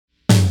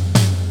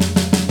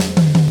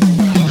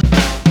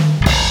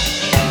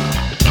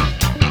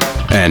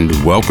and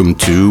welcome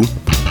to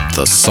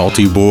the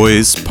Salty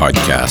Boys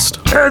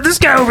Podcast. This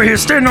guy over here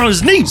standing on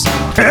his knees.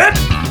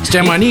 Stand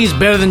on my knees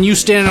better than you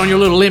standing on your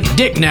little limp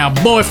dick now.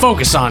 Boy,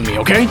 focus on me,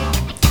 okay?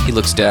 He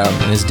looks down,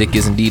 and his dick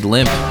is indeed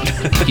limp.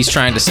 He's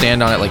trying to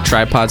stand on it like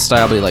tripod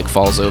style, but he like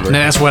falls over. Now,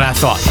 that's what I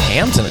thought.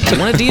 Hampton, do you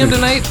want a DM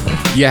tonight?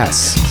 Yes.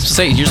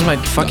 Say, here's my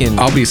fucking...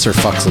 I'll be Sir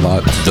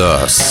Fucks-a-Lot.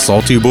 The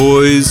Salty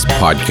Boys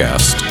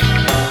Podcast.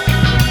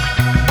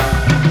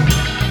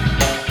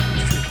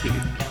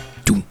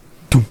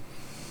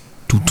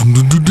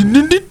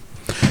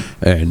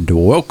 And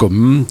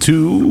welcome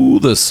to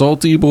the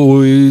Salty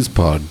Boys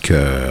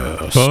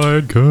Podcast.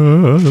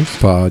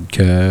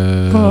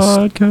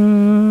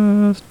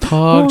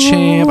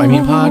 PogChamp, I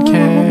mean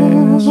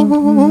podcast.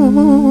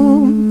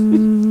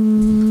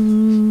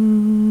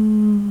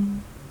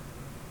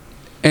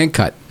 And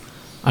cut.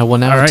 I will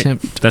now All right,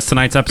 attempt that's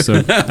tonight's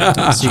episode.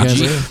 to see you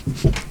guys later.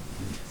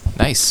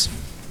 Nice.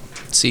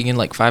 See you in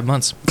like 5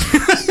 months.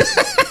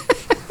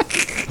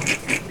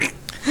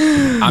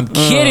 I'm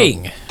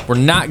kidding. We're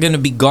not going to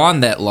be gone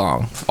that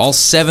long. All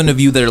 7 of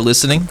you that are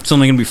listening. It's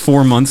only going to be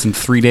 4 months and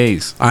 3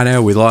 days. I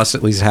know, we lost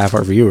at least half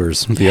our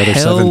viewers. The other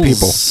 7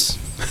 people.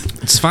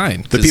 It's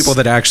fine. The people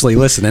that actually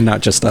listen and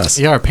not just us.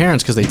 Yeah, our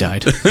parents, because they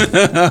died. Now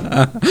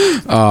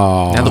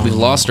that we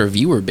lost our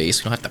viewer base,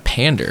 we don't have to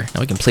pander.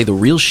 Now we can play the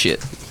real shit.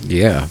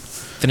 Yeah.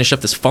 Finish up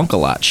this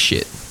Funk-a-Lot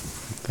shit.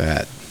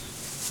 That.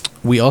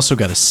 We also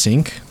got a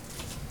sink,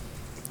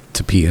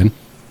 To pee in.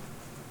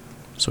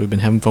 so we've been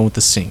having fun with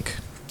the sink.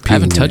 I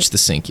haven't Peeing in touched the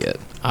sink yet.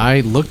 I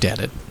looked at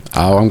it.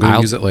 Oh, I'm going to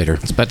I'll- use it later. I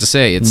was about to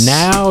say, it's...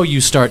 Now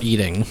you start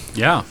eating.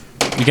 Yeah.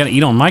 You got to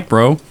eat on mic,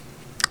 bro.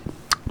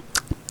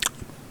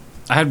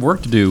 I had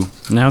work to do.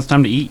 Now it's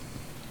time to eat.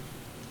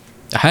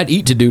 I had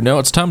eat to do. Now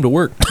it's time to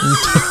work.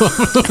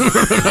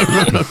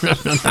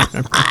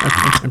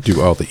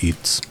 Do all the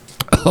eats.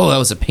 Oh, that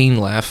was a pain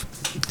laugh.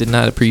 Did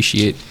not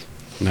appreciate.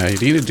 Now, you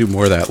need to do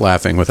more of that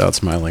laughing without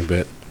smiling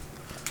bit.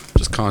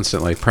 Just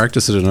constantly.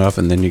 Practice it enough,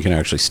 and then you can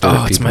actually stare Oh,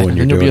 at it's people my- when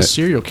you're Then you'll be doing a it.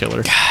 serial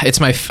killer. It's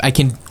my...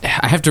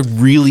 I have to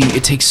really...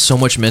 It takes so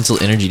much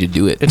mental energy to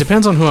do it. It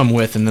depends on who I'm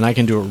with, and then I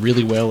can do it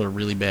really well or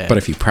really bad. But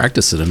if you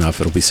practice it enough,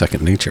 it'll be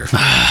second nature.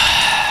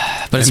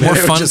 But it's And more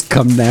then it'll fun. just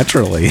come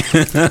naturally.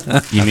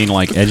 You mean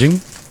like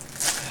edging?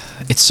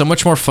 It's so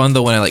much more fun,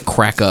 though, when I, like,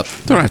 crack up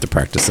Don't have to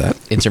practice that.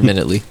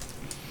 intermittently.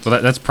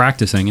 Well, that's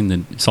practicing in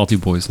the Salty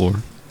Boys lore.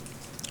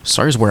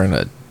 Sar's wearing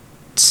a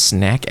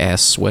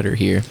snack-ass sweater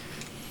here.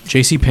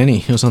 JC Penney,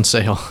 he was on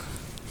sale.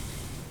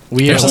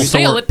 We There's a we-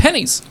 sale at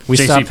Penny's. we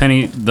JC stopped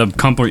Penney, the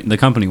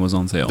company was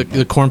on sale. the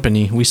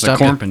Cormpany. We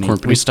stopped.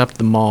 Cormpany. We stopped at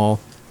the mall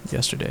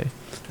yesterday.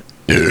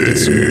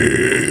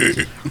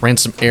 Ran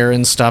some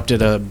errands. Stopped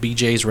at a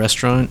BJ's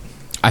restaurant.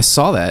 I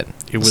saw that.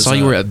 It was, I saw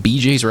you were at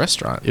BJ's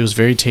restaurant. It was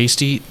very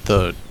tasty.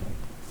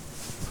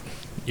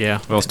 Yeah,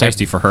 Well, it's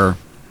tasty for her.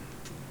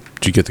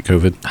 Did you get the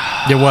COVID?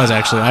 it was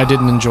actually. I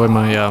didn't enjoy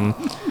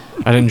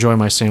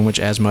my sandwich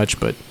as much,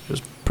 but it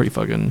was pretty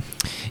fucking.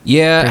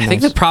 Yeah, Very I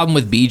think nice. the problem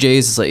with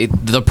BJ's is like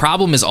the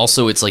problem is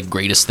also its like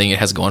greatest thing it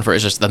has going for it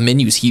is just the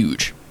menu's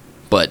huge,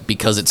 but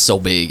because it's so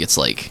big, it's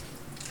like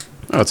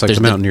Oh, it's like There's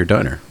the the- Mountaineer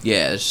Diner.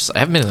 yeah. It's just, I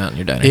haven't been out in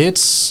your dining.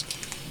 It's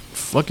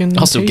fucking.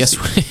 Also,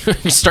 tasty.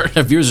 guess what?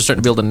 Our viewers are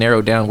starting to be able to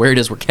narrow down where it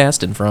is we're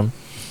casting from.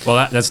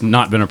 Well, that's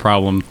not been a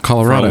problem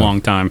Colorado. for a long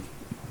time.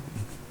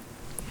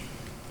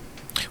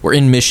 We're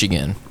in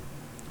Michigan.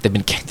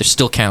 They're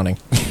still counting.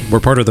 We're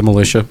part of the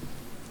militia.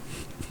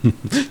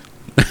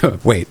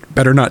 Wait,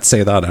 better not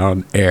say that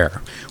on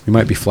air. We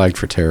might be flagged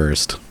for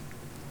terrorist.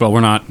 Well, we're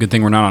not. Good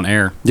thing we're not on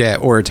air. Yeah,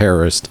 or a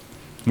terrorist.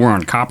 We're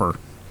on copper.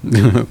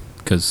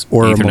 Because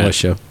Or a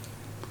militia.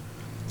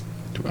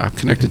 I'm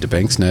connected to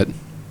Banksnet,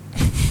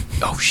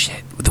 Oh,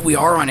 shit. We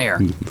are on air.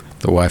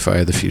 the Wi-Fi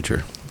of the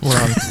future. We're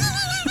on.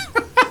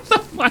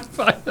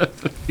 Wi-Fi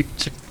of the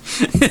future.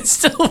 It's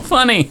still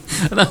funny.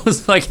 That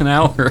was like an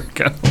hour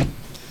ago.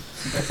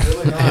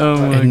 Oh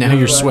my And now God.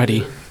 you're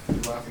sweaty.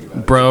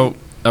 Bro,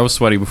 I was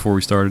sweaty before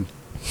we started.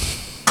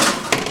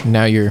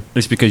 Now you're.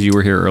 It's because you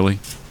were here early.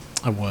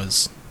 I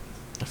was.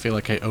 I feel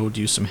like I owed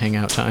you some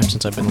hangout time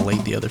since I've been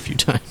late the other few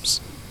times.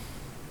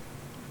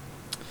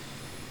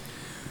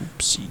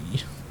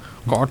 Oopsie.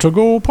 Got to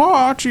go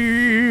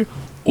party.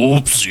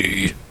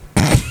 Oopsie.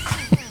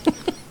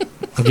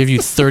 I'll give you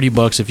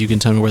 $30 if you can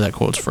tell me where that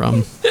quote's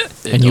from.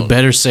 And you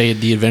better say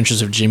The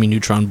Adventures of Jimmy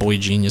Neutron Boy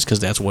Genius, because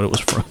that's what it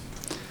was from.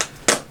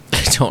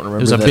 I don't remember.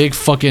 It was a that. big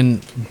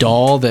fucking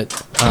doll that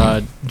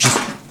just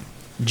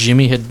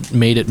Jimmy had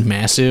made it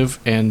massive,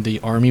 and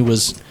the army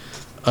was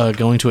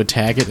going to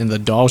attack it, and the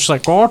doll was just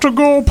like, got to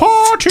go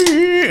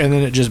party, and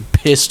then it just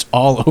pissed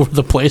all over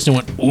the place and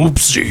went,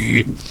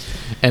 oopsie.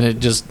 And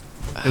it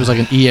was like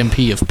an EMP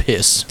of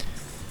piss.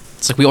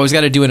 It's like we always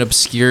got to do an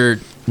obscure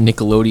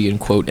Nickelodeon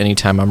quote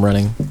anytime I'm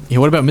running. Yeah,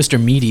 what about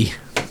Mr. Meaty?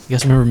 You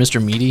guys remember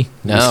Mr. Meaty?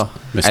 No,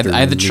 Mr. I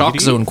had the Chalk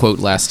Meaty? Zone quote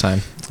last time.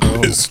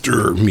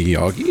 Mr.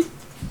 Miyagi?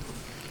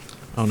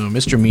 Oh no,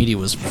 Mr. Meaty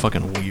was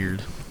fucking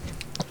weird.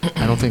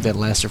 I don't think that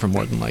lasted for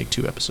more than like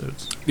 2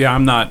 episodes. Yeah,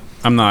 I'm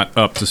not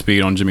up to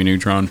speed on Jimmy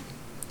Neutron.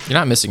 You're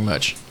not missing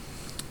much.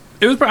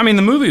 It was. I mean,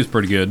 the movie was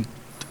pretty good.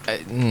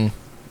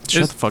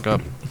 Shut the fuck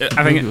up.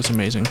 I think it was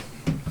amazing.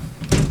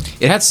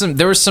 It had some.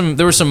 There were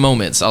some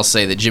moments I'll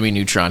say that Jimmy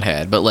Neutron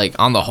had, but like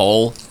on the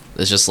whole,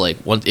 it's just like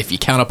if you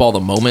count up all the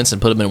moments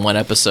and put them in one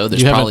episode,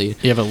 there's You probably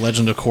have a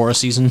Legend of Korra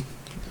season.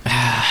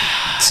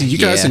 See, you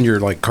guys Yeah. and your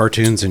like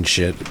cartoons and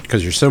shit,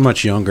 because you're so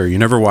much younger. You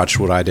never watched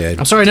what I did.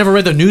 I'm sorry, I never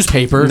read the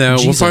newspaper. No, we'll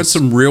Jesus. find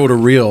some reel to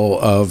reel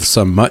of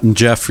some Mutt and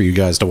Jeff for you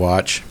guys to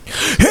watch.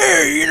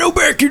 Hey, you know,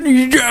 back in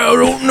the day, I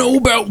don't know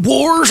about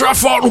wars. I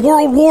fought in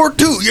World War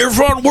II. You ever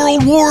fought in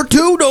World War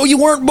II? No, you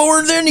weren't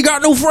born then. You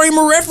got no frame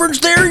of reference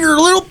there. You're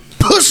a little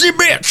pussy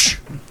bitch.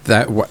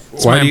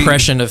 it's my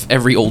impression of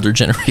every older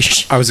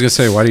generation. I was gonna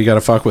say, why do you got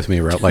to fuck with me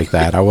like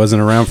that? I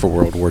wasn't around for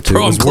World War II.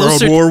 Bro, It was I'm World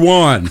closer- War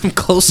One. I'm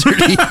closer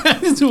to you.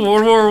 it's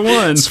World War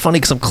One. It's funny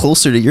because I'm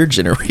closer to your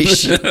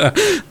generation.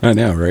 I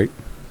know, right?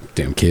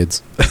 Damn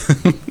kids.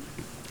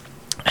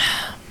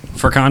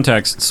 For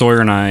context, Sawyer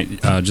and I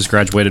just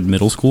graduated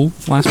middle school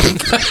last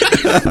week.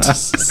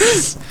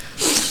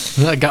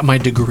 I got my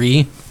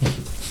degree.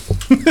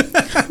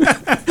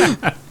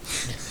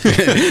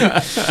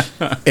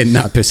 And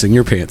not pissing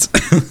your pants.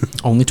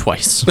 Only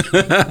twice.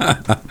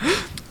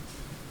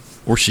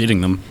 Or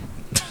shitting them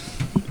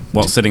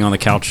while sitting on the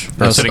couch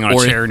or Or- sitting on a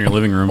or- chair in your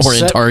living room. Or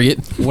in Target.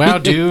 Wow,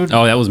 dude.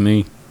 Oh, that was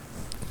me.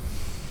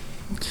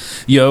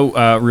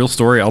 Yo, real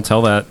story. I'll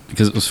tell that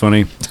because it was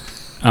funny.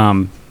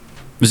 It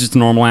was just a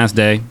normal ass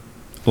day.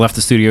 Left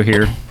the studio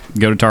here,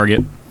 go to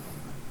Target.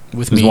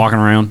 With Was me. walking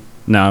around.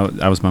 No,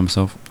 I was by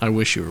myself. I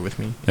wish you were with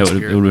me. It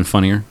would have been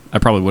funnier. I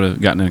probably would have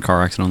gotten in a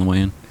car accident on the way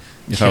in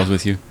if I was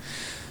with you.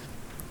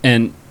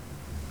 And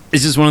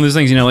it's just one of those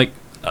things, you know, like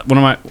one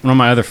of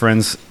my other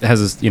friends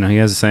has this, you know, he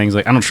has a saying, he's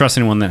like, I don't trust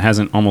anyone that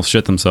hasn't almost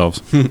shit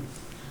themselves. And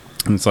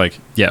it's like,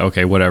 yeah,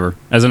 okay, whatever.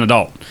 As an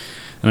adult.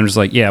 And I'm just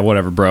like, yeah,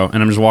 whatever, bro.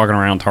 And I'm just walking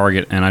around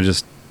Target and I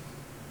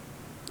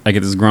get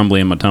this grumbly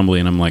in my tumbly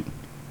and I'm like,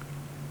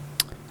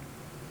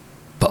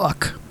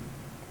 fuck.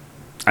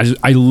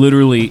 I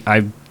literally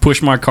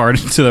pushed my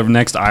cart into the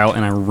next aisle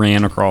and I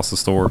ran across the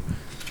store.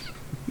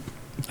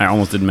 I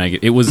almost didn't make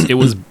it. It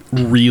was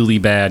really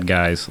bad,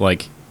 guys.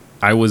 Like,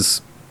 I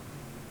was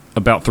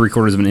about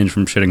 3/4 of an inch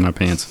from shitting my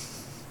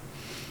pants.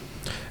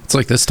 It's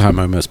like this time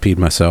I almost peed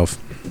myself.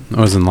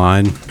 I was in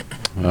line,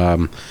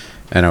 and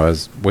I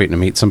was waiting to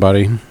meet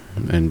somebody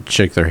and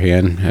shake their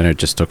hand, and it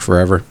just took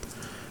forever.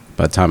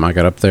 By the time I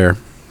got up there,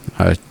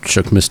 I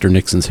shook Mr.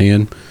 Nixon's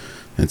hand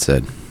and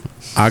said,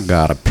 I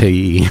gotta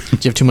pee. Do you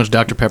have too much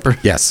Dr. Pepper?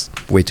 Yes,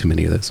 way too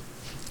many of those.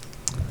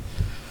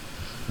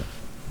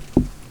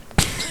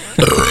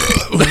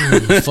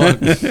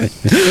 Fuck.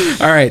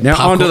 All right,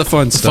 now on to the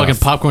fun stuff. Fucking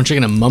popcorn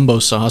chicken and mumbo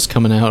sauce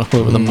coming out all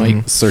over the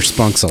mic. Sir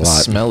Spunks a lot.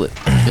 Smell it.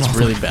 It's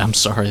really bad. I'm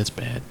sorry, it's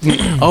bad.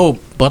 Oh,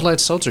 Bud Light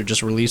Seltzer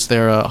just released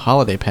their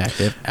holiday pack.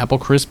 They have apple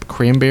crisp,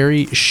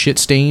 cranberry, shit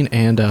stain,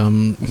 and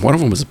One of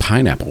them was a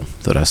pineapple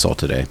that I saw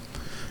today.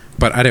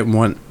 But I didn't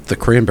want the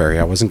cranberry.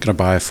 I wasn't going to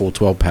buy a full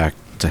 12-pack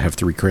to have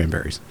 3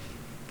 cranberries.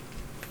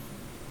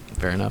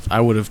 fair enough. I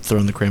would have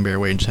thrown the cranberry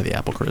away and just had the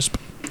apple crisp.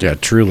 Yeah,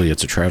 truly,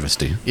 it's a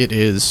travesty. It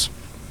is.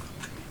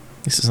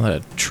 This is not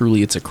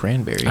it's a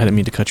cranberry. I didn't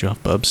mean to cut you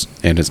off, Bubs.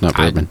 And it's not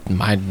bourbon.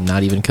 Mine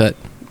not even cut.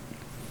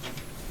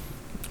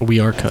 We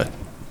are cut.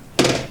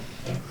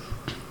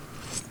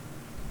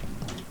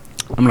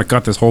 I'm gonna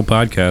cut this whole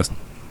podcast.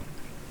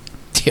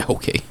 Yeah,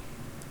 okay.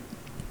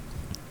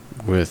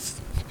 With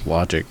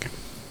logic.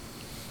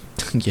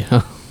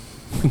 Yeah.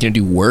 You gonna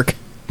do work?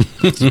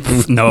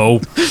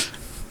 No,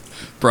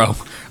 bro.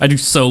 I do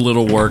so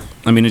little work.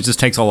 I mean, it just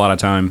takes a lot of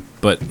time.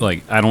 But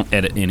like, I don't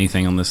edit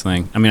anything on this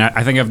thing. I mean,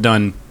 I think I've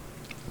done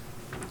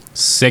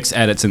 6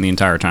 edits in the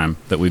entire time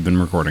that we've been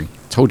recording.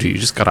 Told you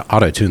just got to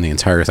auto-tune the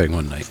entire thing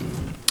one night.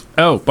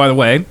 Oh, by the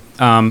way,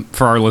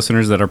 for our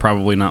listeners that are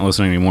probably not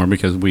listening anymore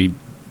because we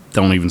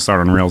don't even start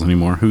on Rails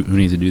anymore, who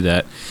needs to do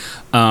that?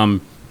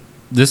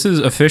 This is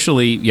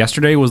officially,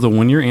 yesterday was the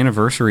 1-year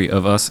anniversary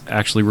of us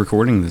actually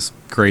recording this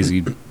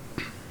crazy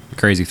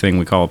thing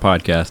we call a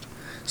podcast.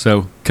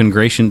 So,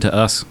 congratulations to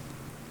us.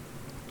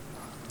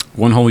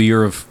 1 whole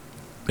year of,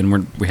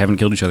 and we haven't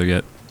killed each other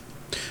yet.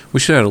 We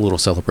should have had a little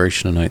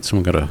celebration tonight.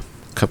 Someone got a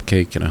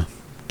cupcake and a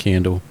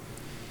candle.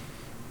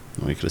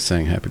 We could have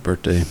sang happy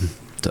birthday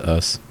to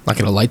us. Not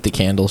gonna light the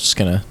candle. Just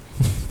gonna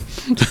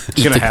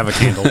Gonna have a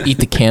candle. eat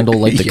the candle,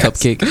 light the Yes.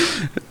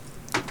 cupcake.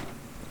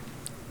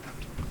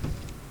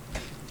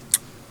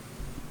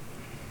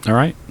 All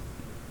right.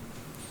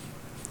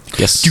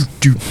 Yes.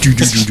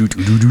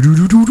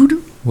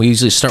 We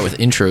usually start with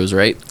intros,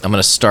 right? I'm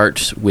gonna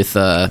start with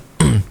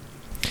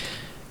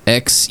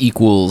x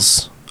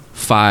equals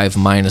 5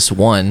 minus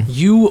 1.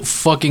 You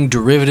fucking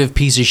derivative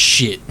piece of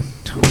shit.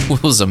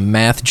 It was a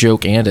math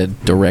joke and a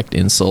direct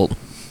insult.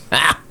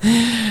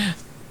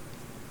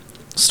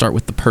 Start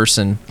with the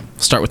person.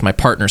 Start with my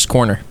partner's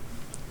corner.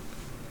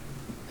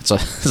 It's a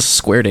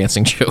square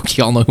dancing joke.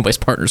 Y'all know who my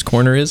partner's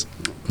corner is?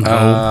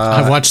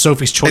 I've watched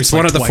Sophie's Choice. It's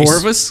one of the twice. 4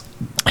 of us?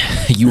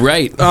 You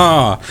right.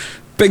 Ah,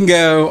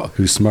 bingo.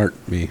 Who's smart?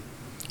 Me.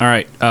 All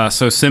right.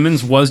 So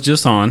Simmons was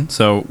just on,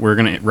 so we're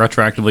going to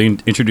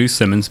retroactively introduce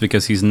Simmons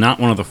because he's not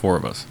one of the four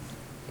of us.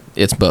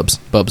 It's Bubs.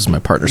 Bubs is my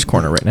partner's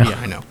corner right now. Yeah,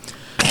 I know.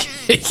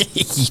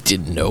 You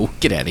didn't know.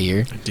 Get out of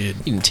here. I did.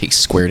 You didn't take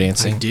square I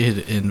dancing.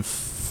 did in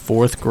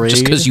 4th grade.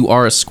 Just because you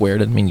are a square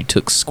doesn't mean you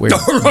took square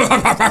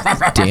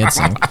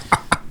dancing.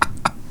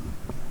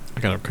 I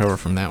got a cover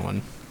from that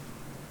one.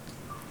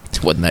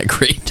 It wasn't that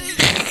great.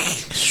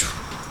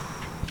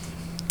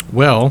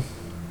 Well,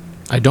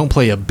 I don't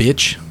play a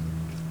bitch.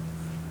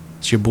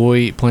 It's your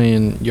boy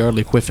playing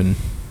Yardley Quiffin.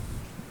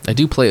 I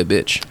do play a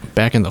bitch.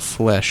 Back in the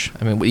flesh.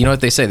 I mean, you know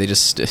what they say? They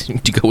just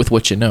to go with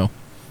what you know.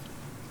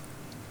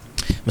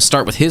 I'm gonna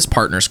start with his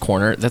partner's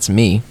corner. That's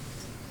me.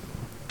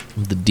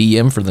 I'm the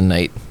DM for the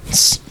night.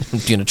 I'm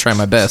gonna try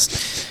my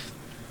best.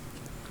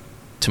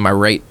 To my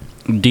right,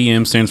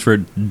 DM stands for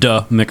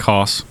Duh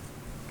McHoss.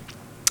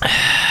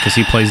 Because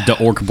he plays the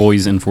Orc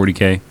Boys in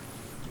 40K. I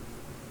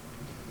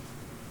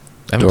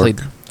haven't Dork.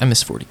 played. I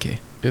miss 40K.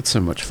 It's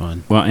so much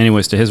fun. Well,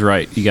 anyways, to his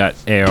right, you got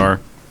AR.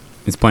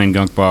 He's playing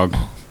Gunkbog.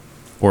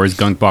 Or is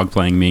Gunkbog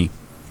playing me?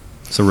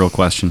 It's a real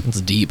question.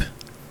 It's deep.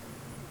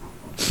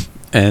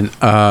 And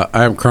I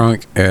am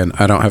Kronk, and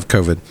I don't have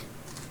COVID.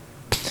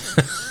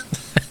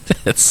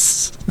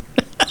 That's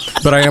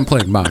But I am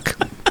playing Mock.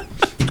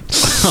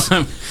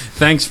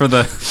 Thanks for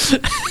the...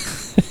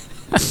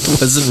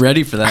 wasn't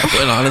ready for that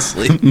one,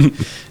 honestly.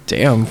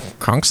 Damn,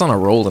 Kronk's on a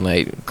roll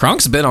tonight.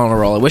 Kronk's been on a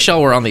roll. I wish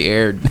y'all were on the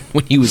air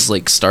when he was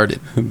like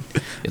started.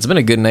 It's been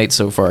a good night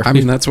so far. I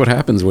mean, that's what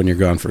happens when you're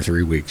gone for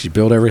 3 weeks. You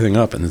build everything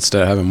up, and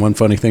instead of having one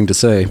funny thing to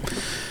say,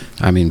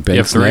 I mean,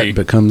 have three. Banksnet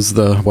becomes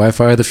the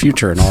Wi-Fi of the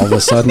future, and all of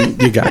a sudden,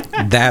 you got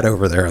that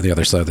over there on the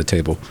other side of the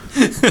table.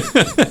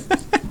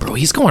 Bro,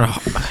 he's going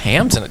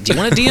ham tonight. Do you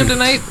want a DM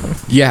tonight?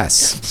 Yes.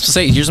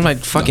 Say, here's my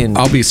fucking.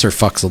 I'll be Sir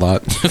Fucks a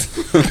lot.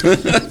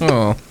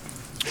 Oh,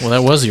 Well,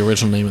 that was the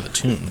original name of the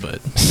tune, but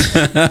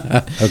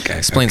Okay.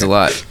 explains a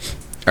lot.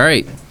 All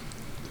right.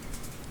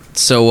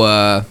 So,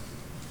 AR,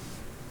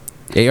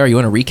 you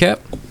want to recap?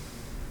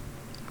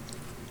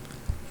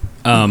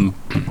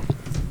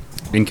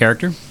 In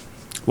character?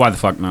 Why the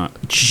fuck not?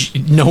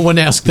 no one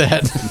asked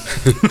that.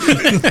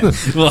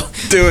 Well,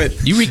 Do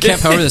it. You recap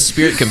however the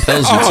spirit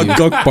compels you Oh, to.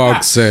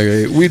 Gunkbog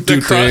say, we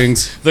do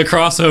things. The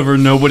crossover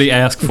nobody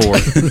asked for.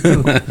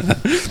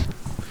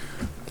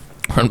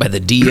 Run by the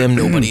DM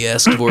nobody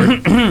asked for.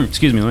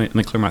 Excuse me, let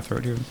me clear my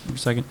throat here for a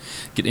second.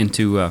 Get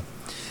into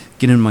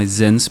my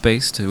Zen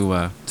space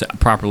to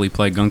properly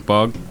play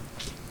Gunkbog.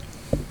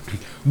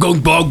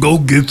 Gunkbog, go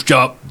gift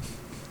shop.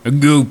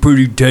 And go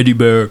pretty teddy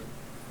bear.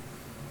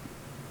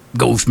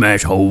 Go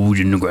smash holes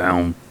in the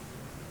ground.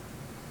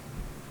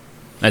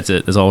 That's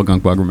it. That's all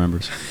Gunkbog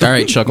remembers. All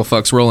right,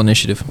 Chucklefucks, roll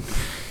initiative.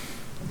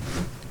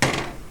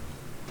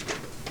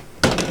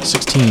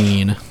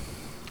 16.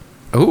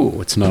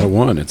 Oh, it's not a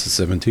 1, it's a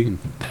 17.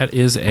 That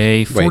is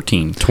a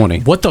 14. Wait, 20.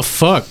 What the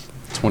fuck?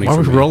 20 Why are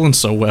for we me. rolling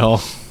so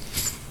well?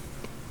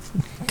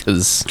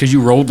 Because Because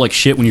you rolled like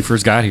shit when you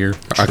first got here.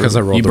 Because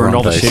I rolled You the burned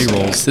wrong all the dice. shitty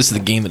rolls. this is the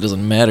game that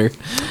doesn't matter.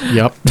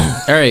 Yep.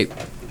 All right.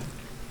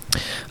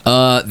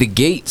 The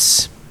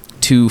gates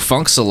to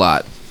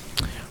Funksalot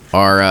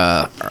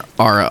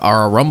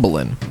are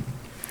rumbling,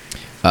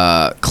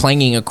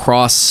 clanging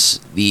across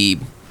the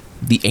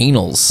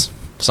anals.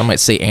 Some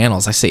might say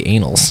annals. I say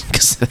anals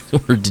because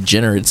we're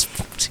degenerates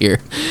here.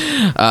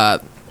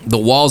 The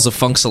walls of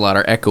Funksalot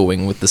are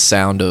echoing with the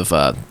sound of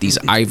these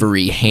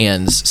ivory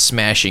hands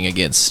smashing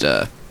against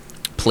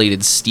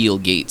plated steel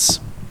gates.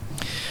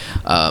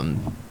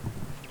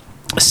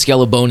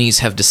 Skelebones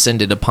have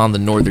descended upon the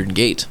northern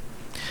gate.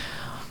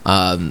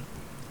 AR,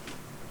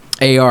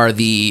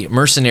 the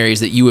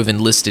mercenaries that you have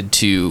enlisted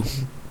to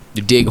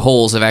dig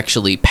holes have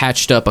actually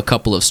patched up a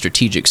couple of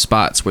strategic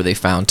spots where they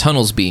found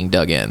tunnels being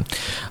dug in.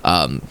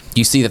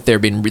 You see that they've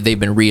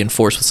been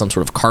reinforced with some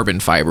sort of carbon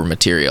fiber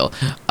material.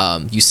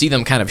 You see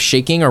them kind of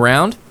shaking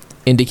around,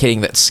 indicating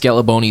that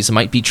Skelebones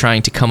might be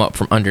trying to come up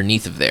from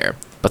underneath of there,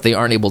 but they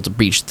aren't able to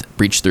breach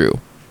through.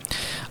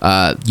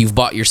 You've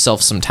bought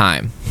yourself some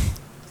time.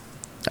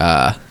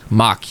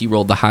 Mock, you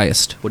rolled the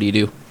highest. What do you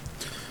do?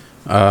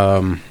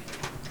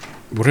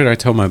 What did I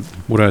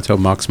tell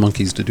Mock's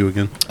monkeys to do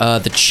again?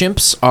 The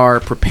chimps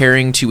are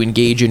preparing to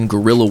engage in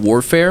guerrilla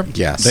warfare.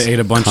 Yes. They ate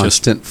a bunch of-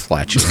 constant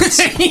flatulence.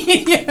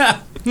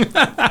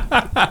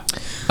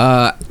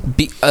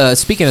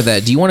 Speaking of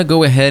that, do you want to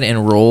go ahead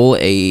and roll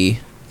a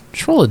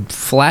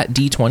flat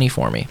D20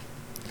 for me?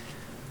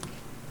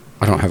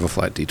 I don't have a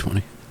flat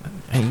D20.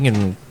 And you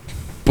can,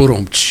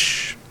 Boom.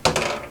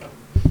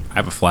 I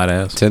have a flat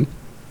ass. 10.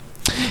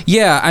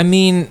 yeah, I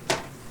mean,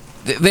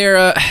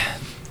 they're.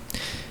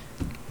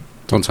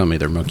 Don't tell me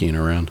they're monkeying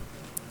around.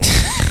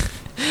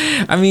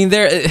 I mean,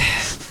 they're.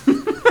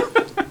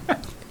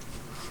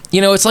 You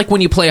know, it's like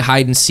when you play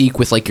hide and seek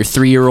with like your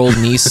 3-year-old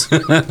niece.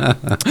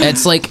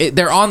 It's like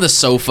they're on the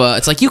sofa.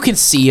 It's like you can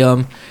see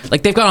them.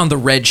 Like they've got on the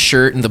red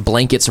shirt and the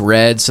blanket's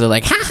red, so they're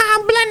like, "Ha ha,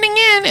 I'm blending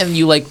in," and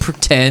you like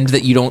pretend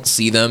that you don't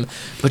see them,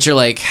 but you're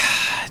like,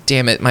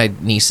 damn it, my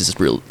niece is a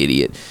real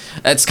idiot.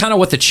 That's kind of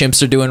what the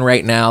chimps are doing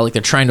right now. Like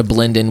they're trying to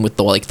blend in with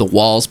the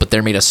walls, but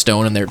they're made of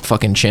stone and they're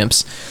fucking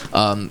chimps.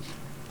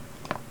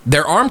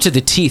 They're armed to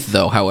the teeth,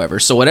 though, however,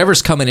 so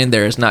whatever's coming in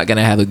there is not going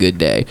to have a good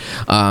day.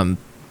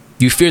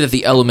 You fear that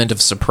the element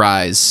of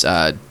surprise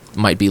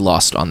might be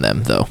lost on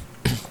them, though.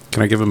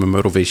 Can I give him a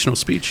motivational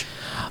speech?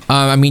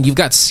 I mean, you've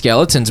got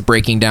skeletons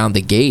breaking down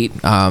the gate,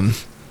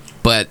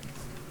 but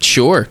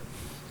sure.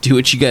 Do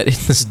what you got in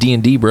this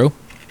D&D, bro.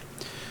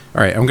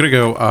 All right, I'm going to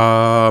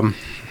go...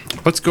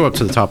 let's go up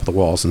to the top of the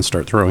walls and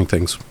start throwing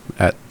things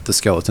at the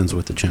skeletons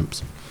with the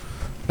chimps.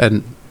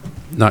 And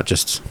not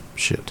just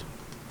shit.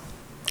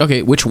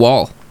 Okay, which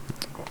wall?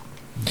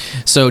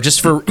 So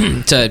just for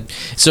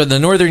so the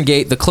northern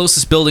gate, the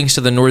closest buildings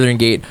to the northern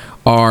gate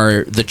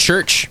are the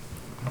church,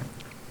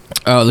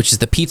 which is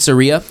the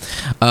pizzeria.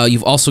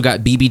 You've also got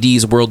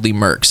BBD's Worldly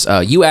Mercs.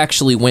 You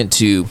actually went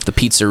to the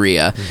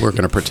pizzeria. We're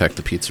going to protect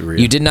the pizzeria.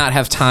 You did not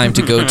have time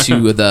to go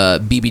to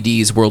the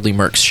BBD's Worldly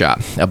Mercs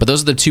shop, but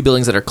those are the two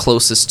buildings that are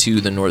closest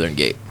to the northern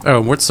gate. Oh,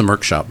 and what's the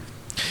merc shop?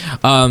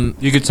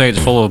 You could say it's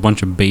full of a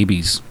bunch of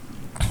babies.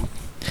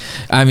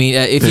 I mean,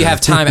 if you have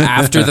time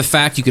after the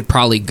fact, you could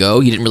probably go.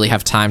 You didn't really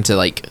have time to,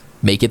 like,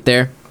 make it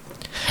there.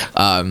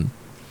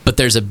 But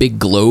there's a big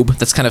globe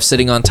that's kind of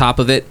sitting on top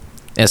of it,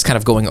 and it's kind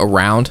of going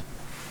around.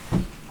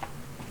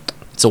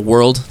 It's a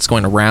world. It's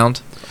going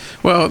around.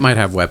 Well, it might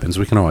have weapons.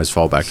 We can always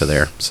fall back to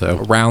there.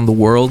 So Around the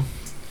world.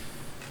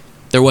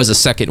 There was a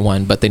second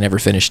one, but they never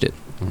finished it.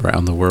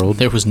 around the world.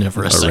 There was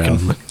never a second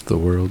Around one. the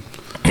world.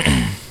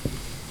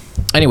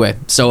 Anyway,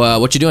 so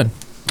what you doing?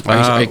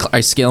 Are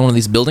you scaling one of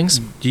these buildings?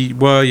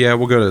 Well, yeah,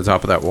 we'll go to the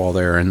top of that wall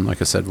there, and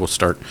like I said, we'll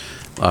start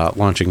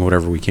launching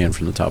whatever we can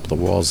from the top of the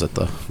walls at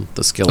the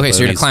skeleton. Okay, so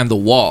you're going to climb the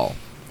wall.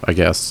 I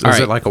guess. All Is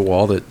right. it like a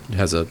wall that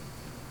has a...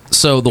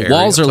 So the Area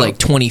walls up are top. like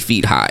 20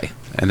 feet high.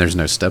 And there's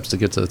no steps to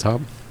get to the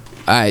top?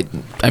 I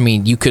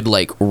mean, you could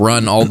like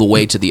run all the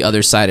way to the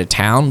other side of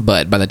town,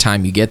 but by the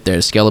time you get there,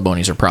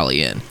 Skelebonies are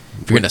probably in.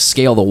 If you're going to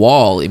scale the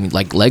wall, I mean,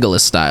 like Legolas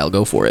style,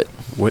 go for it.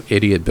 What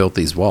idiot built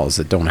these walls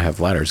that don't have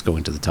ladders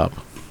going to the top?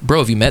 Bro,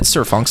 have you met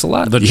Sir Funks a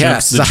lot? The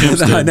chimps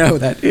I did. know,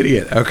 that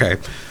idiot. Okay.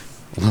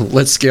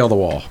 Let's scale the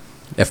wall.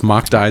 If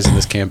Mock dies in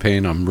this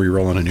campaign, I'm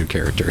re-rolling a new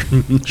character.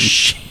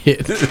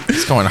 Shit.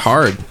 It's going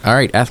hard. All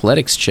right,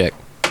 athletics check.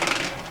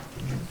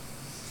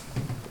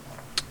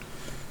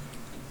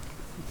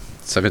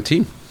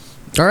 17.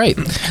 All right.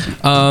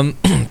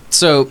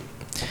 So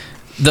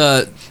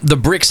the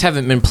bricks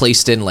haven't been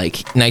placed in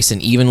like nice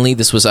and evenly.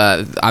 This was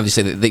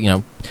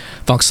obviously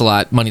Funks a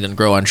lot. Money doesn't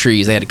grow on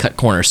trees. They had to cut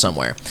corners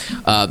somewhere.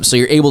 So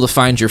you're able to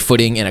find your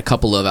footing in a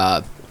couple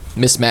of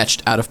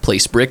mismatched, out of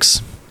place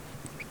bricks.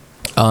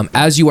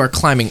 As you are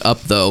climbing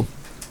up, though,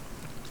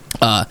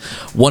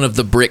 one of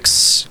the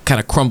bricks kind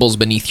of crumbles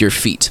beneath your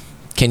feet.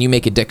 Can you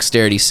make a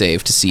dexterity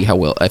save to see how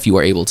well if you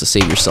are able to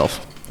save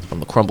yourself from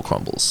the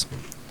crumbles?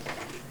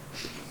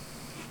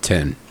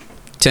 10.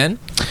 10?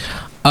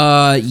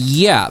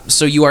 Yeah.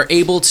 So you are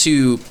able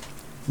to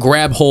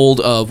grab hold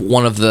of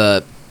one of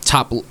the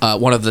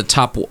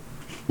top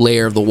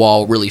layer of the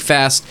wall really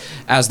fast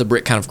as the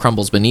brick kind of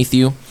crumbles beneath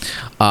you.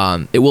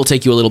 It will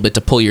take you a little bit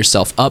to pull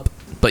yourself up,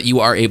 but you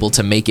are able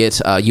to make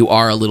it. You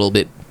are a little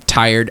bit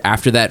tired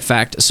after that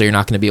fact, so you're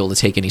not going to be able to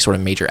take any sort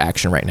of major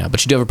action right now.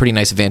 But you do have a pretty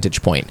nice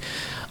vantage point.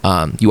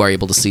 You are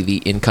able to see the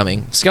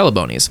incoming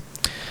Skelebonies.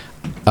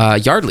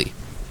 Yardley,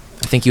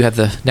 I think you have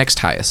the next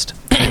highest.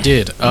 I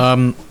did.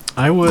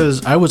 I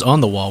was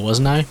on the wall,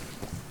 wasn't I?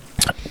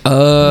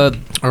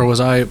 Or was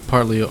I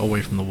partly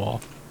away from the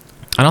wall?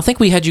 I don't think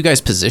we had you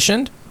guys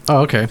positioned.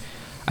 Oh, okay.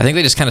 I think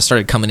they just kind of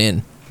started coming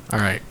in. All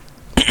right.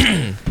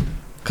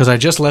 Because I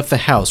just left the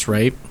house,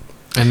 right?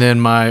 And then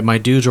my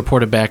dudes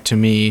reported back to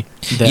me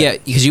that... Yeah,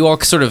 because you all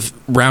sort of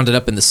rounded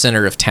up in the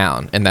center of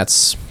town, and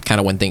that's kind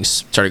of when things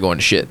started going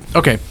to shit.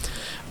 Okay.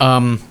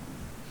 And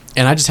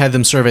I just had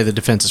them survey the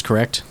defenses,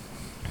 correct?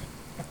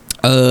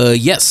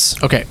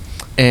 Yes. Okay.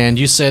 And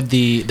you said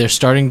the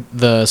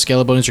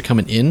Skelebonies are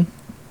coming in?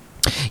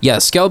 Yeah,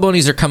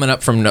 Skelebonies are coming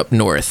up from up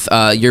north.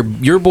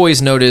 Your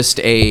boys noticed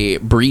a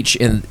breach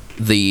in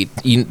the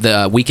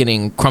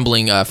weakening,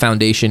 crumbling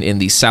foundation in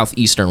the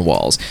southeastern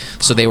walls.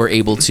 So they were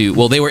able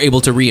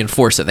to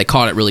reinforce it. They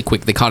caught it really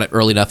quick. They caught it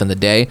early enough in the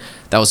day.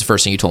 That was the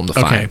first thing you told them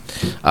to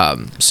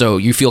find. So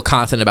you feel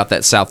confident about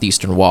that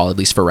southeastern wall, at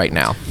least for right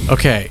now.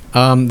 Okay.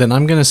 Then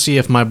I'm going to see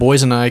if my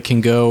boys and I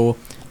can go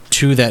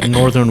to that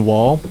northern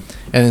wall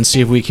and then see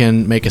if we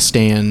can make a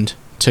stand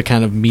to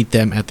kind of meet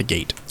them at the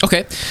gate.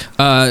 Okay.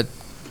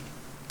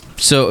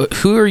 So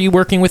who are you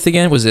working with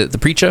again? Was it the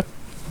Preacher?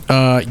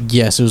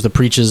 Yes, it was the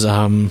Preach's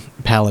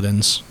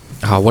paladins.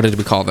 Oh, what did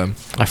we call them?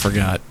 I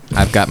forgot.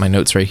 I've got my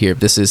notes right here.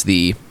 This is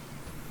the...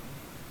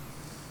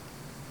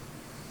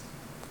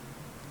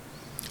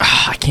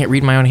 I can't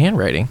read my own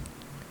handwriting.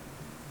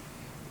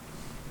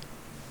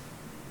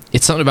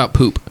 It's something about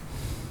poop.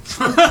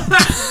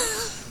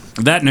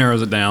 That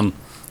narrows it down.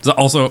 It's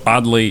also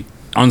oddly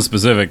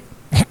unspecific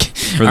for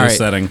this All right.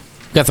 setting.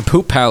 Got the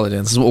poop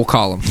paladins is what we'll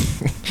call them.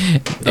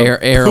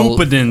 Errol,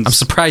 Poopadins. I'm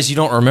surprised you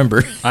don't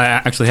remember. I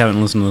actually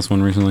haven't listened to this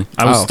one recently.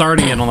 I was Oh.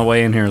 starting it on the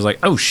way in here. I was like,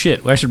 oh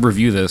shit, I should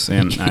review this.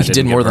 And I You didn't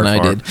did more get than very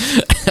I far.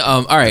 did.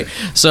 All right,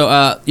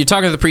 so you're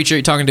talking to the preacher.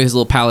 You're talking to his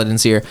little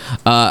paladins here.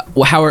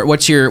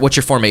 What's your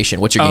formation?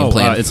 What's your game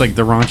plan? It's like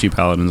the raunchy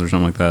paladins or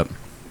something like that.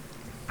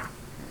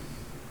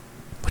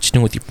 What you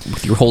doing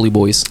with your holy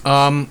boys?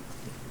 I'm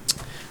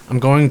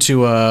going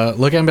to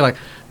look at him and be like,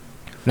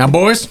 now,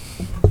 boys.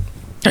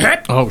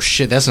 Oh,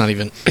 shit, that's not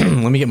even.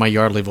 Let me get my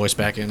Yardley voice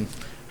back in.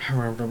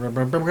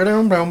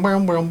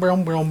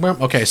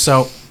 Okay,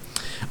 so.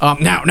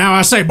 Now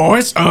I say,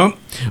 boys. No,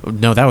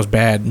 that was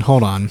bad.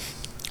 Hold on.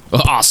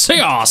 Say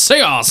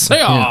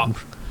Yeah.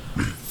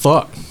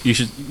 Fuck. You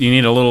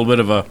need a little bit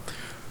of a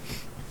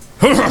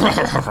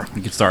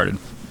get started.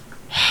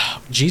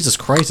 Jesus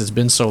Christ, it's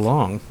been so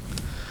long.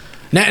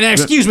 Now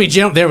excuse me,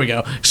 gentlemen. There we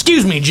go.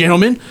 Excuse me,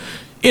 gentlemen.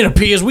 It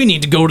appears we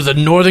need to go to the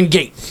northern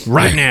gate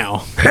right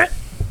now.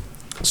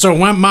 So,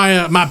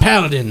 my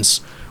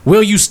paladins,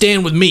 will you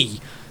stand with me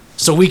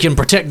so we can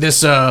protect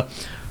this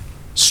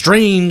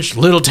strange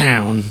little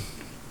town?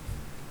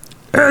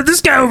 This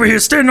guy over here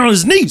standing on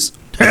his knees.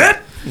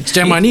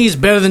 Stand on my knees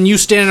better than you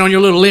standing on your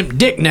little limp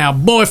dick. Now,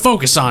 boy,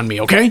 focus on me,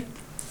 okay?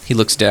 He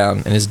looks down,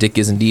 and his dick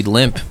is indeed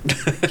limp.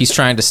 He's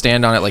trying to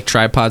stand on it like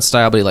tripod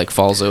style, but he like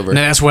falls over.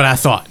 Now, that's what I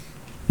thought.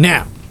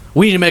 Now,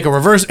 we need to make a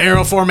reverse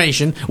arrow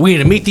formation. We need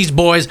to meet these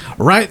boys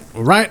right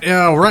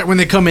when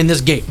they come in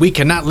this gate. We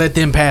cannot let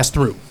them pass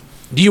through.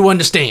 Do you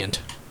understand?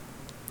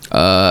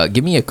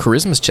 Give me a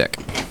charisma check.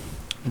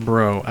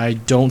 Bro, I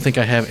don't think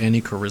I have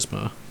any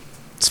charisma.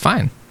 It's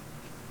fine.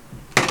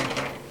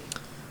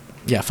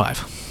 Yeah,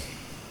 5.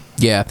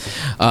 Yeah.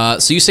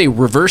 So you say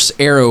reverse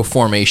arrow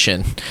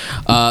formation.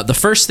 The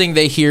first thing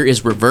they hear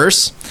is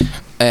reverse,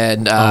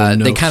 and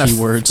they kind of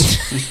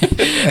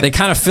keywords. they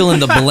kind of fill in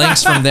the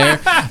blanks from there.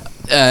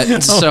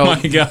 So Oh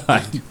my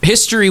god.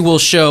 history will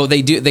show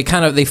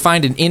they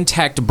find an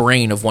intact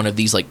brain of one of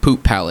these like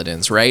poop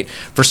paladins, right?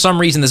 For some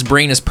reason this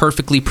brain is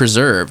perfectly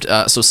preserved.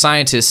 So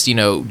scientists,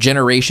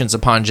 generations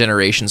upon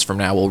generations from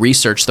now will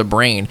research the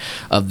brain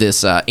of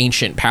this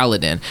ancient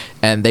paladin,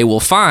 and they will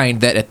find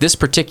that at this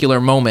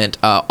particular moment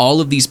all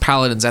of these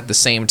paladins at the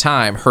same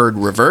time heard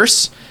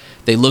reverse.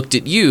 They looked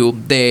at you,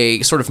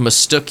 they sort of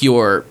mistook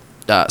your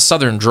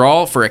southern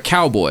drawl for a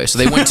cowboy, so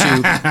they went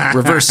to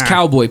reverse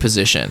cowboy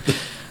position.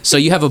 So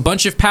you have a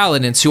bunch of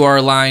paladins who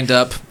are lined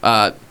up.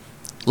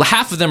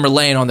 Half of them are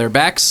laying on their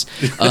backs.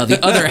 The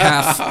other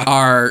half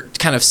are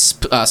kind of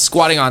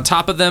squatting on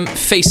top of them,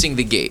 facing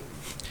the gate.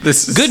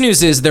 Good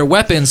news is their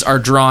weapons are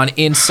drawn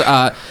in.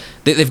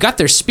 They've got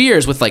their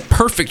spears with like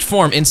perfect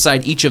form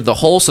inside each of the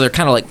holes, so they're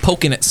kind of like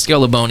poking at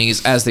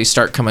skelebonies as they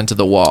start coming to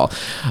the wall.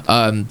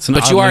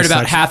 But you are at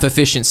about half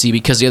efficiency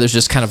because the other's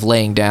just kind of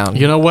laying down.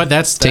 You know what?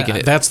 That's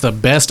the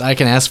best I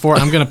can ask for.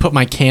 I'm going to put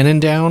my cannon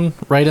down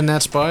right in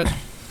that spot.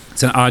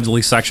 It's an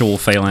oddly sexual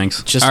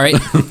phalanx. Just All right,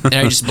 and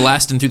are you just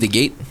blasting through the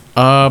gate?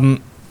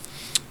 I'm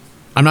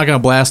not going to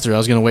blast through. I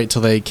was going to wait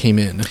till they came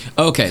in.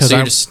 Okay, 'Cause so you're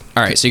I'm- just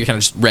all right. So you're kind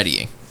of just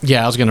readying.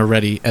 Yeah, I was going to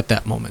ready at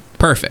that moment.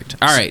 Perfect.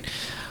 All right.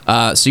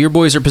 So your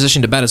boys are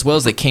positioned about as well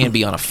as they can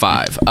be on a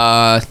 5.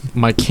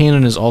 My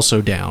cannon is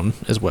also down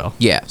as well.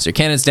 Yeah. So your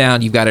cannon's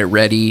down. You've got it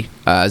ready.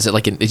 Is it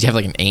did you have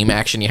like an aim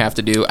action you have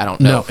to do? I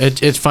don't know. No,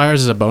 it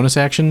fires as a bonus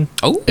action.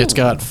 Oh. It's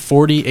got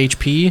 40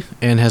 HP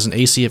and has an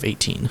AC of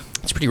 18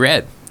 It's pretty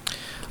rad.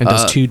 and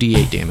does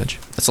 2d8 damage.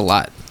 That's a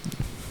lot.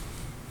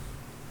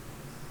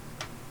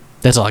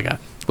 That's all I got.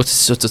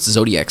 What's the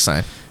zodiac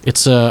sign?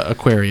 It's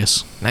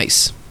Aquarius.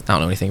 Nice. I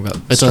don't know anything about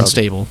It's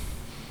astrology. unstable.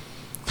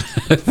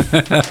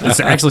 This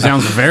actually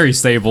sounds very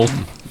stable.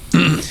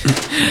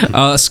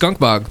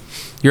 Skunkbog,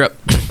 you're up.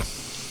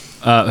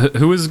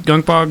 Who is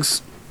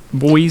Gunkbog's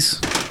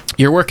boys?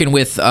 You're working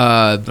with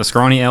The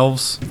scrawny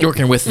elves? You're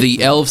working with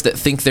the elves that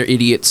think they're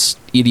idiot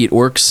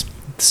orcs.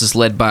 This is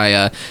led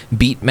by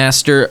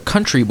Beatmaster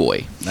Country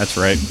Boy. That's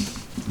right.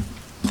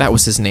 That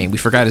was his name. We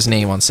forgot his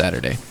name on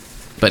Saturday,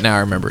 but now I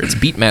remember. It's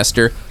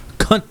Beatmaster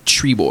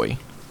Country Boy.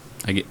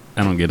 I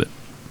don't get it.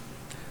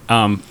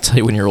 I'll tell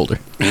you when you're older.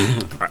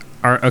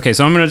 Okay,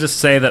 so I'm gonna just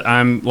say that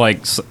I'm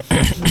like sort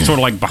of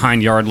like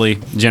behind Yardley,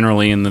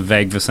 generally in the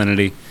vague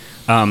vicinity.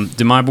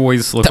 Do my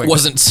boys look That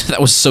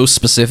was so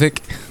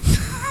specific.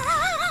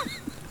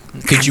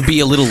 Could you be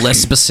a little less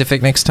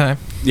specific next time?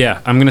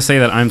 Yeah, I'm gonna say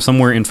that I'm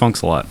somewhere in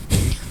Funksalot.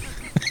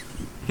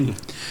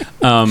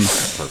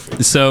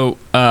 So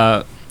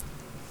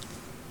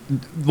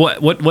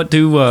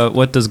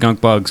what does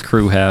Gunkbog's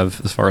crew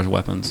have as far as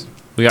weapons?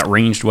 We got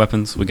ranged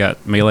weapons. We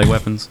got melee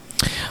weapons.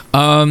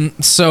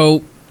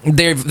 So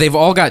they've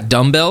all got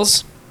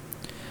dumbbells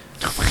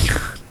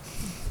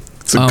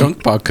So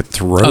Gunkbog could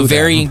throw of them.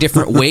 varying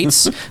different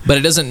weights, but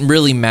it doesn't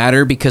really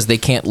matter because they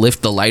can't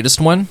lift the lightest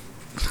one.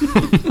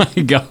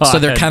 My God. So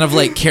they're kind of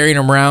like carrying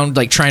them around,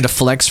 like trying to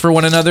flex for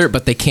one another,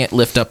 but they can't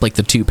lift up like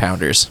the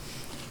 2-pounders.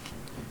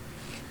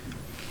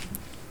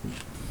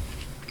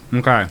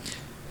 okay.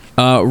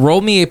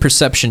 Roll me a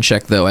perception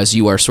check though, as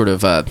you are sort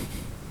of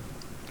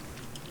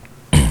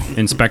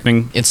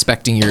inspecting.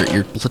 inspecting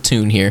your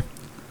platoon here.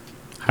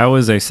 How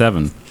is a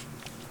 7?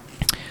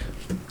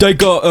 They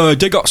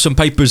got some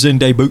papers in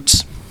their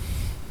boots.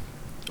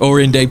 Or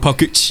in their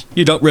pockets.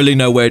 You don't really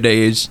know where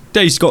they is.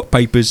 They's got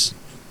papers.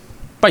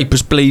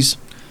 Papers, please.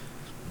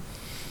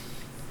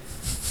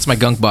 It's my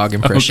gunk bog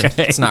impression.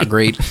 Okay. It's not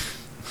great.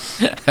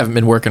 Haven't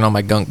been working on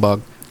my gunk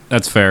bog.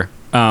 That's fair.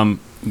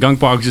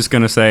 Gunkbog's just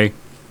gonna say,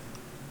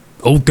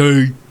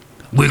 Okay,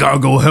 we gotta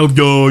go help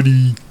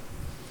Daddy.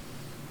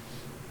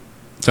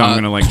 so I'm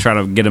gonna like try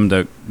to get him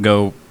to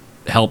go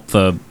help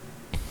the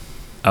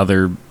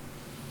other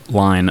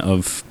line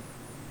of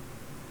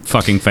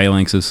fucking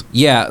phalanxes.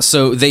 Yeah,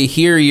 so they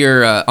hear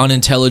your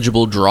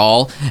unintelligible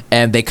drawl,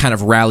 and they kind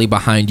of rally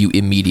behind you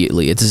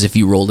immediately. It's as if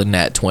you rolled a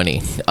nat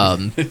 20.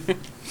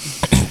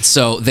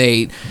 So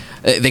they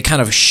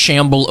kind of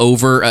shamble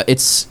over.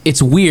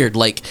 It's weird.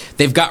 Like,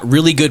 they've got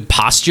really good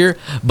posture,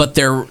 but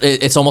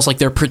it's almost like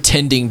they're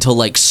pretending to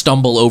like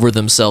stumble over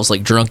themselves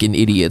like drunken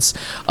idiots.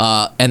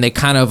 And they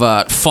kind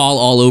of fall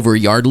all over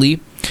Yardley.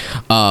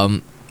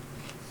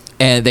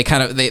 And they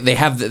kind of they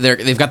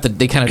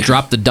kind of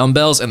drop the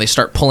dumbbells and they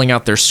start pulling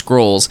out their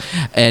scrolls,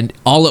 and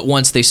all at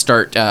once they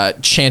start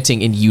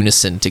chanting in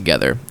unison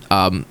together.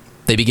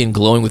 They begin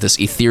glowing with this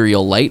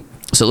ethereal light,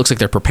 so it looks like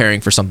they're preparing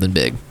for something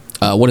big.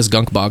 What is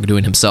Gunkbog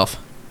doing himself?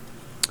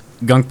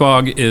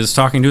 Gunkbog is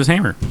talking to his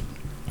hammer,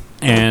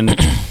 and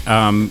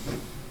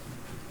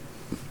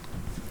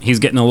he's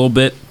getting a little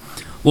bit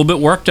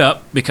worked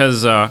up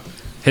because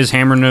his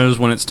hammer knows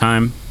when it's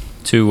time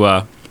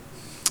to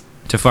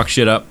fuck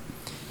shit up,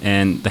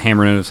 and the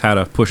hammer knows how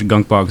to push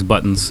Gunkbog's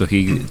buttons, so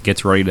he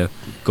gets ready to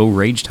go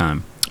rage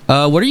time.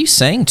 What are you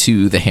saying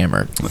to the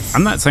hammer?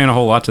 I'm not saying a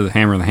whole lot to the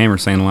hammer. The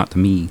hammer's saying a lot to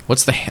me.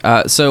 What's the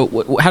how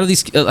do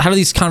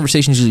these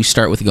conversations usually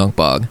start with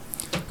Gunkbog?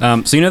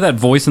 So you know that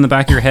voice in the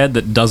back of your head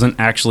that doesn't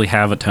actually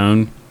have a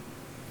tone?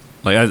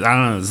 Like I don't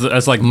know.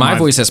 That's like My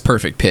voice has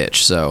perfect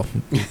pitch, so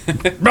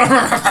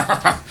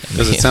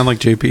Does it sound like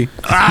JP?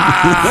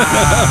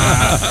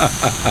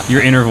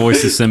 Your inner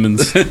voice is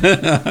Simmons.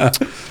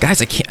 guys,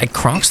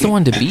 Kronk's the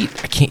one to beat.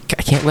 I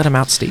can't let him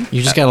outstate.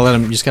 You just gotta let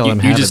him. You just gotta let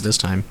him You have just- it this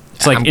time.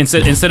 It's like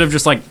instead of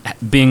just like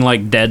being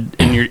like dead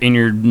in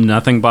your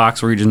nothing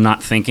box where you're just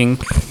not thinking.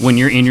 When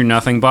you're in your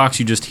nothing box,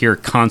 you just hear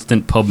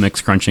constant pub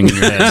mix crunching in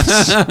your head.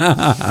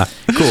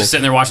 Cool. Just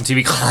sitting there watching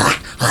TV.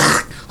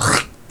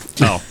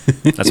 Oh,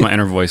 that's my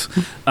inner voice.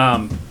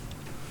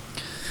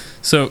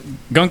 So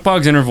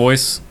Gunkbog's inner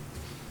voice.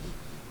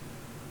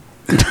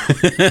 Well,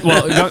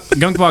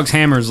 Gunkbog's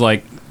hammer's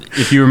like,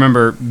 if you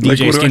remember DJ what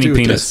do I Skinny do with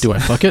Penis. Do I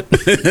fuck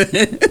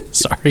it?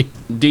 Sorry.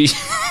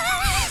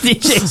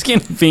 DJ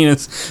Skinny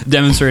Penis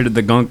demonstrated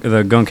the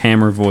gunk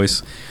hammer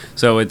voice,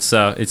 so it's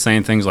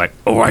saying things like,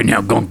 All right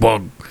now,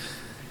 Gunkbog,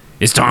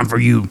 it's time for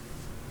you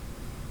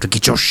to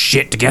get your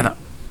shit together.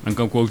 and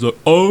Gunkbog's like,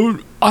 oh,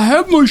 I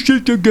have my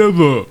shit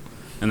together,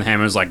 and the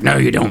hammer's like, No,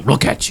 you don't.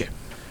 Look at you.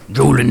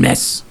 Drooling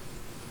mess.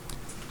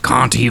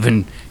 Can't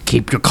even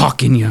keep your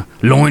cock in your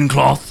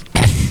loincloth.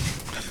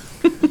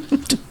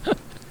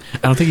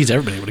 I don't think he's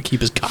ever been able to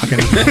keep his cock in.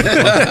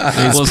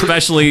 well,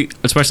 especially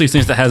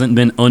since it hasn't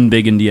been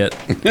unbiggened yet.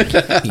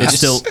 It's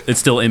still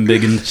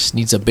embiggened. Just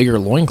needs a bigger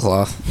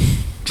loincloth.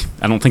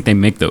 I don't think they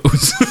make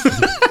those.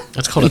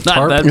 That's called a Not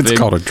tarp. that It's big.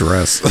 called a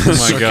dress. Oh my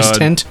Circus god.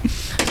 tent.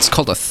 It's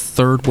called a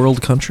third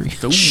world country.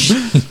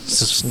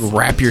 Just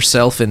wrap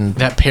yourself in.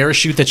 That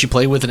parachute that you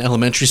play with in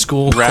elementary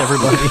school.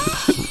 Everybody.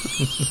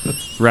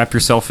 Wrap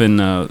yourself in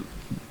rural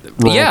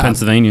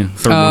Pennsylvania.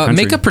 Third world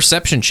country. Make a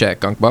perception check,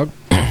 Gunkbog.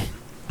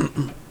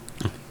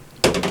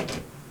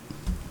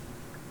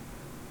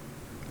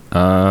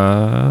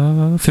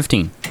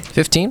 15.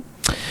 15.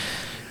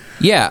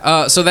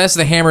 Yeah. So that's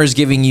the hammer is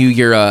giving you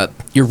your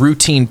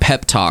routine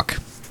pep talk.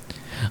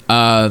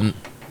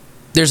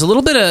 There's a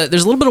little bit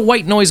of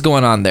white noise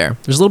going on there.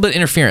 There's a little bit of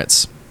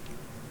interference.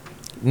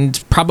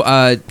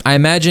 I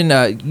imagine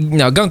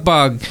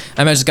Gunkbog.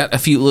 I imagine has got a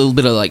little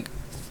bit of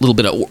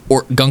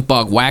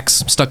Gunkbog wax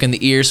stuck in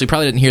the ear, so he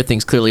probably didn't hear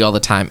things clearly all the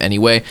time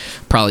anyway.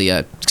 Probably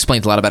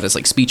explains a lot about his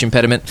like speech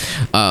impediment.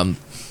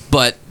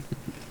 But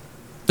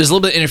there's a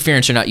little bit of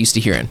interference you're not used to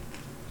hearing.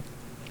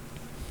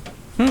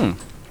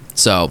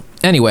 So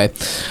anyway,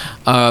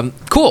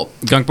 cool.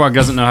 Gunkbog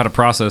doesn't know how to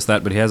process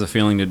that, but he has a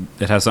feeling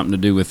it has something to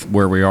do with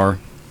where we are.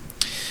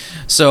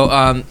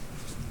 So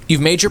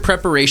you've made your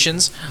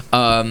preparations.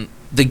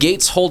 The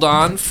gates hold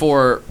on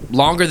for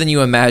longer than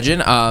you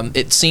imagine.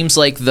 It seems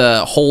like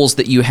the holes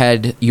that you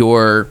had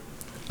your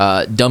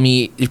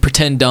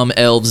pretend dumb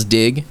elves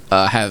dig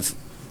have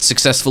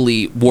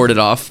successfully warded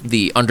off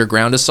the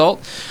underground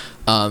assault.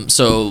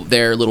 So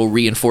their little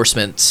reinforced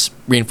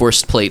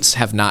plates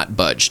have not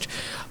budged.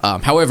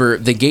 However,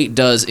 the gate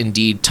does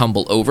indeed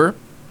tumble over.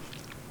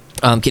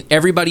 Can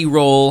everybody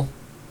roll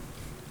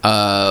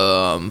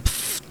flat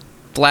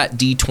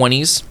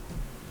D20s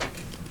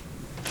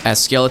as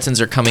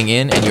skeletons are coming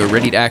in and your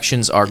readied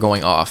actions are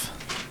going off?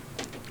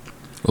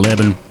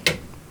 11.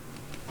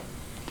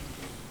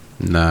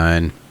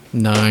 9.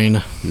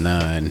 9.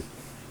 9.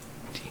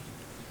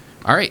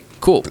 All right,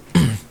 cool.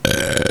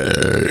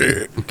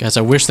 Guys,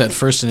 I wish that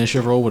first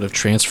initiative roll would have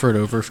transferred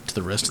over to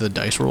the rest of the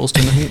dice rolls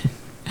tonight.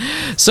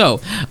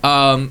 So,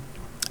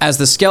 as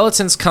the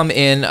skeletons come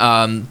in,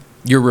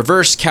 your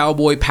reverse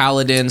cowboy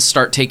paladins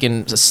start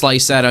taking a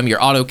slice at them. Your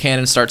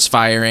autocannon starts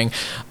firing.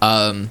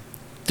 The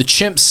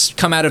chimps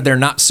come out of their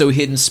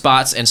not-so-hidden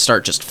spots and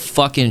start just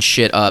fucking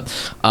shit up.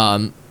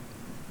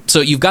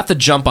 So you've got the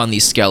jump on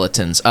these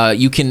skeletons.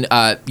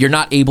 You're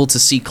not able to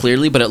see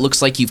clearly, but it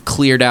looks like you've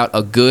cleared out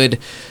a good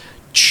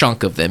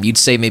chunk of them. You'd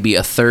say maybe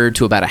a third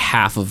to about a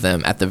half of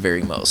them at the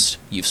very most.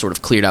 You've sort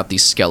of cleared out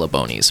these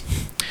skelebonies.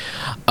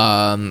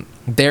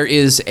 There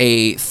is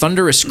a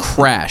thunderous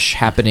crash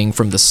happening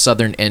from the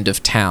southern end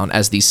of town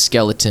as these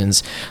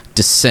skeletons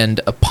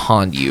descend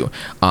upon you.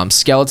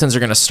 Skeletons are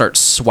going to start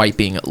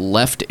swiping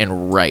left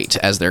and right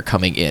as they're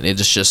coming in. It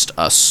is just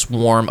a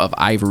swarm of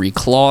ivory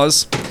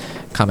claws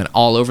coming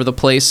all over the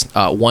place.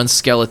 One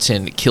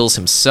skeleton kills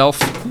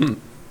himself.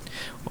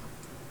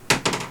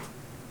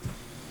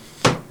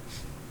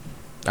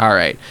 All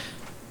right.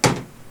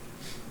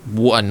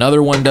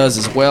 Another one does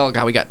as well.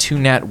 God, we got 2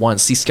 nat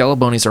 1s. These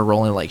skelebonies are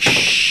rolling like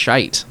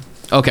shite.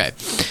 Okay.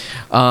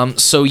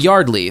 So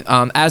Yardley,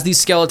 as these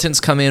skeletons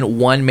come in,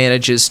 one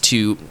manages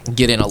to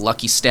get in a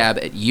lucky stab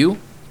at you.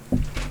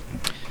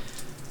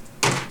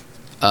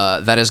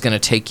 That is going to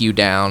take you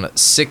down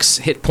 6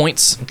 hit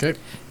points. Okay.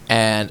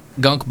 And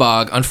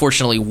Gunkbog,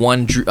 unfortunately,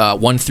 one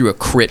threw a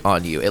crit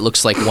on you. It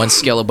looks like one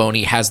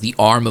Skelebony has the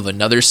arm of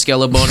another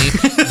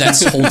Skelebony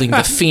that's holding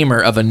the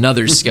femur of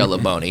another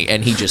Skelebony,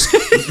 and he just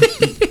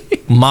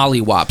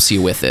mollywops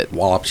you with it.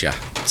 Wallops ya.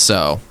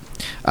 So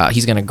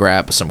he's going to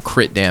grab some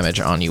crit damage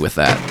on you with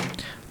that.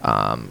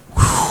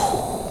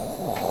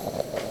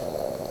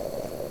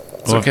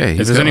 It's okay. If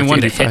He's there's got anyone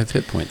like to 85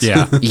 hit points.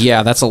 Yeah.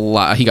 Yeah, that's a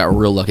lot. He got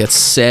real lucky. That's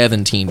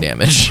 17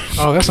 damage.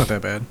 Oh, that's not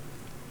that bad.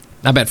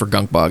 Not bad for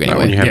Gunkbog, when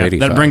anyway. you have Yeah,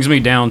 85. that brings me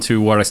down to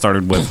what I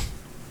started with.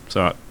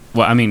 So,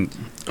 well, I mean,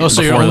 Oh,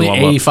 so you're before the only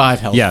level up. 85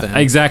 health Yeah, then.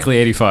 exactly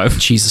 85.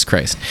 Jesus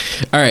Christ.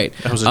 All right.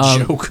 That was a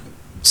joke.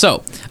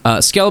 So,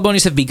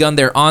 Skelebonies have begun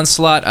their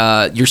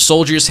onslaught. Your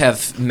soldiers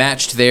have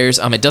matched theirs.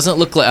 It doesn't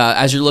look like,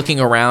 as you're looking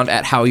around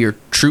at how your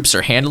troops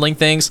are handling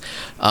things,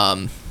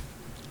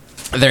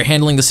 they're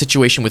handling the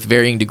situation with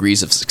varying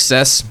degrees of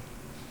success.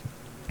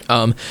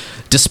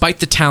 Despite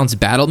the town's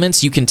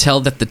battlements, you can tell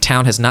that the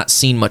town has not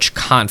seen much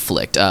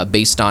conflict,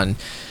 based on,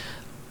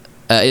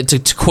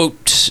 to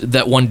quote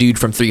that one dude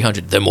from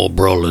 300, "They're more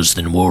brawlers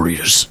than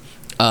warriors."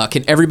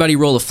 Can everybody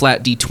roll a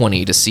flat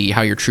d20 to see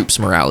how your troops'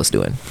 morale is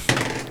doing?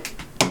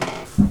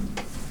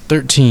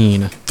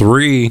 13.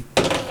 3.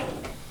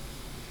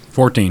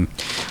 14.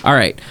 All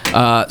right.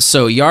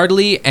 So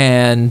Yardley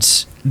and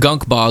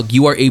Gunkbog,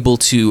 you are able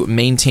to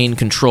maintain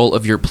control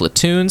of your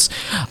platoons.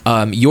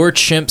 Your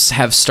chimps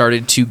have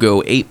started to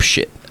go ape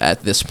shit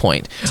at this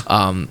point.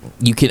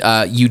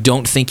 You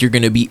don't think you're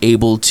going to be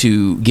able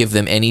to give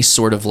them any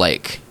sort of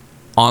like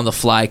on the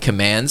fly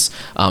commands.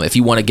 If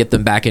you want to get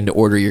them back into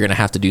order, you're going to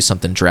have to do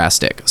something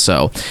drastic.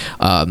 So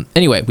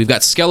anyway, we've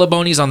got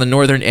Skelebonies on the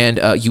northern end.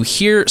 You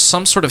hear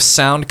some sort of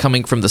sound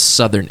coming from the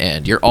southern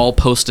end. You're all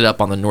posted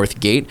up on the north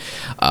gate,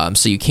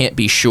 so you can't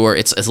be sure.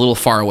 It's a little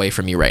far away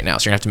from you right now,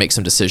 so you're going to have to make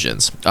some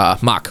decisions.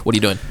 Mock, what are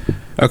you doing?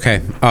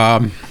 Okay.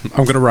 I'm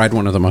going to ride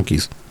one of the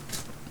monkeys.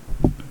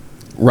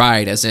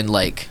 Ride, as in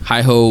like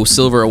hi-ho,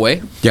 silver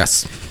away?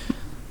 Yes.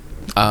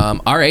 All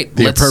right.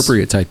 The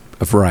appropriate type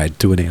of ride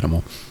to an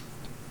animal.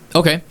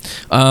 Okay.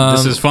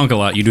 This is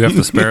Funk-A-Lot. You do have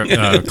to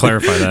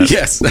clarify that.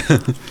 Yes.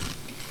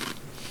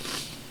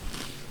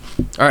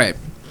 All right.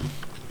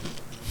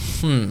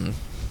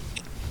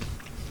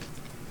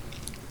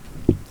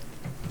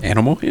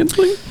 Animal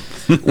handling?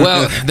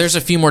 Well, there's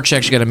a few more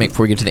checks you got to make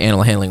before we get to the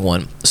animal handling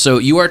one. So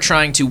you are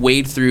trying to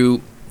wade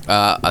through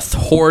a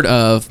horde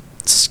of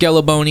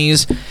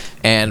Skelebonies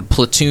and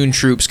platoon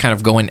troops kind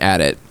of going at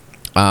it.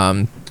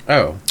 So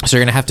you're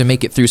going to have to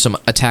make it through some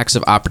attacks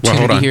of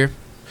opportunity on. here.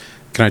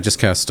 Can I just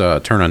cast Turn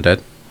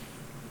Undead?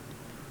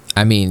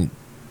 I mean,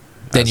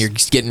 then you're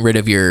just getting rid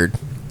of your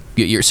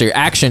so your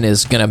action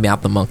is going to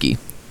mount the monkey.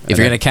 If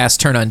you're going to cast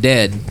Turn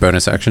Undead,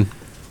 Bonus action?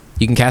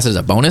 you can cast it as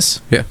a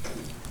bonus? Yeah.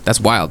 That's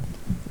wild.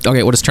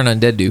 Okay, what does Turn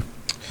Undead do?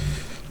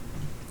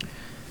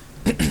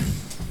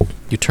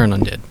 You turn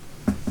undead.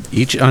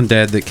 Each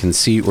undead that can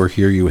see or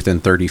hear you within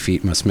 30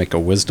 feet must make a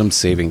wisdom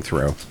saving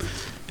throw.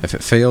 If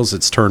it fails,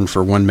 it's turned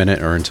for 1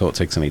 minute or until it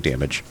takes any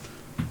damage.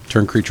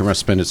 Turn creature must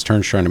spend its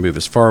turn trying to move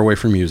as far away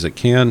from you as it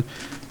can,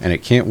 and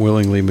it can't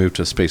willingly move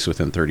to a space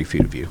within 30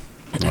 feet of you.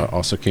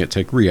 Also can't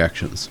take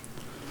reactions.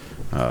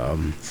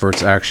 For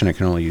its action, it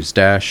can only use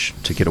dash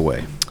to get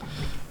away.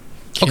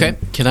 Okay.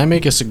 Can I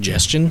make a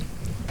suggestion?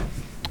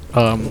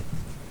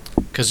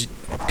 Because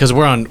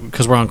we're on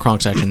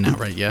Kronk's action now,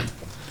 right? Yeah.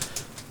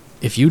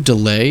 If you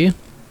delay,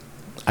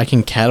 I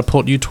can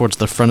catapult you towards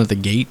the front of the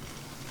gate.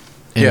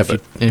 And Yeah,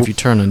 if you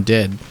turn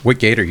undead, What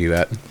gate are you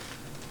at?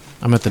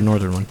 I'm at the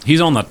northern one. He's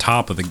on the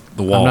top of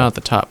the wall. I'm not at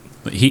the top.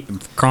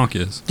 Kronk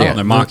is. Yeah,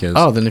 Oh, Mock is.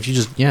 Oh, then if you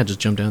just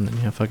jump down, then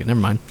yeah, fuck it. Never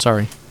mind.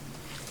 Sorry.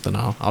 Then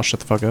I'll shut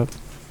the fuck up.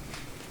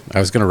 I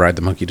was going to ride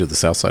the monkey to the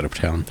south side of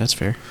town. That's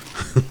fair.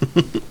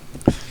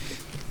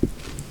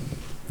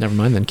 Never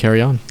mind, then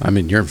carry on. I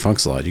mean, you're in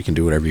Funkslot. You can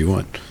do whatever you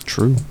want.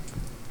 True.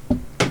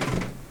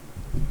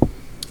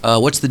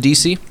 What's the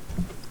DC?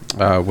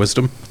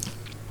 Wisdom.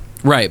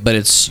 Right, but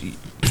it's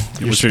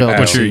What's spell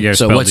what's your, DC. yeah,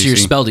 so. spell What's your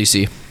DC? spell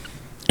DC?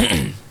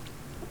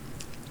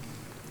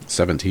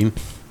 17.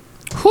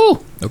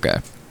 Whew. Okay.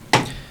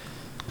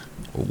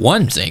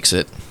 1 makes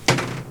it.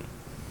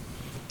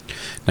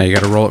 Now you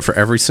got to roll it for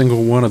every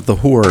single one of the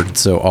horde,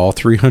 so all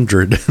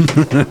 300.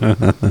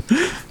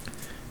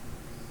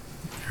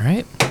 All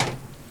right.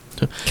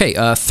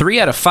 Okay, 3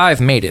 out of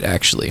 5 made it,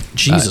 actually.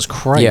 Jesus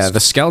Christ. Yeah, the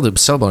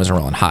Scalabone is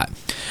rolling hot.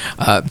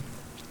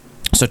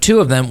 So 2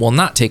 of them will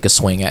not take a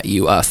swing at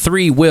you.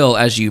 3 will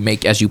as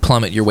you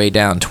plummet your way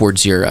down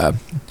towards your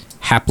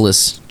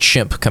hapless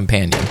chimp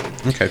companion.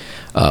 Okay.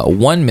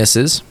 1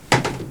 misses.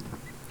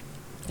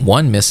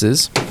 1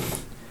 misses.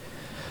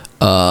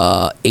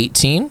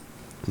 18.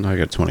 No, I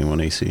got 21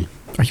 AC.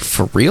 Are you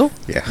for real?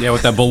 Yeah,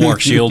 with that bulwark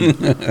shield.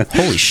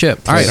 Holy shit.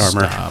 All Plate right.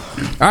 armor.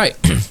 All right.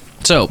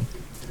 So,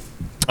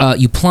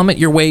 you plummet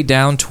your way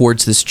down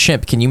towards this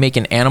chimp. Can you make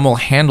an animal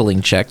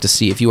handling check to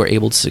see if you are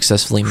able to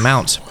successfully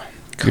mount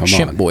your Come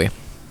chimp on. boy?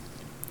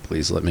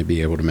 Please let me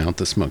be able to mount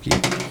this monkey.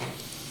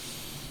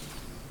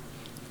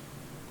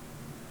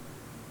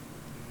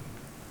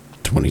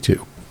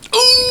 22.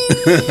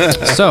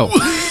 So,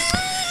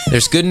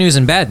 there's good news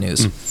and bad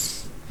news.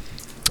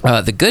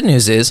 The good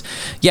news is,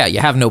 yeah, you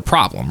have no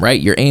problem,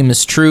 right? Your aim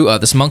is true.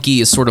 This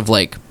monkey is sort of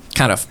like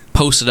kind of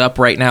posted up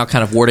right now,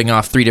 kind of warding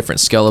off 3 different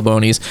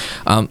Skelebonies.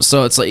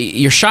 So it's like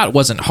your shot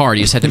wasn't hard.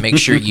 You just had to make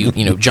sure you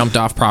jumped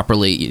off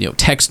properly.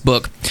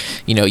 Textbook.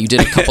 You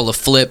did a couple of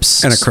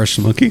flips And a crushed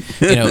monkey.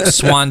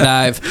 swan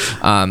dive.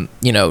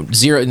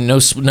 Zero,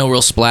 no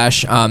real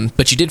splash.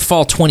 But you did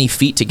fall 20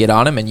 feet to get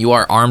on him, and you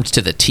are armed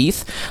to the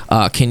teeth.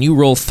 Can you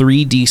roll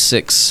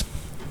 3d6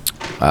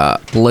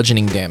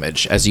 bludgeoning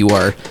damage as you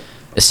are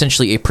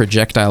essentially a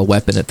projectile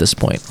weapon at this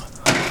point?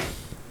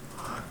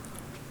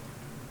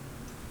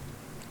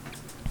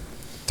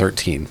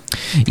 13.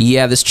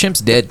 Yeah, this chimp's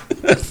dead.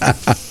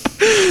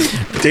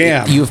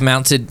 Damn. You have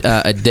mounted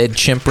a dead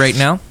chimp right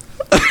now.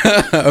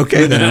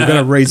 Okay, then I'm going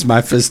to raise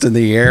my fist in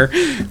the air,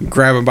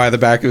 grab him by the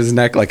back of his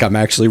neck like I'm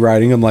actually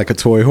riding him like a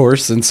toy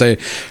horse, and say,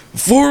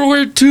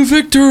 "Forward to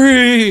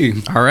victory!"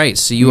 All right,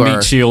 so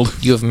Meat shield.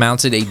 you have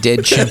mounted a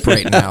dead chimp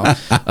right now.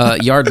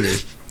 Yardley,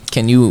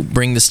 can you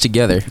bring this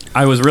together?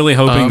 I was really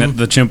hoping that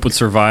the chimp would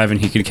survive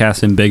and he could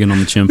cast Embiggen on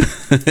the chimp.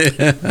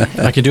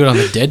 I can do it on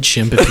the dead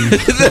chimp if you...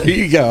 There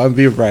you go. I'm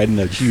be riding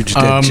a huge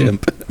dead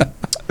chimp.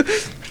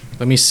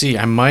 Let me see.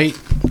 I might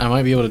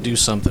be able to do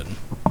something.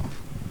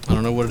 I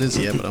don't know what it is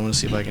yet, but I'm going to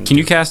see if I can... Can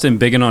you cast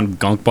Embiggen on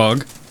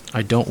Gunkbog?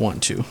 I don't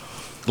want to.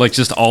 Like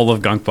just all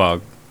of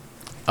Gunkbog?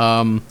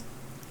 I'm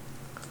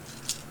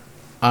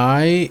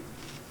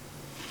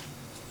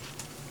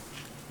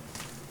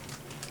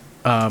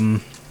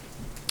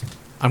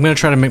going to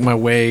try to make my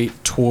way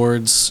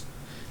towards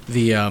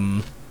the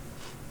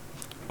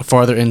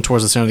farther in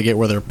towards the center of the gate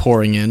where they're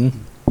pouring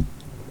in,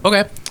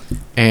 Okay.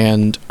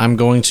 and I'm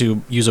going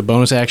to use a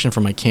bonus action for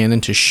my cannon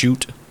to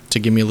shoot to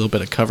give me a little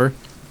bit of cover.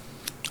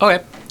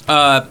 Okay.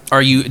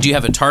 Do you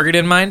have a target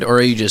in mind, or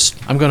are you just...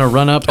 I'm going to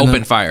run up and Open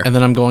then- fire. and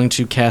then I'm going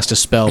to cast a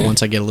spell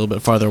once I get a little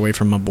bit farther away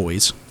from my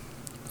boys.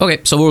 Okay,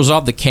 so we'll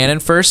resolve the cannon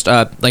first.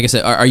 Like I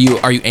said, are you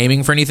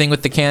aiming for anything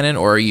with the cannon,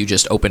 or are you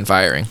just open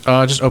firing?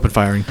 Just open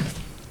firing.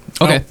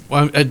 Okay.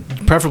 Oh, well,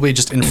 preferably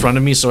just in front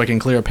of me so I can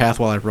clear a path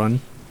while I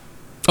run.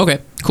 Okay,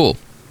 cool.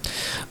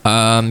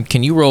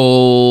 Can you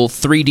roll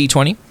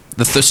 3d20?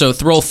 So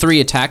roll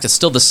 3 attacks. It's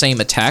still the same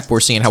attack. We're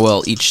seeing how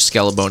well each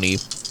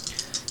Skelebone...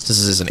 This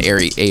is an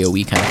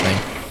AoE kind of thing.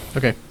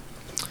 Okay.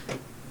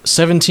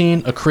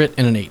 17, a crit,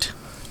 and an 8.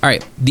 All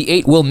right, the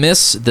 8 will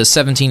miss. The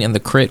 17 and the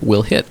crit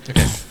will hit.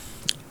 Okay.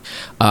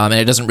 And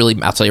it doesn't really...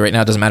 I'll tell you right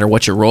now, it doesn't matter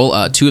what you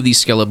roll. 2 of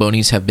these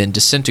Skelebones have been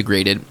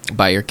disintegrated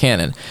by your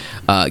cannon,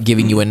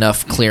 giving you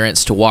enough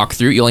clearance to walk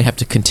through. You only have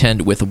to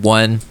contend with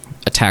 1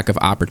 attack of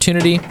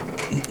opportunity.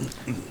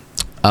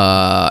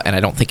 And I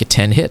don't think a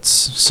 10 hits.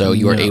 So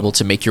you are No. able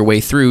to make your way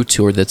through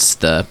to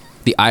the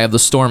eye of the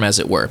storm, as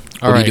it were.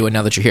 What are right. you doing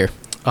now that you're here?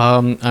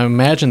 I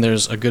imagine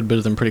there's a good bit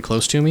of them pretty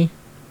close to me.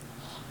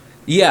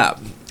 Yeah.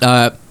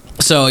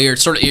 So you're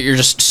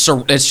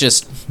it's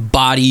just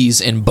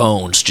bodies and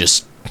bones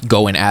just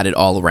going at it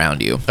all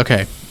around you.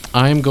 Okay.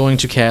 I'm going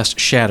to cast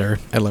Shatter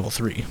at level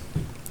 3.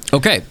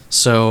 Okay.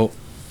 So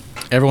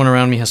everyone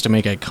around me has to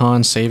make a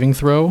con saving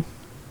throw.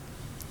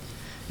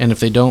 And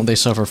if they don't, they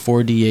suffer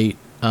 4d8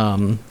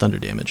 thunder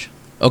damage.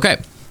 Okay.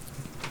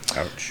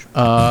 Ouch.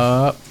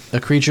 A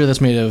creature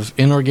that's made of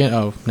inorganic...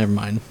 Oh, never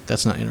mind.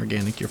 That's not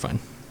inorganic. You're fine.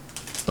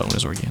 Bone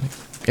is organic.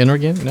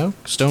 Inorganic? No.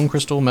 Stone,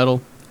 crystal,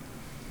 metal.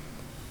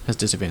 Has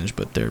disadvantage,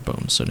 but they're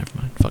bones, so never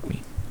mind. Fuck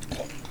me.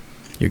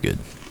 You're good.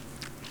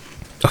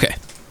 Okay.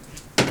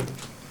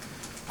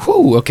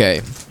 Whew,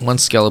 okay. 1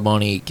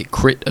 Skelebone get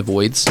crit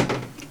avoids.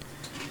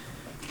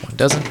 1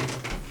 doesn't.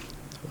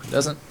 1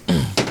 doesn't.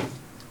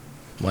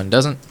 1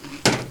 doesn't.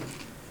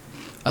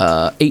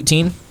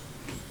 18.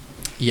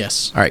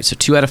 Yes. All right, so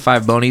 2 out of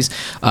 5 bonies.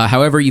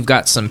 However, you've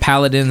got some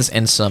paladins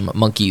and some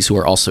monkeys who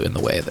are also in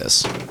the way of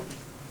this.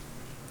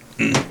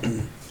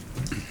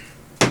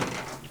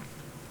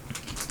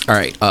 All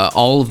right,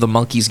 all of the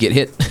monkeys get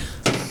hit.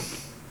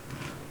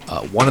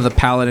 One of the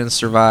paladins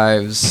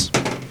survives.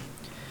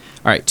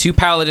 All right, 2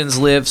 paladins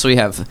live, so we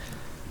have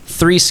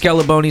 3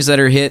 skelebonies that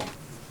are hit,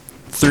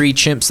 3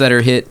 chimps that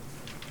are hit,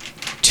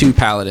 2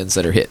 paladins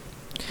that are hit.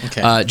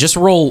 Okay. Just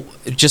roll,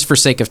 just for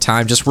sake of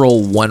time, just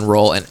roll 1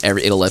 roll and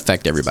it'll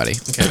affect everybody.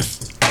 Okay.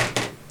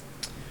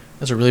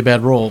 That's a really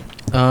bad roll.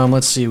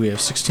 Let's see. We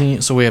have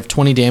 16. So we have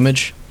 20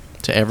 damage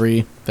to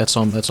every. That's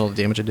all the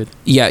damage I did.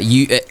 Yeah,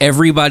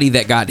 everybody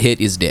that got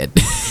hit is dead.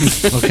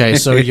 Okay,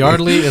 so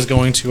Yardley is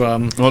going to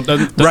Well,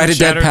 doesn't Ride a dead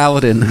Shatter-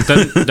 paladin.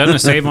 doesn't a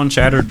save on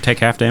Shatter take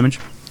half damage?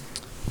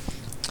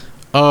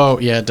 Oh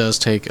yeah, it does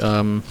take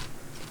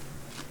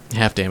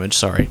half damage.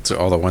 Sorry. So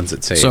all the ones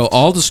that say. So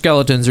all the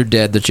skeletons are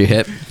dead that you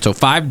hit. So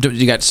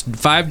you got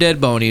 5 dead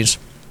bonies,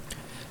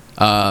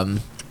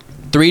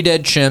 3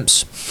 dead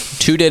chimps,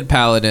 2 dead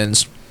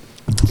paladins,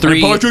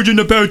 3 in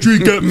the pantry.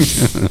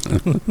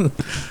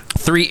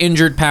 3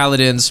 injured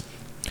paladins,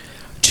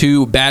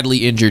 2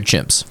 badly injured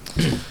chimps.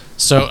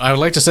 So I would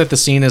like to set the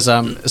scene as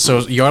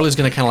so Yardley's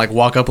going to kind of like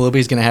walk up a little bit.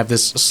 He's going to have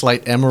this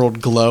slight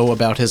emerald glow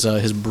about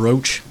his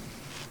brooch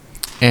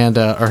and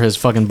or his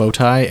fucking bow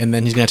tie, and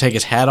then he's going to take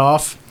his hat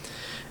off,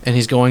 and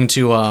he's going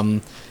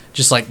to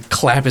just like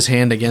clap his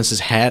hand against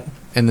his hat,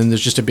 and then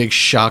there's just a big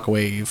shock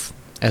wave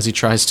as he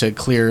tries to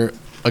clear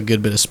a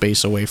good bit of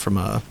space away from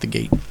the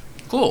gate.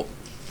 Cool.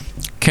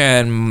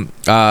 Can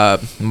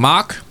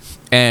Mock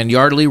and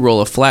Yardley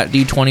roll a flat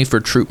d20 for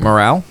troop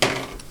morale?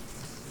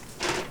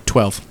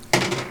 12.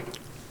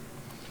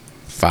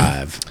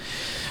 5.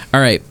 All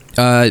right.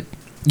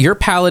 Your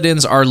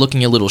paladins are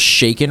looking a little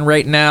shaken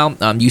right now.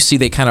 You see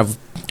they kind of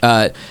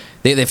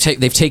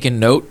they've taken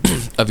note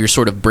of your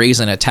sort of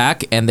brazen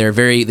attack, and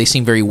they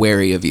seem very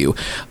wary of you.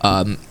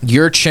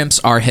 Your chimps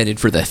are headed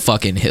for the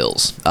fucking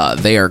hills.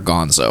 They are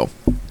gonzo.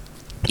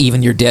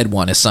 Even your dead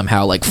one is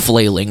somehow like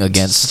flailing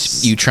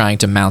against you trying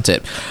to mount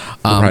it.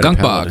 Ride a Gunkbog.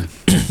 paladin.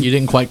 You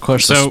didn't quite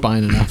crush the So-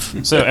 spine enough.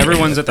 So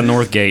everyone's at the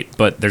north gate,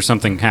 but there's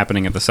something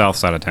happening at the south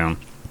side of town.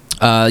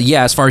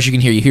 Yeah, as far as you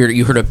can hear,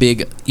 you heard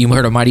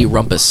a mighty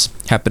rumpus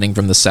happening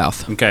from the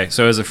south. Okay,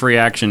 so as a free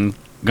action,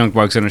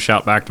 Gunkbug's gonna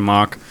shout back to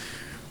Mock,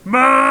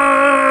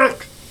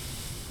 Mock!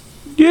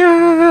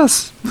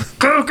 Yes.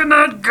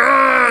 Coconut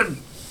gun!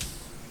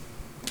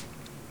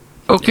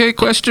 Okay?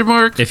 Question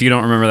mark. If you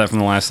don't remember that from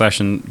the last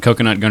session,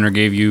 Coconut Gunner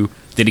gave you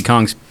Diddy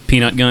Kong's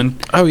peanut gun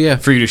Oh yeah.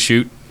 for you to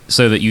shoot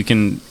so that you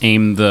can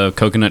aim the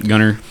Coconut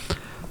Gunner.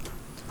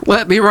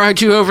 Let me ride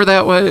you over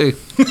that way.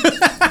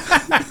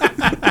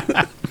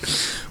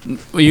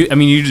 Well,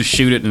 you just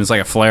shoot it and it's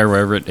like a flare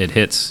wherever it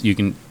hits.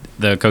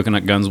 The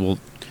coconut guns will.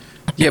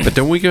 Yeah, but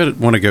don't we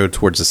want to go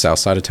towards the south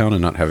side of town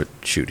and not have it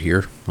shoot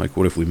here? Like,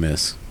 what if we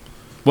miss?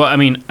 Well, I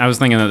mean, I was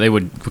thinking that they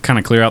would kind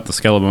of clear out the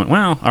skeleton.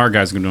 Well, our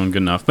guys are doing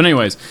good enough. But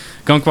anyways,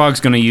 Gunkbog's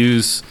going to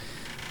use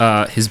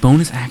his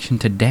bonus action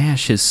to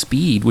dash his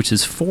speed, which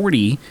is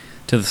 40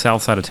 to the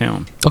south side of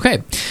town.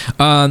 Okay,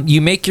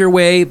 you make your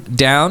way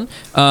down.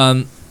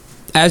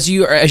 As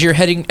you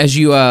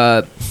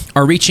are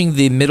reaching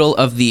the middle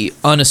of the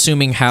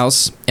unassuming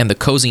house and the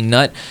cozy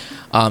nut,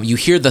 you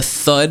hear the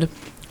thud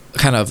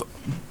kind of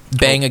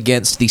bang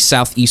against the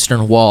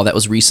southeastern wall that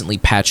was recently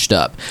patched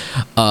up.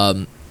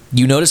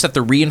 You notice that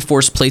the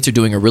reinforced plates are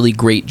doing a really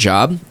great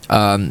job.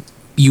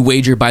 You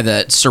wager by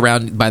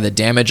the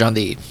damage on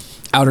the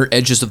outer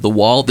edges of the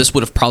wall, this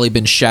would have probably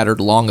been shattered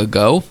long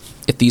ago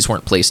if these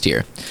weren't placed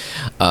here.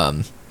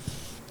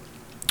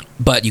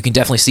 But you can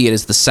definitely see it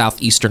as the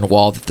southeastern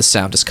wall that the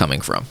sound is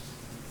coming from.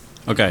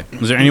 Okay.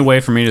 Is there any way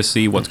for me to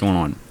see what's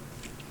going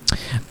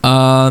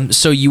on?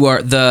 So you've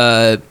got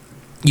the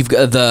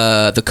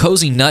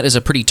cozy nut is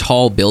a pretty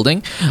tall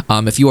building.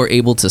 If you are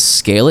able to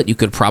scale it, you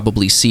could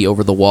probably see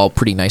over the wall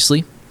pretty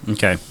nicely.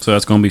 Okay. So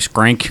that's going to be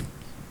Scrank.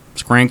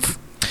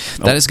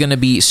 That is going to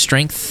be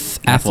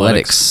strength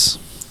athletics.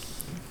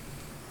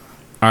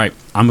 All right.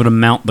 I'm going to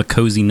mount the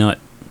cozy nut.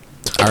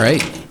 All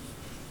right.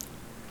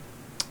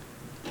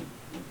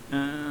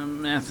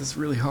 Math is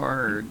really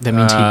hard. That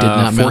means he did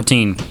not mount.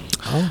 14.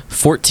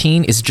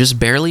 14 is just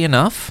barely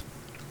enough.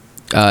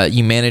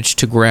 You manage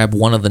to grab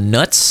one of the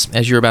nuts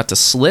as you're about to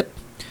slip.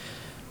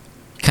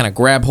 Kind of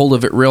grab hold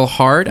of it real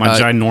hard. My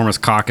ginormous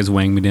cock is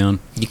weighing me down.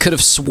 You could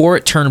have swore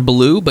it turned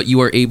blue, but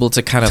you are able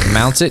to kind of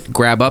mount it,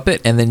 grab up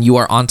it, and then you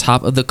are on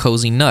top of the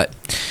cozy nut.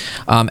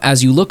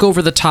 As you look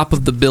over the top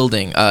of the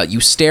building, you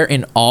stare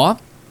in awe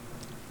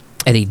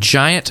at a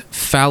giant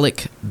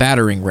phallic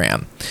battering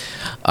ram.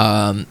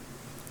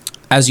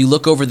 As you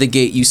look over the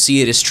gate, you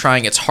see it is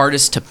trying its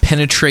hardest to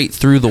penetrate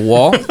through the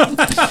wall.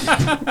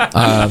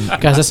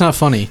 Guys, that's not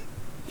funny.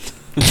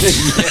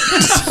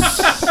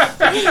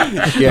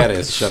 Yeah, it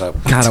is. Shut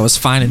up. God, I was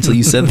fine until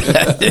you said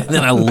that, and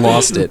then I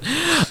lost it.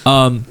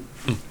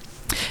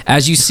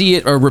 As you see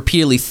it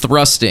repeatedly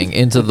thrusting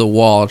into the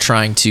wall,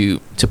 trying to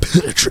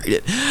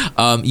penetrate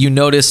it, you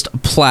noticed a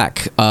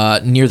plaque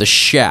near the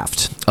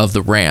shaft of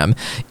the ram.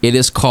 It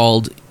is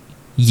called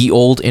Ye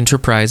Old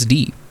Enterprise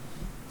D.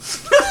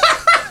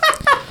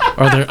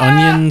 Are there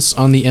onions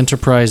on the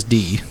Enterprise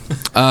D?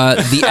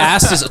 The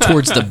ass is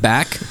towards the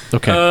back,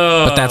 Okay.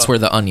 but that's where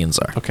the onions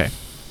are. Okay.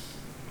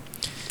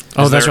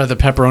 Oh, that's there- right. The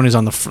pepperoni's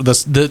on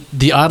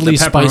the oddly The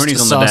spiced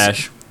pepperoni's on the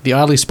sausage. dash. The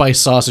oddly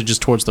spiced sausage is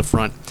towards the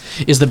front.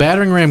 Is the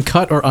battering ram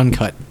cut or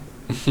uncut?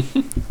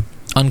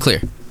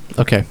 Unclear.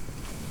 Okay.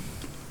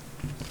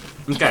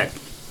 Okay.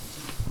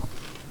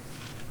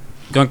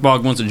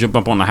 Gunkbog wants to jump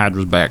up on the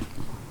Hydra's back.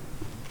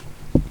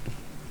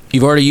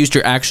 You've already used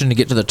your action to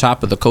get to the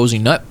top of the cozy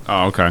nut.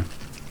 Oh, okay.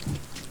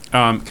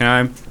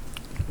 Can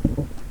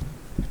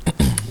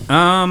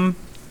I?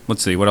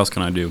 Let's see. What else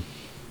can I do?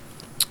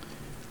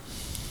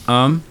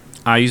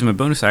 I use my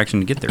bonus action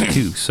to get there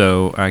too,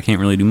 so I can't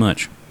really do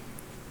much.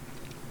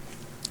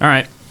 All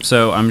right.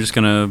 So I'm just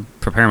gonna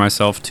prepare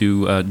myself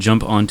to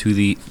jump onto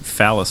the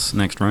phallus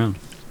next round.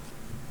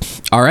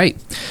 All right.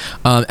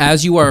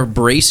 As you are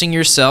bracing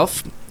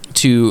yourself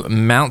to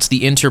mount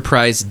the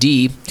Enterprise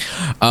D,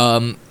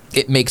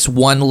 it makes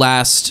one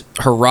last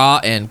hurrah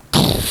and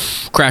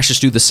crashes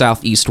through the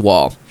southeast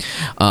wall.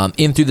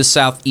 In through the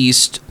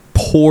southeast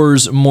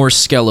pours more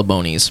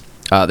Skelebonies.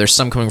 There's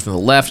some coming from the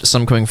left,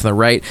 some coming from the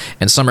right,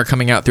 and some are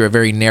coming out through a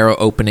very narrow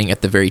opening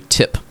at the very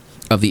tip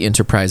of the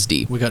Enterprise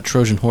D. We got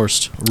Trojan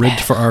horsed,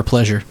 rigged for our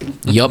pleasure.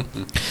 Yup.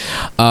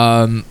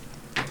 Cool.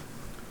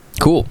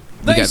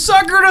 We got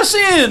suckered us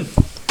in.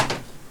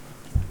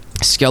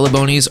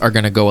 Skelebonies are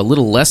going to go a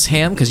little less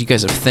ham because you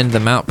guys have thinned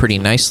them out pretty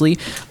nicely.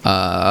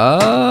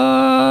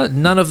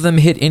 None of them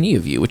hit any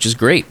of you, which is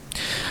great.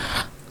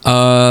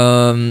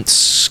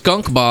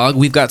 Skunk Bog,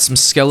 we've got some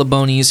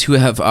Skelebonies who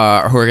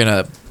are going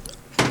to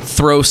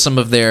throw some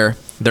of their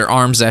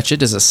arms at you.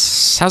 How's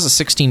a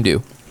 16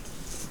 do?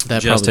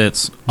 That Just probably-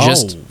 hits.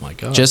 Just- oh my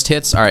god! Just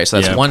hits. All right, so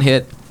that's Yeah. one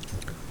hit.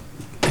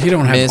 If you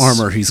don't have Miss,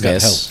 armor, he's got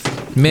miss,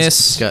 health.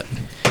 Miss.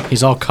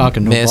 He's all cock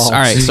and no Miss. balls. All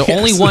right, so Yes.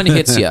 only one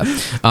hits you.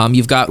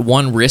 You've got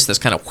one wrist that's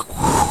kind of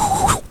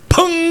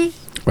pung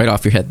right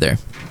off your head there.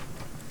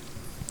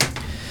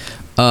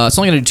 It's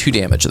only going to do 2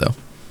 damage, though.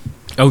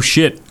 Oh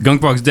shit!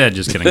 Gunkbog's dead.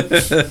 Just kidding.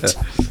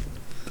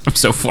 I'm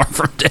so far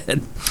from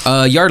dead.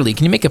 Yardley,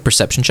 can you make a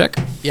perception check?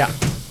 Yeah.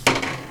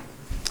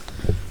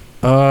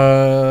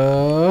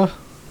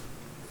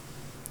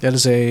 That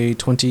is a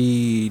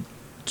 22.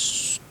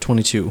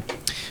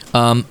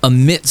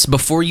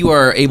 Before you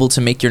are able to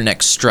make your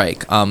next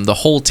strike, the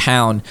whole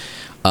town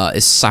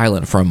is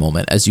silent for a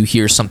moment as you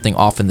hear something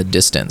off in the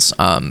distance.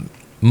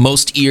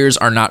 Most ears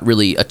are not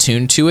really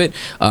attuned to it.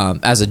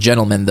 As a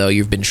gentleman, though,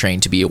 you've been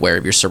trained to be aware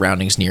of your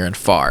surroundings near and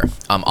far.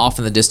 Off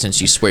in the distance,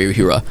 you swear you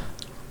hear a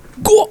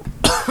 "Go!"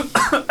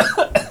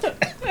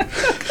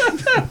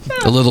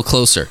 A little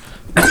closer.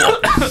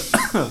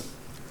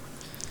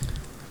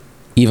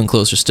 Even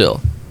closer still.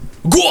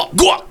 "Go!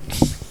 Go!"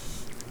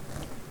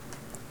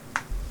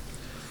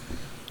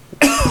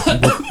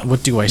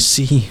 What do I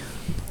see?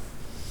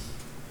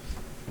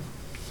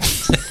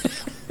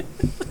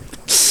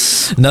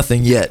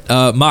 Nothing yet.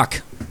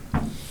 Mock.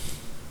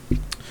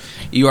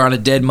 You are on a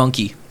dead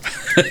monkey.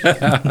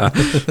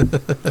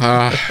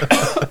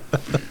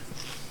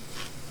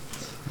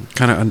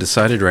 Kind of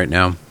undecided right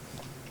now.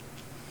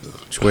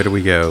 Which way do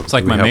we go? It's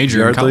like Do we my help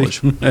major in Yardley?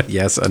 college.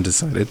 Yes,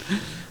 undecided.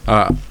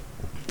 I'm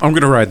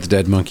going to ride the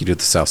dead monkey to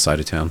the south side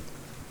of town.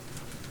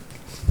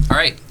 All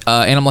right.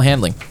 Animal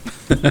handling.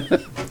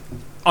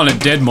 On a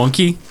dead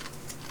monkey.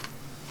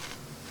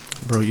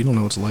 Bro, you don't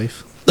know it's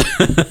life.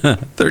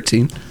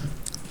 13.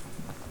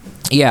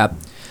 Yeah.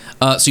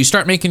 So you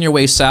start making your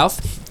way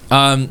south.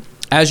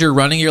 As you're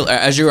running,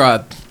 as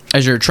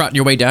you're trotting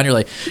your way down, you're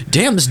like,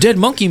 "Damn, this dead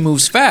monkey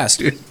moves fast."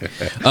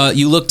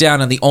 You look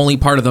down, and the only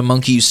part of the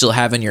monkey you still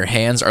have in your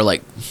hands are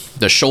like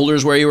the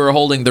shoulders where you were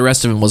holding. The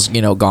rest of him was,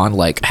 gone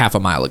like half a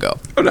mile ago.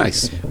 Oh,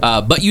 nice.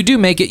 But you do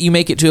make it. You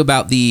make it to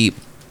about the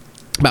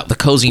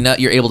cozy nut.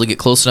 You're able to get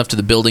close enough to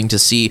the building to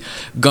see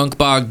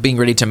Gunkbog being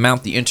ready to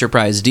mount the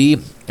Enterprise D,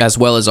 as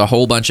well as a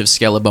whole bunch of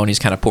Skelebonies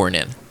kind of pouring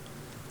in.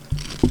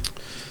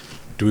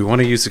 Do we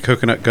want to use the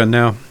coconut gun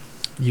now?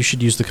 You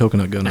should use the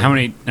coconut gun. How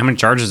many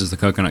charges does the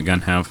coconut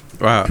gun have?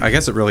 I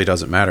guess it really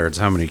doesn't matter. It's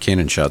how many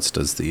cannon shots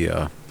does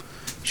the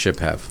ship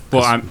have.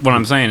 Well, what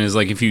I'm saying is,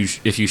 like, if you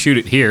shoot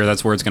it here,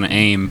 that's where it's going to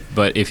aim.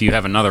 But if you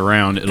have another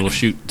round, it'll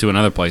shoot to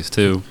another place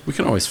too. We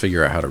can always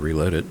figure out how to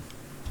reload it.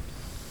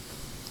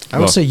 I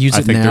would say use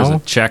I it think now.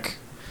 There's a check.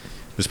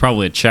 There's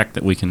probably a check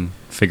that we can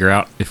figure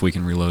out if we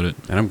can reload it.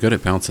 And I'm good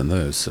at bouncing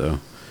those, so...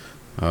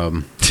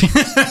 let's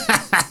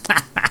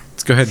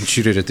go ahead and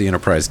shoot it at the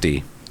Enterprise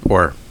D.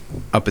 Or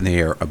up in the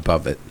air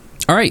above it.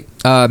 All right,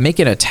 make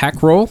an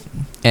attack roll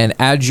and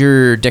add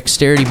your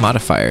dexterity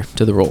modifier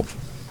to the roll.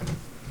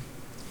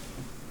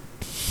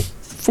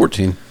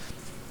 14.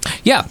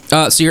 Yeah,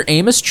 so your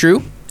aim is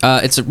true.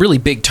 It's a really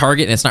big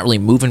target, and it's not really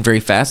moving very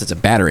fast. It's a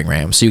battering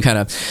ram. So you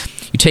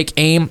take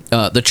aim.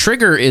 The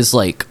trigger is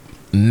like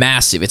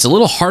massive. It's a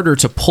little harder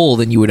to pull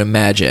than you would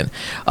imagine.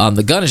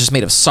 The gun is just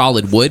made of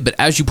solid wood, but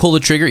as you pull the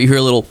trigger, you hear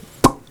a little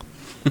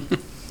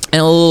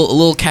and a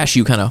little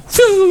cashew kind of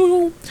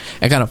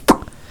and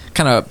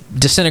kind of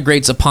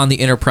disintegrates upon the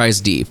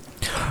Enterprise D.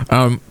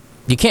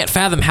 You can't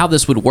fathom how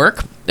this would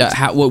work,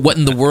 what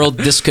in the world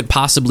this could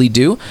possibly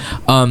do.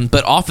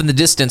 But off in the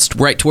distance,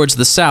 right towards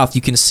the south,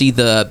 you can see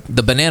the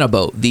banana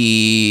boat,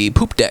 the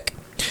poop deck.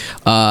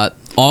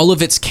 All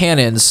of its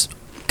cannons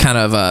kind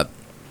of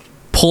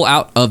pull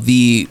out of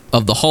the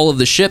hull of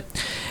the ship,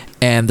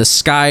 and the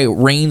sky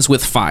rains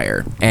with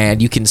fire.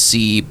 And you can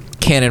see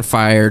cannon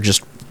fire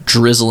just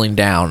drizzling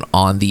down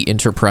on the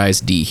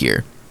Enterprise D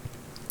here.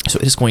 So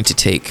it is going to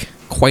take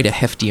quite a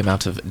hefty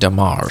amount of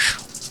damage.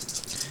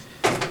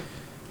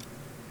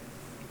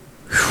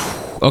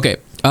 Okay,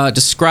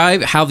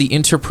 describe how the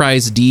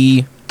Enterprise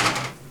D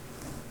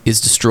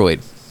is destroyed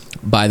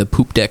by the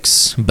poop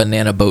deck's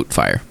banana boat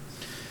fire.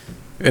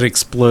 It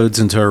explodes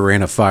into a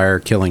rain of fire,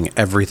 killing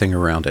everything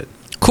around it.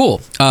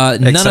 Cool.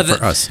 None Except of that,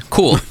 for us.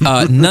 Cool.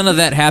 None of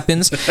that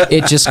happens.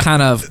 It just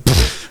kind of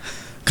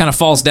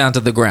falls down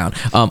to the ground.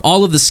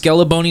 All of the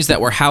Skelebonies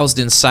that were housed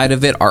inside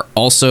of it are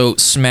also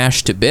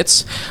smashed to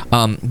bits.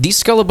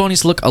 These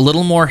Skelebonies look a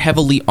little more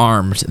heavily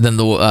armed than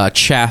the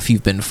chaff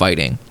you've been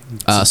fighting.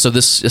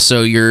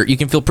 So you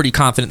can feel pretty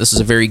confident this is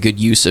a very good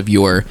use of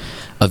your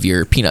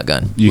peanut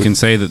gun. You can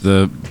say that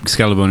the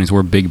Skelebonies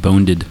were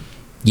big-boned.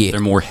 Yeah,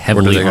 They're more Or do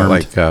heavily they got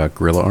armed. like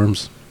gorilla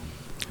arms?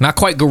 not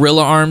quite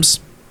gorilla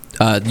arms.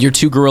 Your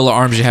 2 gorilla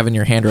arms you have in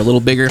your hand are a little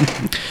bigger.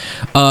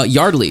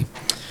 Yardley,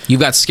 you've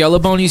got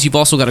Skelebonies. You've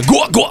also got a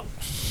go.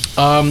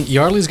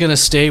 Yardley's gonna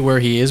stay where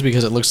he is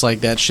because it looks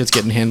like that shit's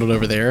getting handled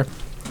over there.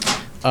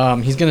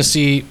 He's gonna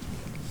see.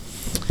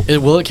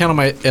 Will it count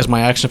as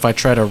my action if I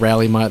try to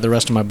rally the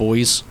rest of my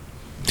boys?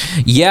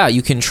 Yeah,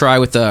 you can try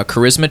with a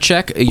charisma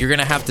check. You're going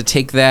to have to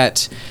take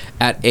that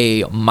at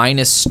a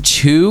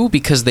 -2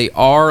 because they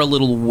are a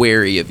little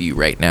wary of you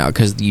right now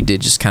because you did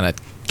just kind of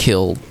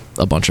kill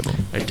a bunch of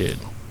them. I did.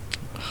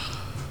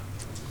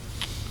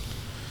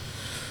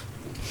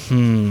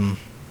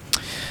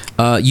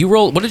 You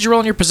roll. What did you roll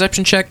on your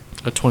perception check?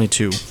 A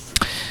 22.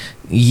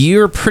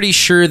 You're pretty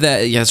sure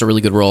that. Yeah, it's a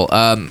really good roll.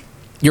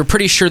 You're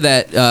pretty sure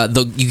that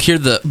you hear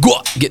the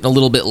getting a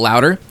little bit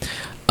louder,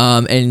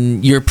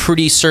 and you're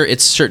pretty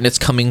certain it's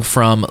coming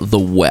from the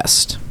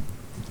west.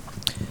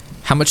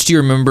 How much do you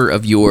remember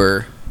of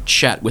your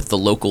chat with the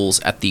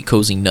locals at the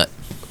Cozy Nut?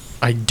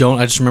 I don't.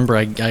 I just remember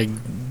I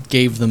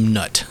gave them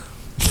nut.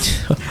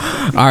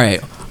 All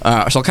right.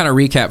 So I'll kind of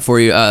recap for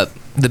you.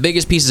 The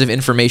biggest pieces of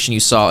information you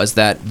saw is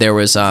that there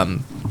was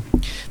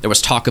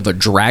talk of a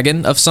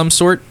dragon of some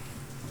sort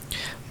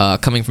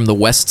coming from the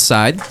west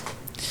side.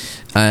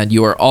 And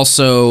you are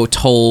also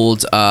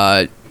told,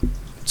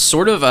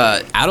 sort of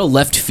out of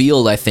left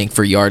field, I think,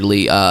 for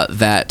Yardley,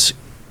 that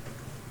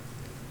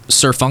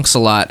Sir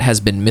Funk-a-Lot has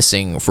been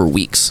missing for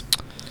weeks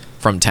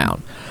from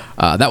town.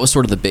 That was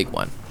sort of the big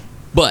one.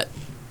 But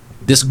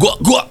this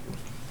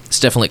it's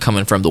definitely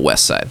coming from the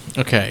west side.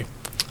 Okay.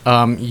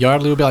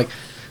 Yardley will be like,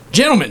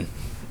 "Gentlemen,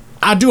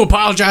 I do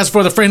apologize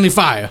for the friendly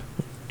fire.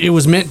 It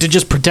was meant to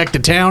just protect the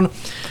town,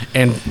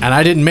 and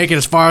I didn't make it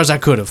as far as I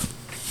could have.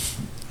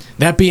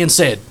 That being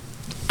said,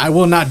 I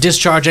will not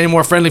discharge any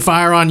more friendly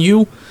fire on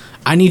you.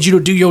 I need you to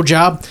do your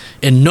job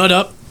and nut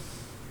up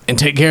and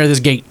take care of this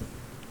gate."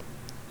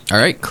 All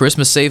right,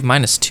 charisma save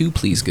 -2,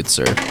 please, good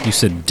sir. You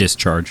said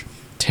discharge.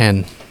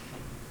 10.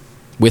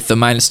 With the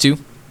 -2?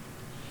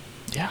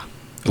 Yeah.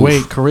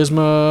 Wait,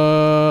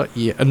 charisma...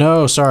 Yeah,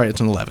 no, sorry,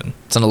 it's an 11.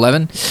 It's an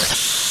 11.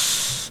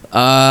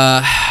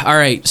 All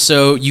right,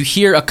 so you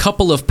hear a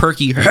couple of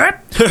perky.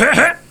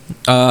 The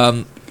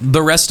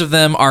rest of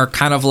them are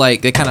kind of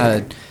like they kind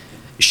of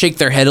shake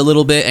their head a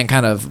little bit and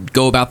kind of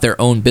go about their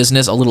own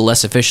business a little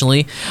less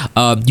efficiently.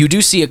 You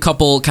do see a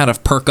couple kind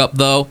of perk up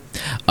though,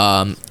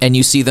 and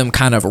you see them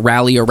kind of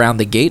rally around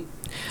the gate.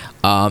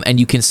 And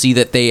you can see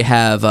that they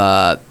have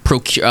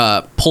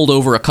pulled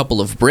over a couple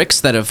of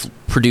bricks that have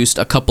produced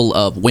a couple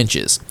of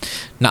winches.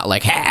 Not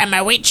like, "Ha,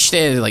 my winch!"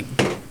 They're like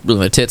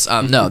the tits.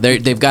 No,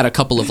 they've got a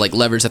couple of like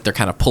levers that they're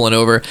kind of pulling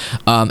over.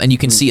 And you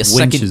can see a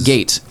second Winches.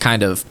 gate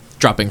kind of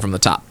dropping from the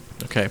top.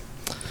 Okay.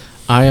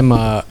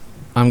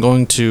 I'm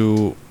going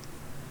to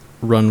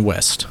run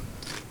west.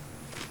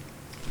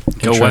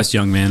 Go try- west,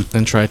 young man.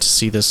 And try to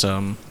see this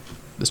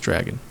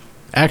dragon.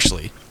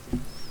 Actually,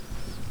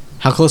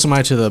 how close am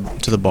I to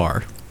the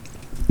bar?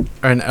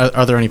 And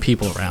are there any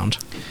people around?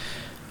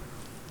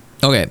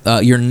 Okay,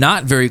 you're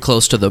not very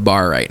close to the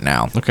bar right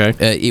now. Okay.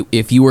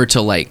 If you were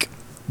to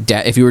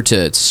if you were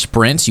to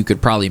sprint, you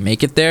could probably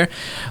make it there.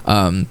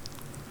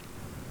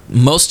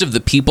 Most of the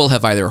people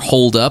have either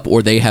holed up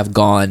or they have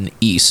gone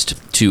east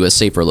to a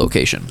safer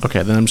location.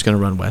 Okay, then I'm just going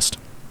to run west.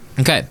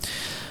 Okay.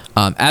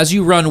 As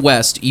you run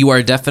west, you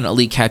are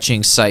definitely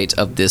catching sight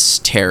of this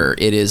terror.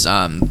 It is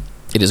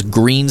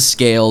green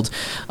scaled.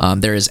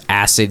 There is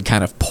acid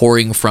kind of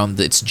pouring from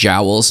its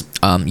jowls.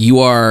 You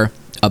are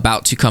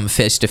about to come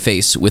face to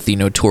face with the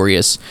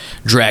notorious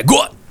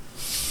Dragon.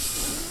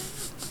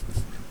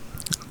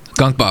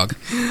 Gunkbog.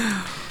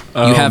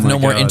 You have my no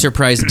more God.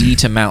 Enterprise D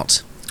to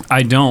mount.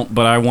 I don't,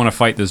 but I want to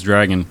fight this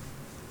dragon.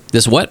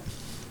 This what?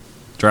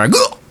 Dragon.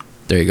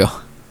 There you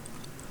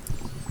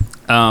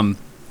go.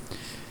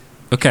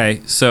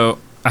 Okay, so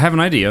I have an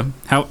idea.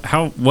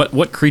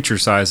 What creature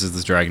size is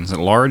this dragon? Is it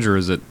large or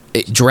is it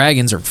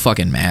Dragons are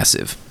fucking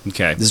massive.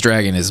 okay? This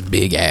dragon is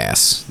big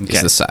ass. Okay.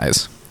 Is the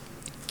size.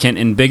 Can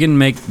Embiggen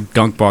make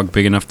Gunkbog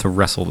big enough to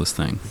wrestle this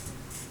thing?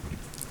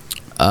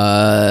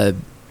 I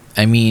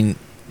mean,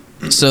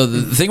 so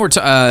the thing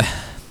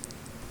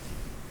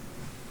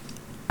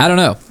I don't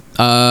know.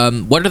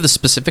 What are the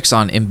specifics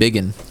on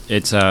Embiggen?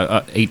 It's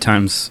 8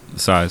 times the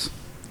size.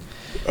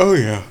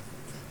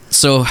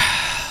 So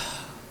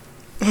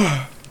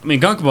I mean,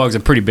 Gunkbog's a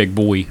pretty big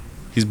boy.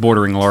 He's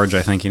bordering large,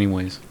 I think,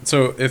 anyways.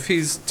 So if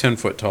he's 10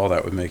 foot tall,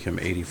 that would make him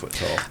 80 foot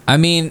tall. I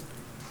mean,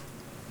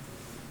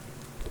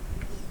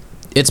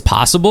 it's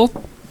possible.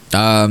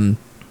 You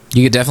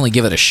could definitely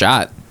give it a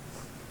shot.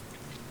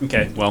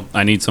 Okay, well,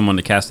 I need someone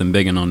to cast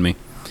Embiggen on me.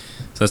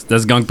 So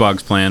that's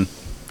Gunkbog's plan.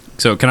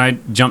 So can I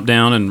jump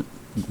down and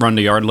run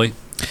to Yardley?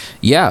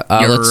 Yeah,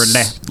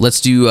 Yardley.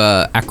 let's do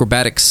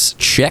acrobatics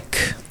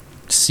check.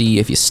 See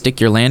if you stick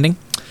your landing.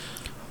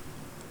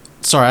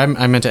 Sorry,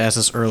 I meant to ask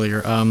this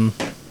earlier.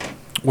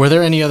 Were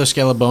there any other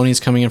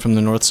Scalabonis coming in from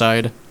the north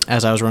side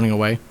as I was running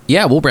away?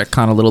 Yeah, we'll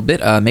retcon a little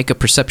bit. Make a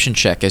perception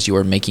check as you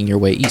are making your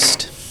way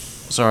east.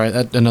 Sorry,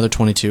 another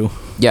 22.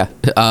 Yeah.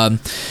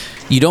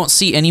 You don't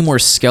see any more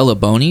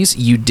Scalabonis.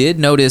 You did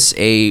notice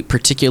a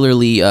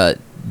particularly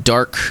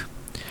dark,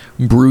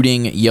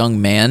 brooding young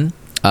man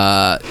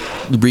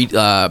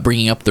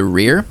bringing up the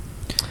rear.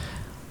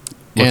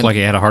 Looked And like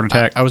he had a heart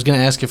attack. I was gonna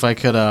ask if I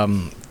could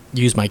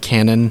use my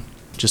cannon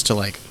just to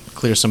like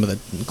clear some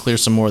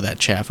more of that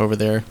chaff over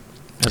there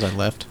as I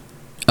left.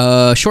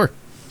 Sure.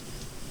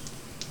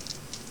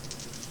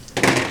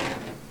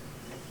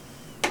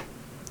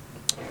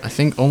 I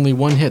think only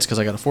one hits because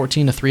I got a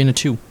 14, a 3, and a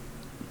 2.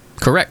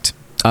 Correct.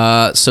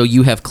 So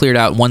you have cleared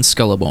out one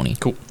Scalaboni.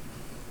 Cool.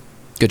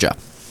 Good job.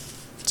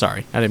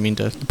 Sorry, I didn't mean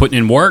to. Putting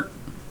in work.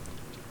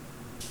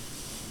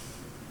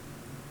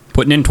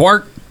 Putting in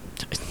twerk.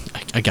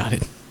 I got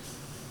it.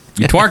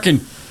 You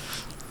twerking.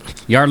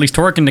 Yardley's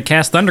twerking to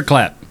cast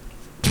Thunderclap.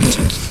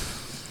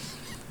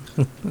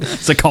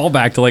 It's a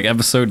callback to like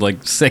episode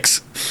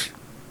 6.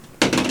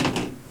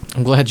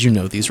 I'm glad you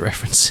know these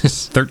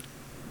references.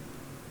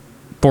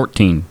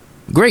 14.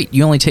 Great.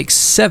 You only take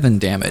 7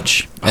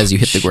 damage as you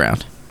hit the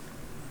ground.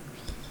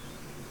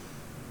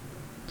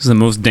 This is the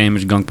most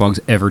damage Gunkbog's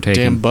ever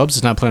taken. Damn, Bubs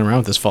is not playing around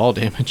with this fall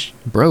damage.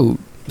 Bro,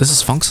 this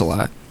is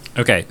Funks-a-Lot.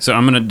 Okay, so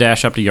I'm going to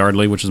dash up to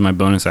Yardley, which is my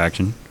bonus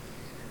action.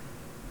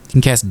 You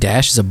can cast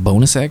Dash as a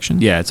bonus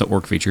action? Yeah, it's an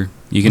orc feature.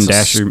 You can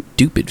That's dash a your...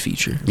 stupid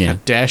feature. Yeah.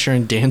 Dasher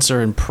and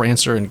Dancer and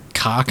Prancer and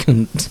Cock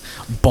and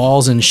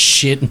balls and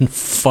shit and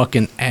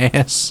fucking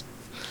ass.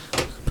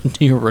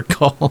 Do you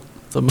recall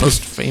the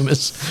most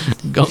famous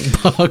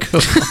Gunkbog?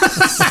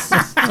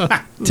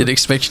 Didn't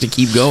expect you to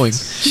keep going.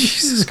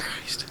 Jesus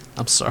Christ.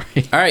 I'm sorry.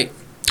 All right.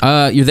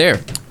 You're there.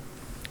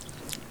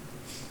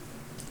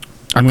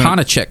 I'm gonna-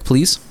 Arcana check,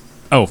 please.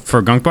 Oh,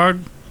 for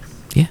Gunkbog?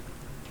 Yeah.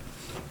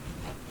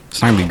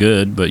 It's not going to be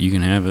good, but you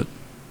can have it.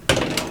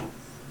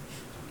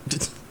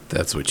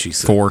 That's what she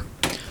said. 4.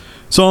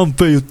 Some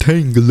feel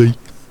tingly.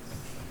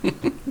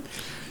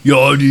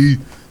 Yardy,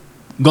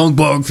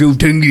 Gunkbog feel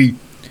tingy,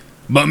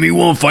 but me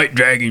won't fight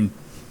dragon.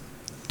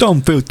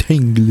 Don't feel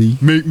tingly.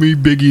 Make me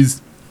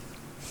biggies.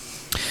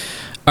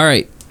 All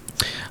right.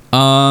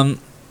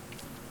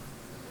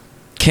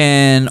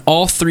 Can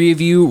all 3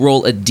 of you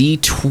roll a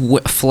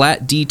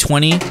flat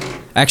D20?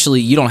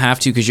 Actually, you don't have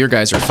to because your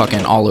guys are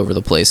fucking all over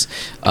the place.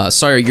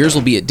 Sorry, yours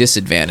will be at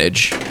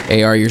disadvantage.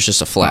 AR, yours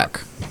just a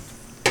flat.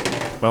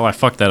 Well, I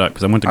fucked that up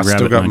because I went to I grab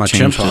still it got and my I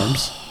changed chimp it.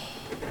 arms.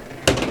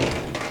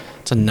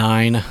 It's a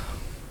 9.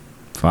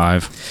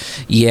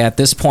 5. Yeah, at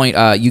this point,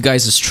 you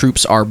guys'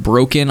 troops are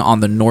broken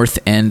on the north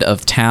end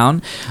of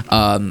town.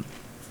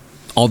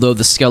 Although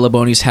the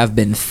Scalabonis have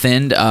been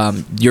thinned,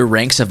 your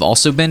ranks have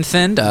also been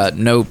thinned.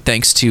 No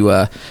thanks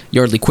to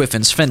Yardley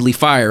Quiffin's friendly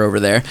fire over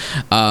there.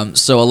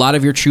 So a lot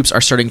of your troops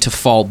are starting to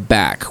fall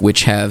back,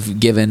 which have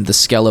given the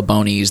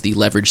Scalabonis the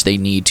leverage they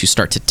need to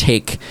start to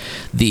take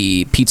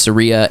the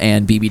pizzeria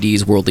and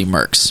BBD's Worldly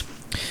Mercs.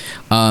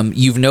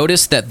 You've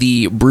noticed that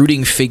the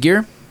brooding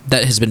figure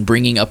that has been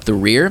bringing up the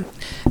rear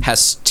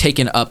has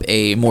taken up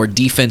a more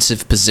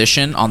defensive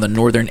position on the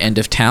northern end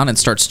of town and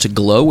starts to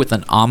glow with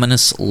an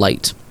ominous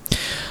light.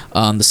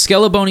 The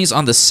Scalabonis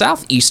on the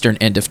southeastern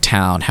end of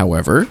town,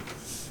 however,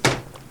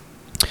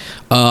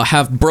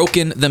 have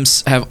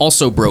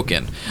also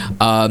broken.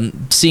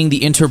 Seeing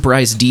the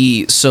Enterprise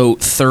D so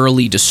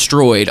thoroughly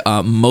destroyed,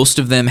 most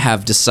of them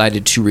have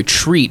decided to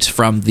retreat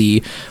from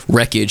the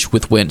wreckage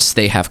with whence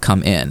they have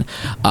come in.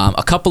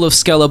 A couple of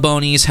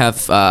Scalabonis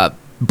have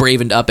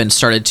bravened up and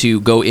started to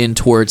go in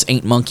towards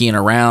Ain't Monkeying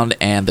Around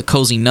and the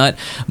Cozy Nut,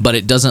 but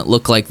it doesn't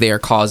look like they are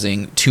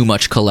causing too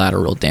much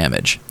collateral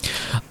damage.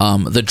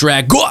 The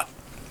Dragot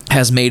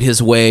has made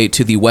his way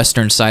to the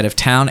western side of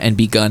town and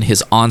begun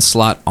his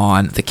onslaught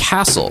on the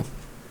castle.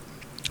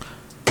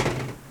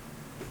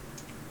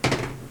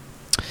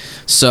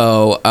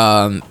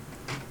 So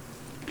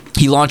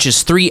he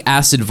launches 3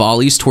 acid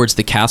volleys towards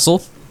the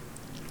castle.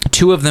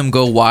 2 of them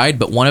go wide,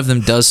 but one of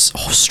them does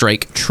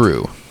strike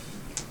true.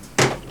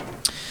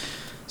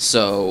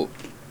 So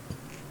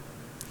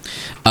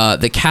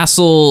the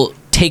castle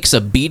takes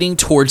a beating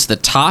towards the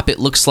top. It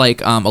looks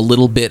like a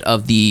little bit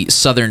of the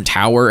southern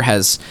tower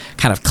has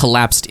kind of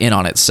collapsed in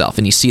on itself,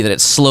 and you see that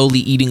it's slowly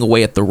eating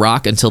away at the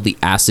rock until the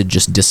acid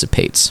just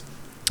dissipates.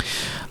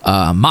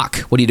 Mock,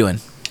 what are you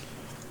doing?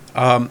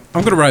 I'm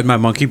gonna ride my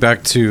monkey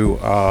back to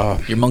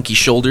Your monkey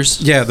shoulders?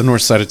 the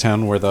north side of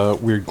town where the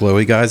weird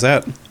glowy guy's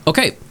at.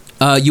 Okay.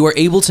 You are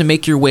able to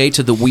make your way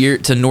to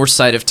the north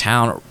side of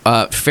town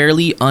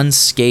fairly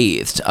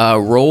unscathed.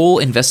 Roll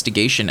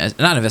investigation,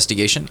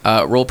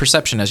 roll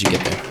perception as you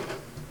get there.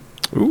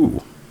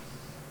 Ooh,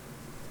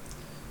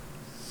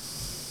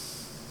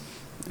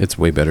 it's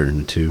way better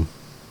than 2.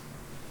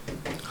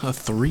 A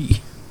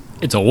 3.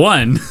 It's a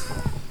 1.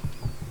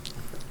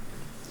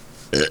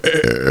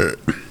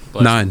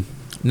 9.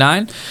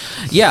 9?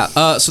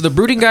 Yeah, so the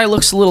brooding guy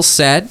looks a little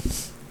sad.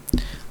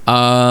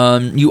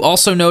 You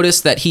also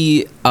notice that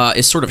he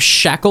is sort of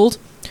shackled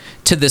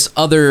to this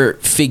other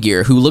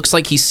figure who looks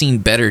like he's seen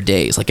better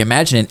days. Like,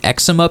 imagine an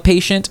eczema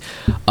patient,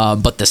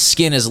 but the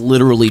skin is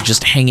literally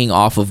just hanging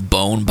off of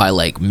bone by,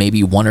 like,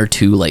 maybe 1 or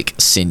 2, like,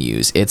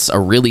 sinews. It's a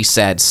really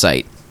sad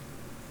sight.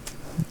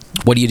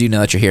 What do you do now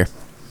that you're here?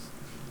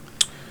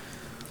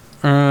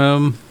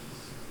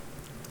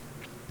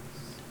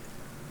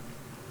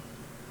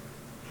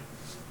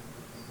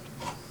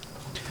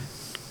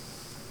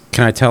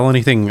 Can I tell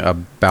anything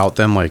about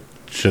them? Like,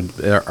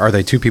 are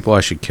they 2 people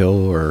I should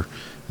kill, or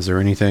is there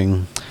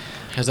anything?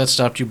 Has that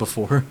stopped you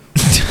before?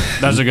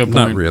 That's a good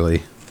point. Not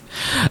really.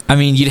 I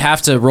mean, you'd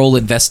have to roll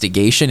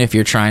investigation if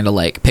you're trying to,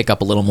 like, pick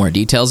up a little more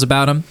details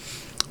about him.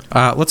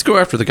 Let's go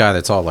after the guy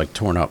that's all like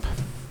torn up.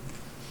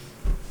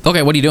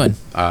 Okay, what are you doing?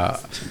 I'm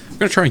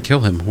gonna try and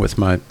kill him with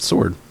my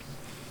sword.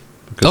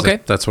 Because Okay.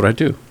 that's what I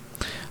do.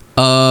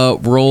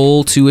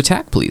 Roll to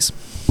attack, please.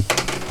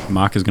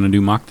 Mock is going to do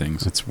mock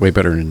things. It's way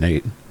better than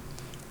 8.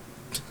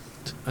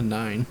 A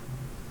 9.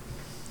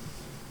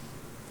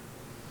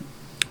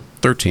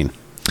 13.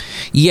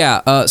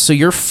 Yeah, so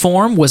your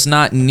form was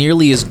not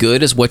nearly as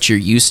good as what you're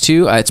used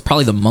to. It's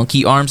probably the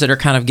monkey arms that are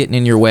kind of getting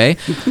in your way.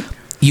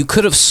 You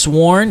could have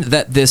sworn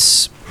that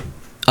this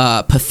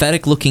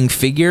pathetic-looking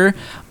figure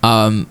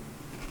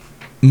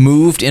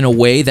moved in a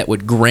way that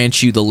would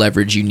grant you the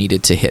leverage you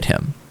needed to hit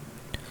him.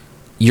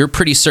 You're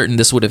pretty certain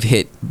this would have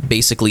hit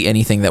basically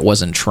anything that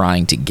wasn't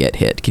trying to get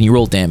hit. Can you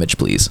roll damage,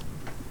 please?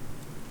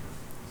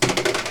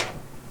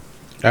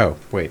 Oh,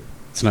 wait.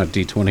 It's not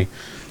D20.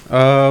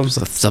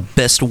 It's the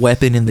best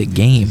weapon in the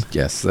game.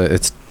 Yes,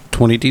 it's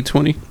 20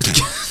 D20.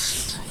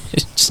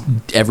 Just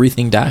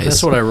everything dies.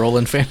 That's what I roll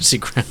in Fantasy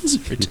Grounds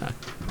every time.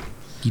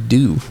 you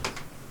do.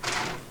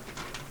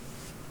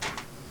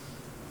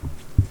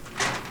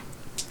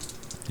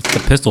 It's the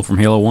pistol from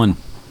Halo 1.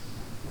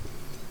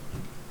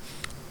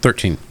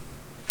 13.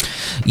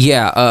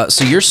 Yeah,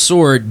 so your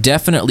sword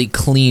definitely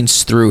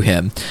cleans through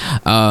him.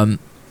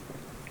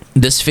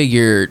 This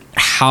figure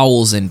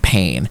howls in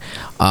pain,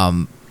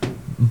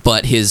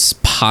 but his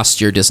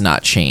posture does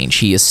not change.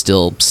 He is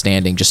still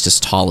standing just as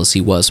tall as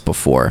he was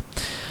before.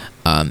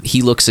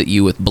 He looks at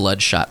you with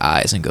bloodshot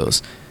eyes and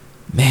goes,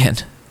 "Man,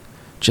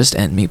 just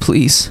end me,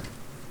 please."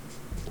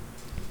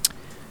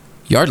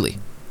 Yardley,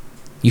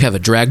 you have a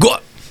dragon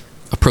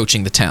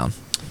approaching the town.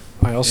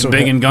 I also In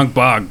Big and Gunk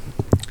Bog.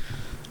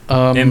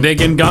 In Big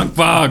and Gunk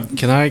Bog.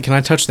 Can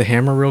I touch the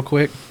hammer real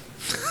quick?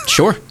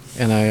 Sure.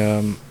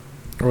 And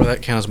or will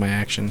that count as my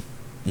action?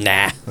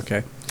 Nah.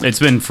 Okay. It's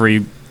been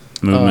free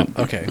movement.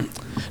 Okay.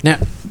 Now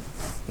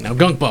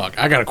Gunkbog,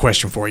 I got a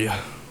question for you.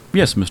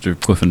 Yes, Mr.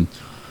 Quiffen.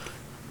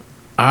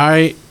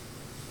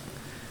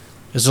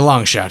 It's a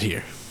long shot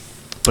here.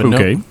 But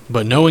Okay.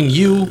 but knowing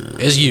you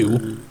as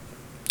you,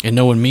 and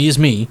knowing me as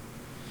me,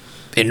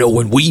 And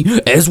knowing we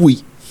as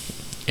we.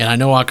 and I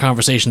know our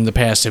conversations in the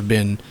past have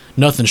been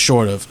nothing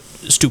short of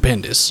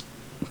stupendous.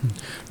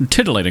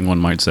 Titillating, one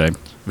might say.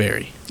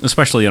 Very.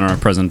 Especially in our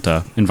present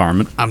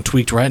environment. I'm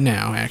tweaked right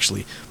now,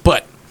 actually.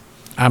 But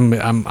I'm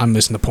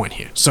missing the point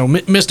here. So,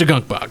 Mr.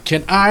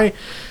 Gunkbog,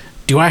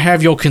 do I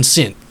have your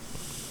consent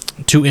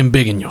to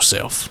embiggen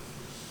yourself?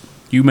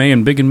 You may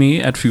embiggen me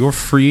at your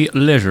free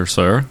leisure,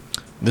 sir.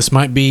 This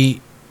might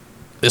be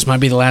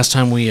the last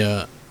time we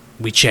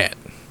chat.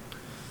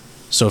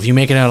 So if you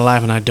make it out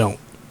alive and I don't,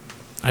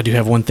 I do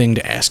have one thing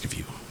to ask of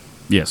you.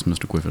 Yes,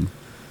 Mr. Quiffen.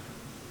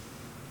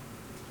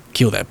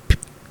 Kill that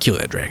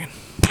dragon.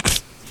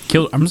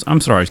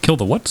 I'm sorry. Kill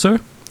the what, sir?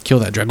 Kill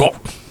that dragon.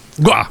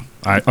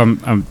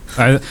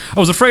 I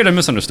was afraid I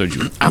misunderstood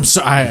you. I'm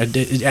sorry.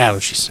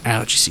 Allergy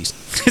season.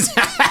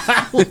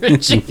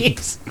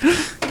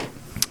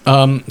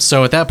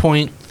 So at that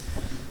point,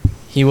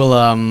 he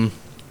will.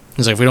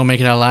 He's like, if we don't make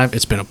it out alive,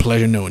 it's been a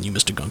pleasure knowing you,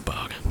 Mr.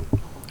 Gunkbog.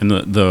 And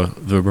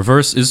the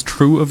reverse is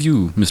true of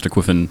you, Mr.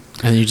 Quiffen.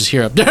 And then you just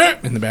hear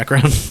in the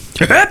background.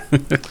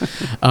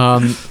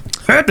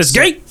 This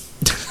gate.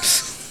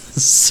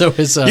 So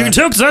his You can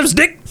tell because I was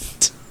dick.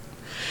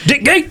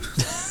 Dick gay.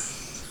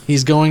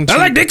 He's going to. I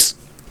like dicks.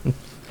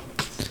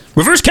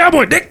 Reverse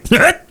cowboy dick.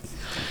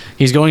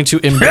 He's going to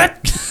embed.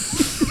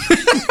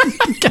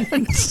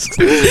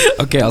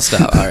 Okay, I'll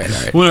stop. All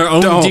right. When our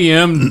own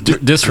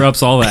DM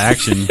disrupts all the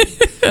action.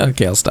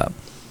 Okay, I'll stop.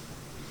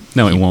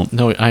 No, it won't.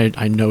 No,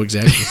 I know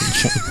exactly.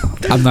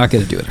 What I'm not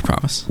gonna do it. I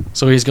promise.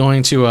 so he's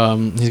going to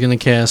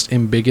cast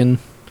Embiggen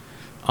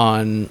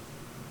on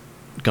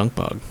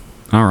Gunkbog.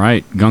 All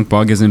right.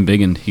 Gunkbog is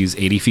embiggened. He's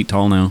 80 feet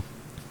tall now.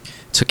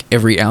 Took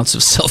every ounce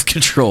of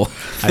self-control,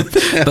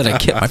 but I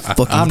kept my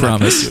fucking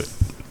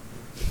promise.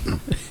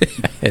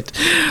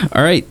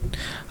 All right,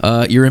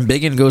 your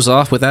Embiggen goes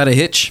off without a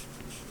hitch.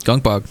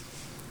 Gunkbog.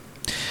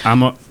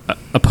 I'm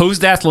opposed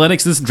to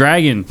athletics. This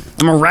dragon.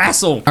 I'm a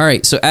wrestle. All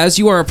right, so as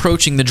you are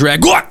approaching the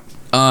dragon,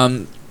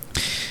 how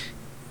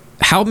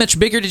much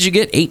bigger did you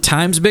get? 8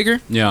 times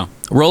bigger? Yeah.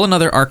 Roll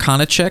another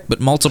Arcana check, but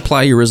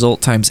multiply your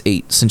result times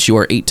 8, since you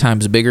are 8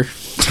 times bigger.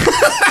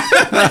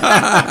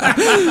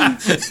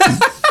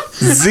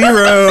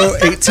 0.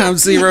 8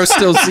 times 0,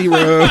 still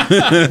 0.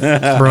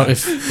 Bro,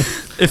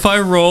 If I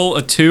roll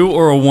a 2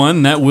 or a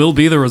 1, that will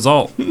be the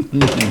result.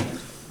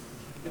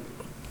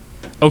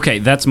 Okay,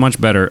 that's much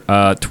better.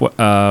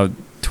 12.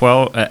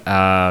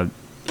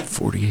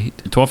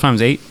 48. 12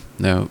 times 8.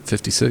 No,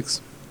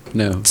 56.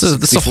 No, This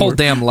is a whole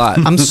damn lot.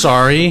 I'm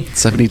sorry.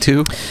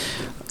 72.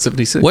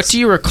 76. What do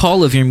you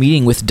recall of your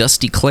meeting with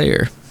Dusty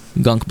Clare,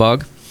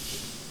 Gunkbog?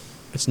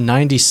 It's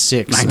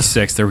 96.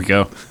 96. There we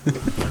go.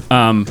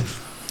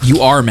 You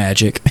are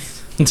magic.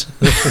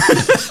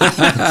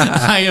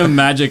 I am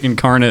magic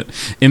incarnate.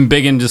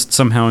 Embiggen just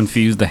somehow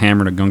infused the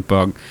hammer to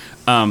Gunkbog.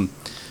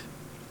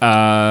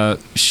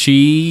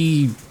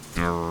 She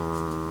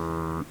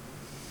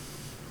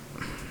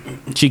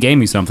gave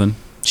me something.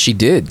 She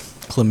did.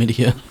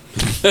 Chlamydia.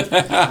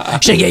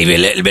 She gave you a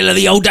little bit of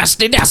the old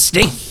dusty.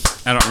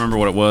 I don't remember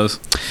what it was.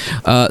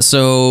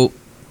 So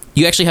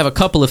you actually have a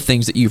couple of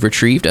things that you've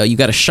retrieved. You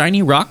got a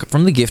shiny rock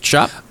from the gift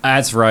shop.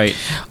 That's right.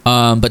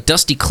 But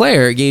Dusty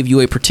Clare gave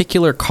you a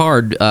particular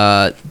card.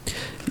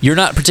 You're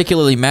not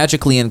particularly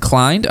magically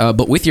inclined,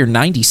 but with your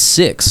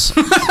 96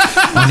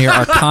 on your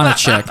Arcana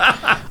check,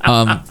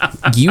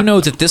 you know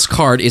that this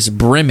card is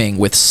brimming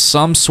with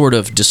some sort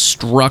of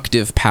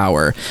destructive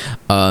power.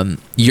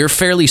 You're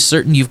fairly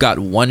certain you've got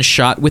one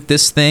shot with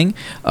this thing.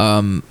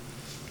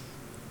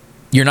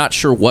 You're not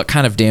sure what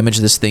kind of damage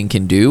this thing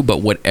can do,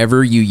 but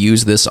whatever you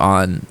use this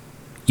on,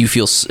 you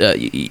feel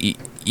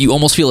you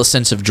almost feel a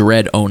sense of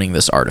dread owning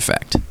this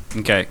artifact.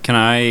 Okay.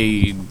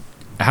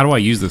 How do I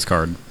use this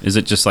card? Is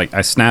it just like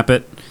I snap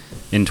it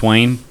in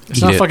twain?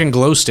 It's not fucking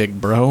glow stick,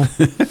 bro. And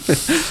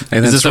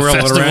then this a swirl it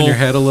around festival? your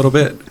head a little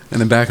bit,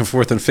 and then back and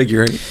forth in a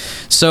figure 8.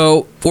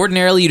 So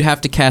ordinarily you'd have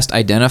to cast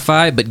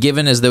Identify, but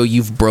given as though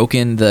you've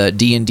broken the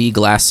D&D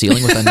glass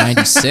ceiling with a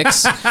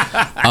 96,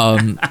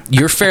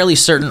 you're fairly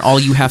certain all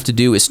you have to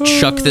do is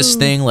chuck this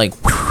thing like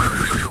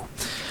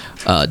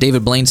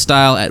David Blaine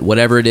style at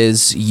whatever it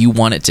is you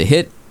want it to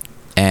hit,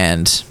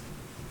 and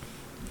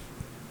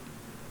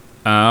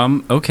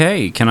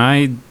okay. Can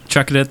I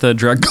chuck it at the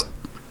drug?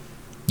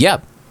 yeah,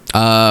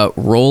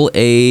 roll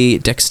a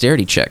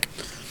dexterity check.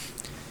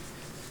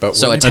 But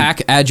So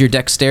attack, add your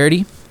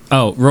dexterity.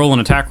 Oh, roll an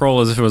attack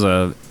roll as if it was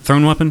a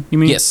thrown weapon, you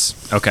mean?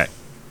 Yes. Okay.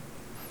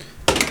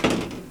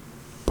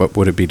 But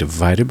would it be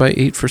divided by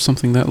 8 for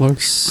something that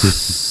large?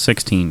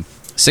 16.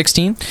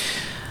 16.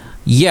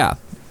 Yeah.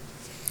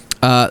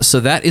 So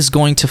that is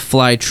going to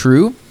fly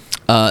true.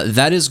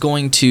 That is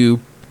going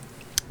to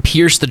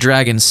pierce the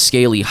dragon's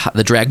scaly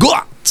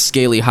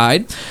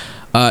hide.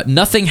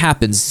 Nothing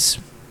happens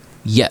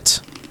yet.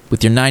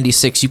 With your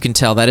 96, you can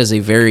tell that is a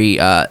very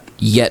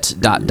yet ...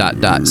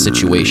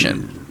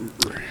 situation.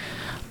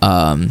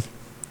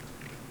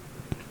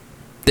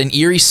 Then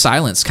eerie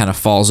silence kind of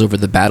falls over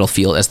the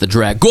battlefield as the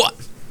dragon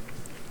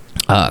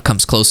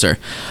comes closer.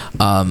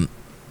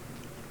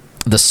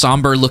 The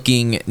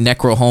somber-looking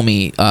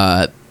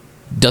Necrohomi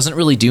doesn't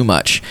really do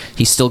much.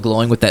 He's still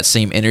glowing with that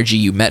same energy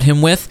you met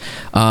him with.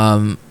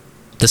 The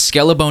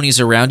Skelebones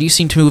around you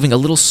seem to be moving a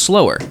little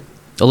slower,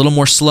 a little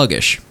more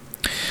sluggish.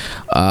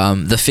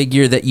 The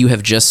figure that you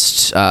have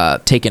just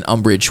taken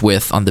umbrage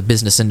with on the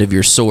business end of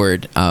your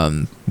sword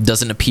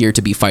doesn't appear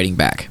to be fighting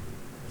back.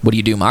 What do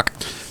you do, Mock?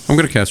 I'm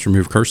going to cast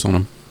Remove Curse on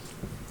him.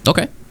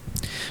 Okay.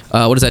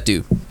 What does that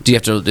do? Do you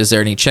have to? Is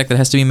there any check that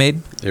has to be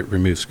made? It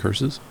removes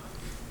curses.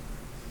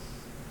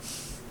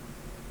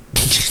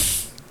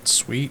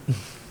 Sweet.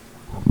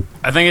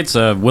 I think it's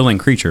a willing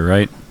creature,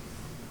 right?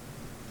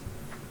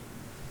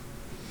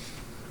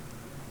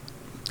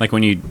 Like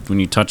when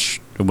you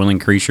touch a willing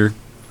creature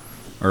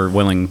or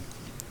willing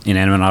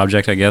inanimate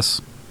object, I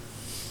guess.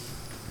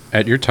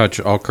 At your touch,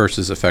 all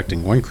curses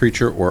affecting one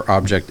creature or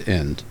object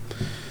end.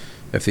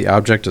 If the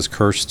object is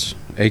cursed,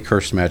 a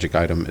cursed magic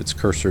item, its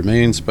curse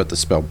remains, but the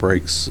spell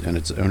breaks and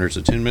its owner's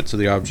attunement to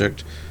the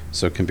object,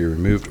 so it can be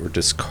removed or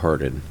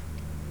discarded.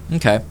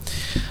 Okay.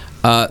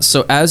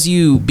 So as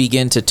you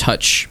begin to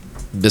touch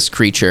this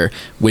creature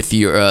with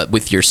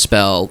your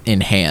spell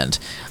in hand,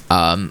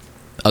 a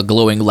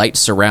glowing light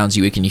surrounds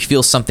you, and you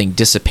feel something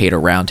dissipate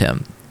around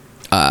him.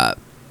 The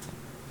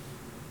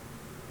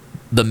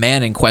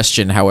man in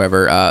question,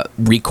 however,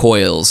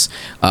 recoils,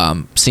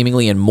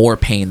 seemingly in more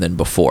pain than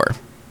before.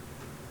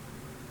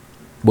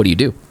 What do you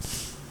do?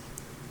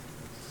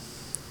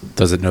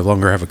 Does it no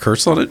longer have a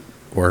curse on it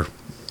or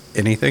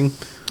anything?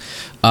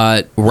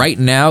 Right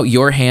now,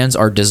 your hands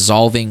are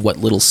dissolving what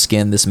little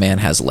skin this man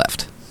has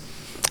left.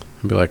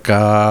 I'd be like,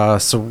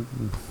 so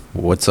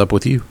what's up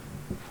with you?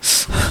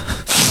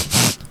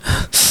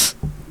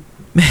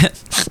 Man,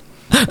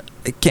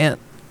 I can't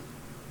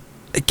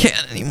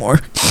anymore.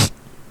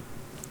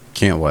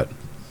 Can't what?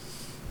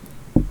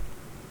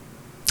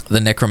 The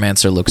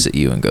necromancer looks at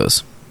you and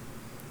goes,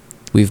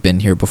 "We've been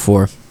here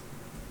before.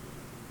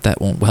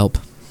 That won't help.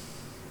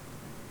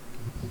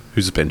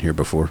 Who's been here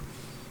before?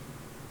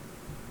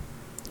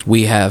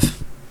 We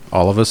have.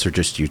 All of us or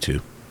just you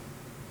two?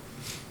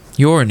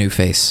 You're a new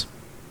face.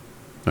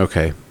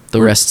 Okay.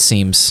 The rest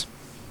seems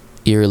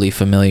eerily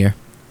familiar.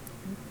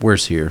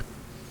 Where's here?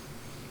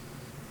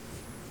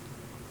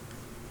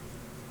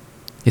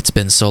 It's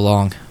been so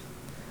long.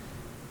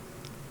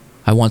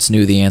 I once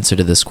knew the answer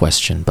to this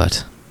question,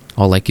 but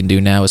all I can do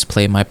now is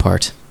play my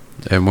part."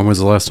 And when was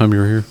the last time you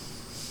were here?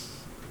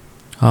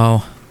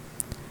 Oh.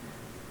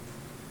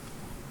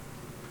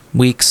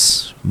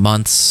 Weeks,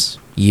 months,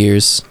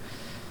 years.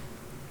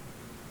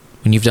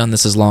 When you've done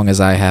this as long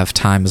as I have,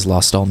 time has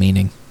lost all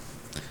meaning.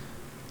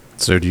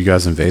 So do you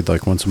guys invade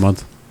like once a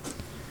month?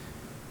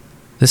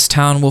 This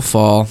town will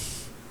fall.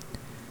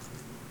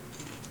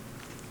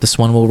 This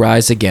one will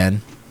rise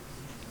again.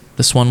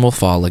 This one will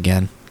fall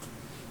again.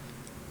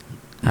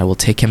 I will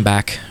take him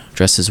back,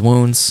 dress his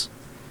wounds.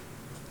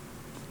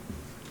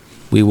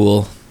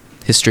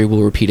 History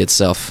will repeat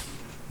itself.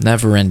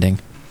 Never ending.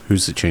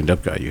 Who's the chained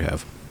up guy you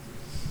have?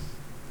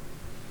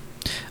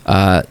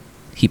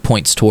 He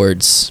points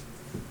towards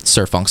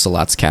Sir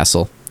Funxalot's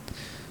castle.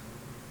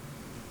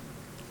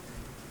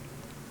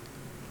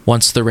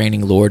 Once the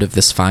reigning lord of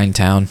this fine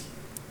town,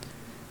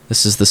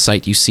 this is the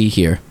sight you see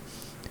here.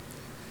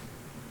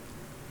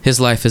 His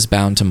life is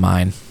bound to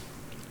mine.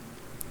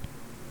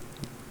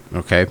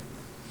 Okay.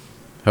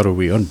 How do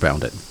we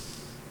unbound it?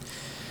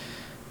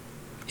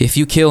 If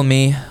you kill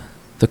me,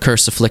 the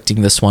curse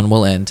afflicting this one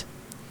will end.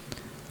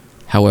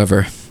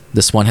 However,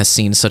 this one has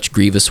seen such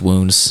grievous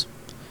wounds,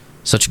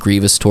 such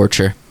grievous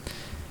torture.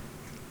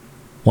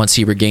 Once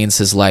he regains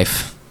his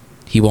life,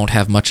 he won't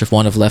have much of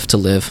one of left to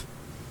live.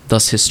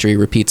 Thus history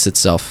repeats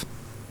itself.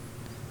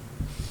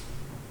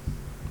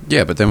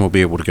 Yeah, but then we'll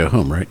be able to go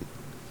home, right?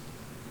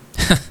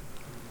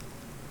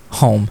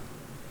 Home.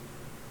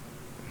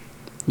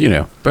 You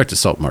know, back to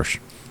Saltmarsh.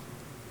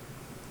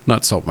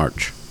 Not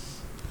Saltmarsh.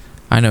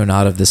 I know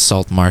not of this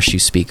salt marsh you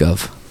speak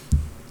of.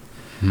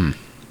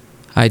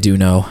 I do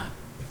know.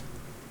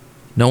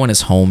 No one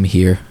is home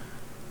here.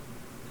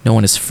 No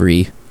one is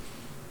free.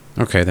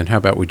 Okay, then how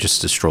about we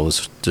just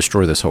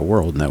destroy this whole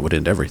world, and that would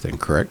end everything,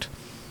 correct?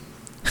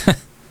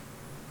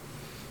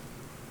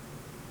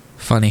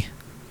 Funny.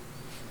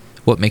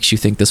 What makes you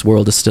think this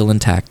world is still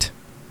intact?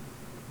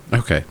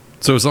 Okay,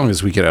 so as long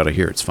as we get out of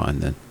here, it's fine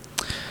then.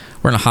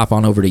 We're going to hop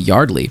on over to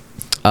Yardley.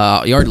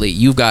 Yardley,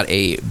 you've got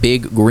a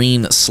big,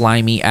 green,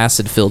 slimy,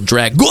 acid-filled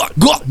drag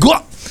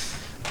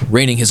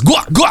raining his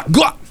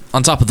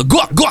on top of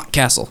the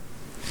castle.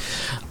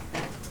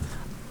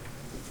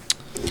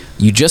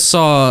 You just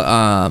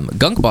saw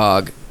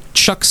Gunkbog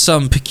chuck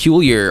some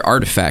peculiar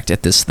artifact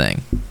at this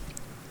thing,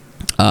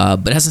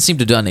 but it hasn't seemed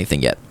to have done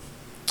anything yet.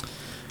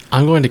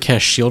 I'm going to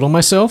cast Shield on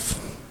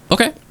myself,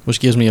 Okay. which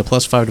gives me a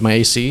 +5 to my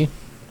AC.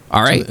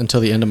 All right.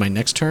 Until the end of my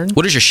next turn.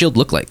 What does your shield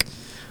look like?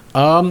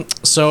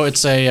 So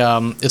it's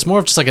it's more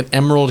of just like an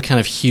emerald kind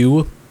of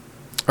hue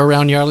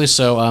around Yardley.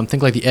 So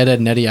think like the Ed, Edd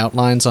n Eddy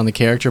outlines on the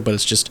character, but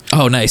it's just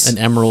Oh, nice. an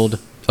emerald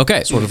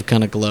Okay. sort of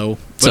kind of glow.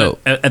 So,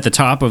 at the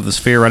top of the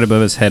sphere, right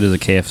above his head, is a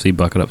KFC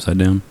bucket upside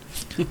down.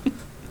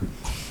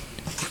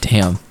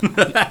 damn.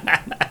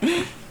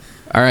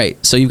 All right.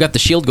 So you've got the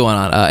shield going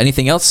on.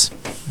 Anything else?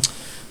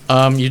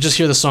 You just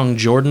hear the song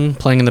Jordan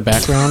playing in the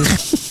background.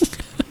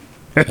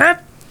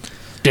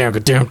 Down,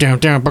 because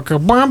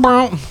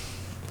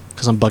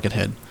I'm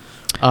Buckethead.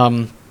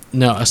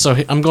 No, so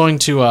I'm going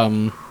to.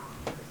 Well,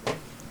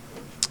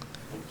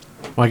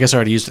 I guess I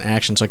already used an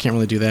action, so I can't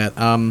really do that.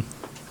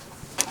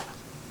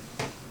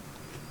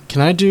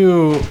 Can I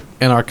do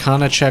an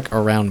Arcana check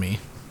around me?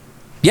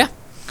 Yeah.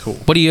 Cool.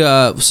 What do you?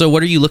 So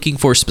what are you looking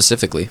for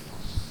specifically?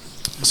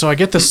 So I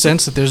get the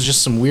sense that there's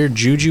just some weird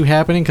juju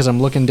happening because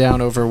I'm looking down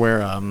over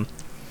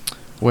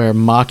where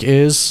Mock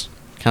is,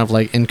 kind of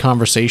like in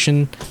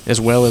conversation,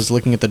 as well as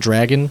looking at the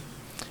dragon,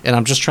 and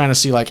I'm just trying to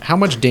see like how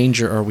much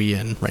danger are we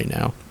in right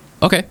now,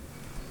 Okay.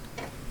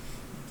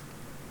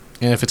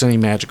 and if it's any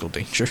magical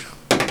danger.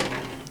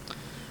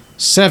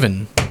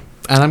 7,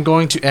 and I'm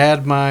going to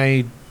add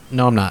my.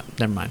 No, I'm not.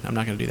 Never mind. I'm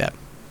not going to do that.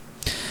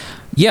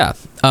 Yeah.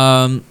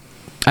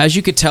 As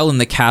you could tell in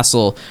the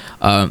castle,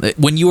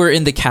 when you were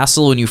in the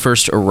castle when you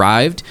first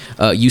arrived,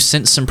 you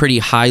sensed some pretty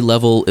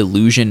high-level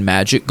illusion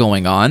magic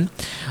going on.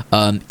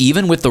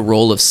 Even with the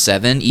roll of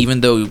 7,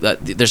 even though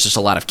there's just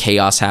a lot of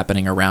chaos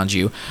happening around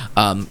you,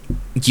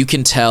 you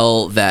can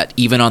tell that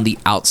even on the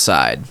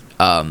outside,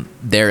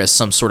 there is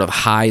some sort of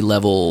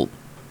high-level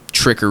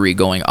trickery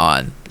going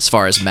on as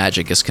far as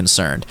magic is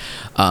concerned.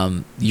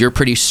 You're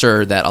pretty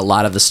sure that a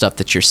lot of the stuff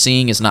that you're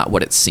seeing is not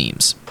what it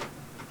seems.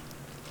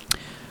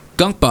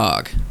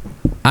 Gunkbog,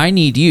 I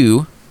need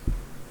you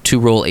to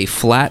roll a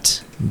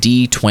flat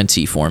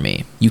D20 for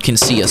me. You can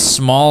see a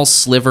small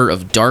sliver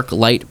of dark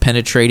light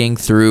penetrating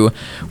through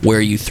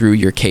where you threw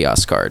your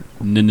chaos card.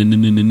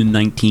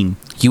 19.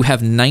 You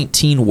have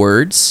 19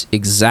 words,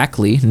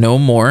 exactly, no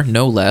more,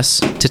 no less,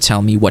 to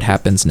tell me what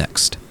happens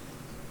next.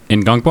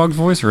 In Gunkbog's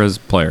voice or as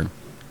player?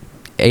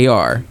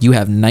 AR, you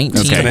have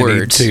 19 Okay. I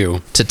words need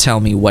 2. to tell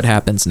me what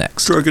happens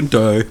next. Dragon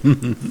die.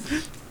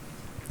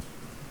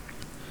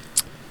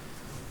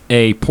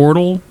 A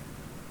portal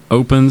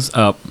opens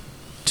up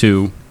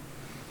to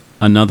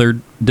another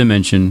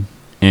dimension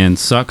and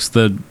sucks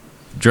the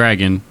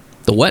dragon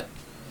The what?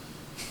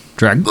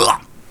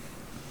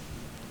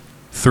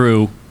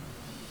 through.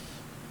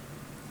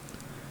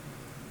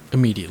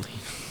 Immediately.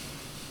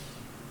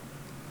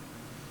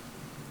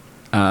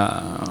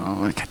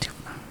 Got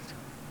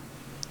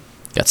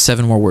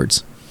 7 more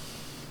words.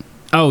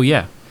 Oh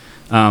yeah,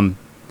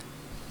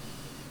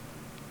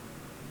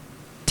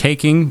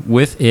 taking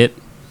with it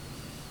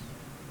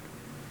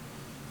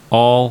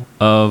all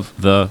of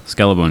the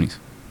Skelebonis.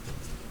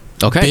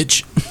 Okay.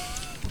 Bitch.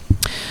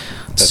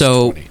 That's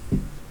So 20.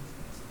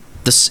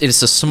 it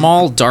is a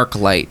small dark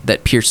light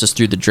that pierces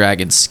through the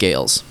dragon's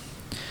scales.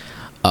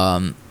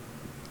 The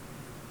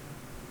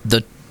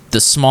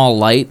small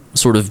light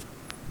sort of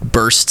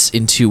bursts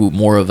into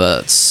more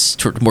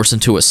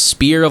into a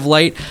spear of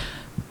light,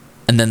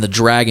 and then the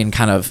dragon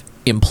kind of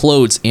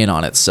implodes in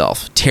on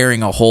itself,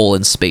 tearing a hole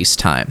in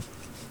space-time.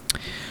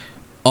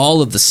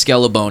 All of the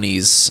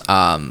Skelebonis,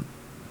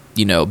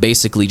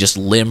 basically just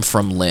limb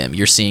from limb.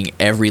 You're seeing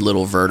every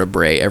little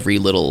vertebrae, every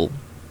little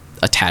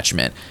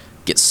attachment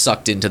get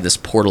sucked into this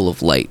portal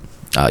of light.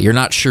 You're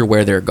not sure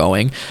where they're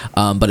going,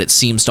 but it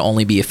seems to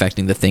only be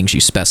affecting the things you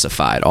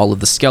specified. All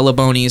of the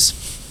Skelebonis,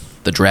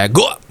 the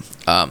dragon,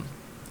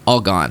 all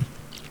gone.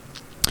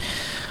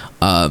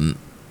 The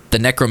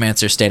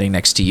necromancer standing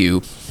next to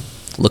you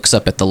looks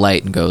up at the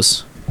light and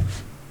goes,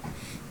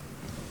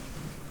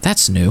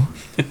 "That's new."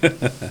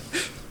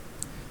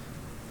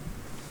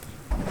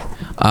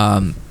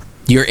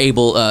 You're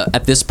able,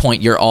 at this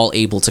point, you're all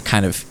able to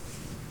kind of,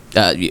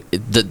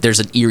 there's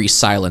an eerie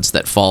silence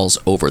that falls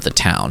over the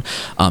town.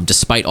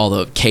 Despite all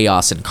the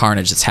chaos and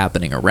carnage that's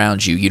happening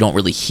around you, you don't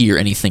really hear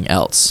anything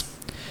else.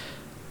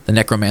 The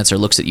necromancer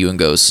looks at you and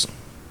goes,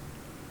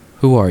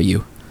 "Who are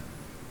you?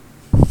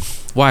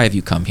 Why have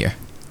you come here?"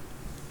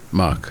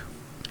 Muck.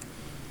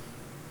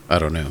 I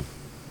don't know.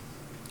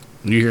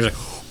 You hear like,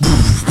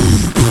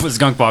 as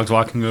Gunkbog's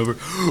walking over.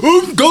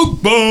 I'm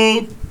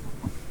Gunkbog.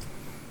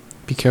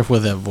 Be careful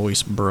with that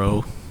voice,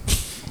 bro.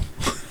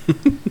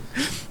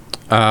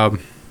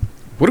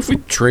 What if we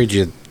trade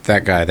you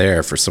that guy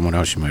there for someone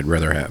else you might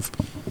rather have?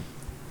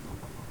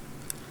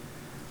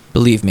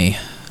 Believe me,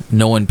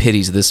 no one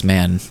pities this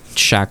man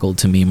shackled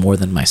to me more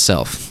than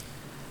myself.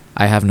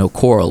 I have no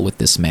quarrel with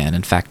this man.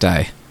 In fact,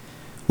 I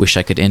wish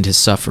I could end his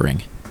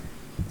suffering.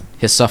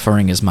 His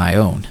suffering is my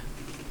own.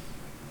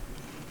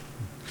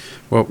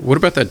 Well, what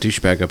about that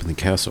douchebag up in the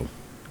castle?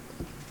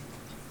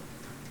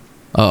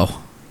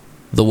 Oh,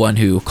 the one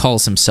who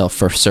calls himself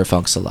for Sir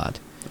Funksalad.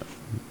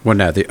 Well,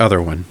 no, the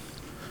other one.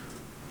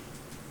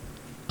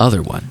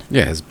 Other one,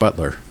 Yeah, his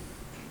butler.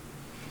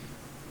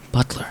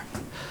 Butler.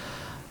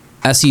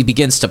 As he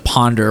begins to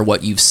ponder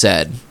what you've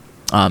said,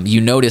 you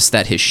notice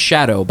that his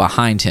shadow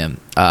behind him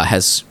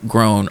has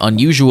grown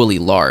unusually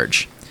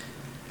large.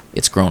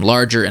 It's grown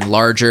larger and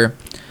larger,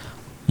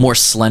 more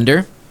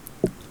slender,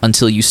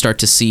 until you start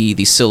to see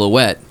the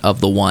silhouette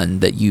of the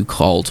one that you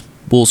called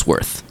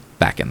Woolsworth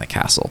back in the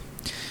castle.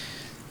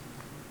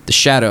 The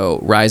shadow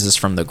rises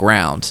from the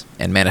ground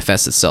and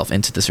manifests itself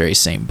into this very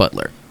same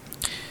butler.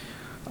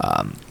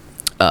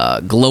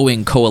 A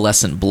glowing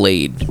coalescent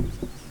blade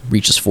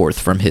reaches forth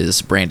from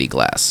his brandy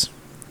glass,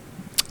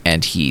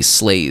 and he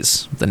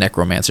slays the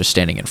necromancer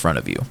standing in front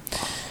of you.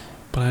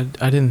 But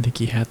I didn't think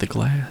he had the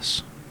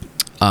glass.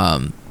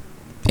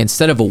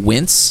 Instead of a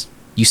wince,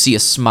 you see a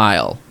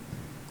smile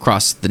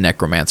cross the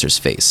necromancer's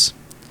face.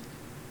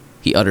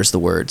 He utters the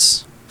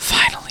words,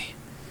 "Finally,"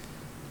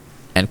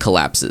 and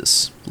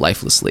collapses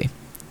lifelessly.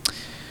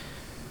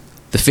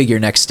 The figure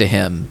next to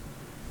him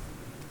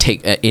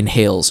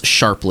inhales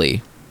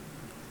sharply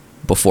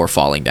before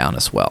falling down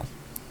as well.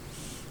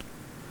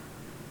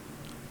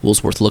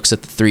 Woolsworth looks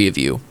at the three of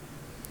you,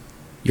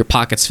 your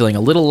pockets feeling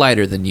a little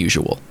lighter than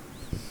usual,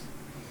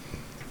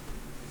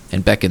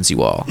 and beckons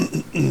you all.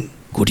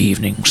 "Good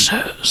evening,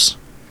 sirs.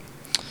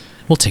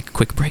 We'll take a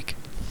quick break."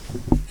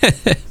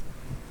 Yeah,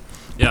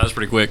 that was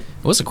pretty quick.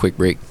 It was a quick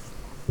break.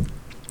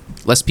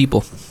 Less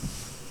people.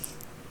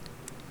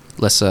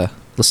 less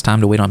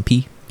time to wait on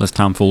P. Less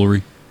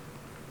tomfoolery.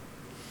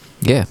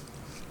 Yeah.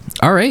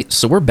 All right,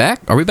 so we're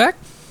back. Are we back?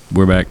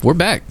 We're back. We're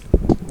back.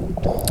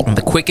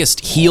 The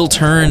quickest heel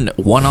turn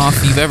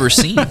one-off you've ever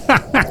seen.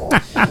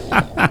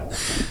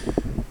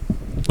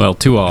 Well,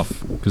 2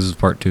 off because it's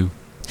part 2.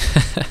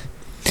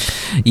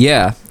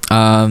 Yeah.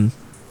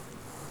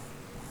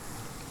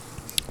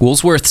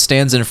 Woolsworth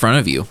stands in front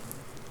of you.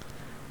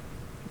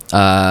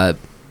 The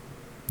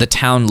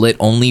town lit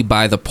only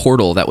by the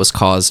portal that was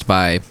caused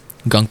by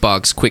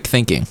Gunkbog's quick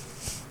thinking.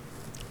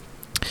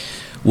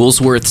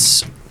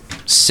 Woolsworth's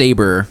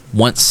saber,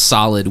 once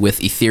solid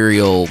with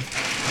ethereal,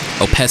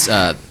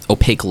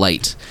 opaque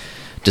light,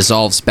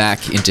 dissolves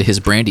back into his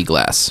brandy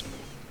glass.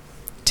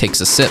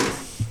 Takes a sip.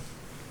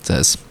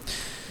 Says,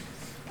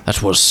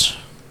 That was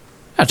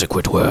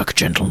adequate work,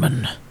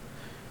 gentlemen.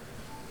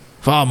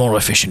 Far more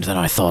efficient than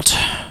I thought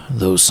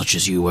those such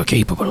as you were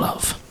capable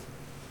of.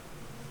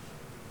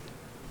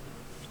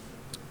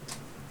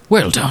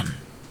 Well done.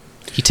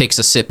 he takes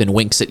a sip and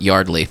winks at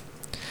Yardley.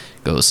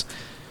 Goes,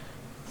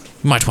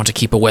 You might want to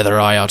keep a weather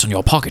eye out on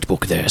your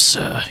pocketbook there,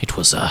 sir. It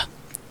was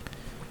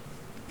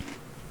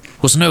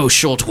no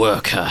short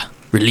work,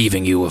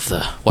 relieving you of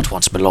what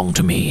once belonged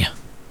to me.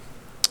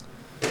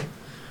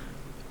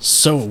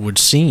 So it would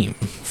seem,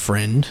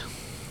 friend.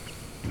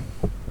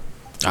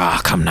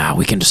 Ah, come now,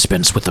 we can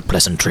dispense with the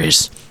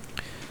pleasantries.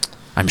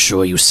 I'm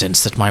sure you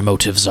sense that my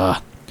motives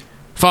are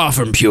far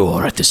from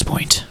pure at this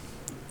point.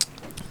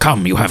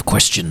 Come, you have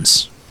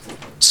questions.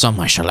 Some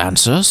I shall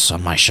answer,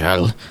 some I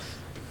shall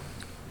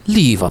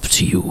leave up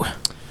to you.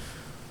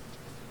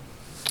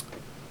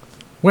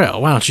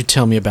 Well, why don't you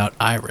tell me about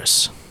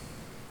Iris?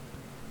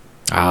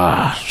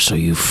 Ah, so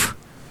you've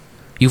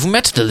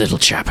met the little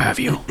chap, have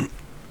you?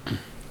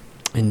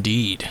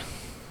 Indeed.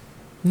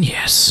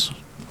 Yes.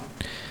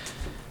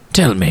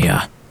 Tell me,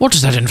 what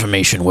is that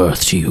information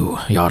worth to you,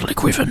 Yardley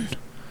Quiven?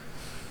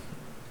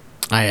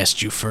 I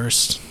asked you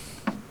first.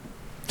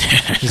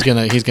 he's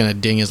gonna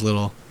ding his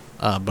little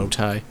bow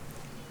tie.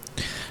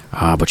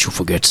 Ah, but you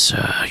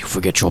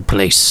forget your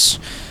place.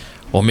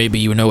 Or maybe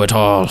you know it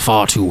all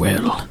far too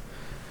well.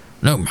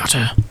 No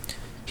matter.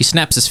 he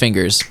snaps his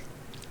fingers,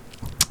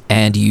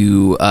 and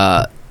you,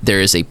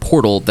 there is a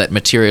portal that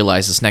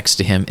materializes next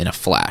to him in a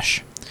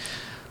flash.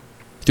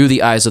 Through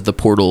the eyes of the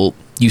portal,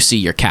 you see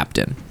your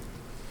captain.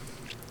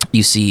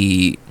 You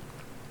see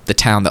the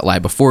town that lie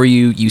before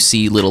you. You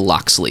see little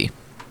Loxley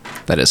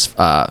that is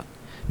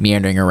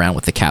meandering around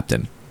with the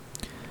captain.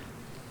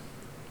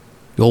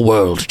 Your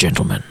world,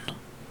 gentlemen.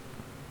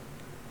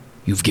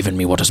 You've given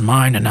me what is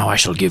mine, and now I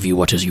shall give you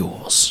what is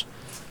yours.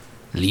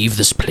 Leave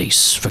this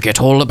place, forget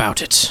all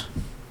about it,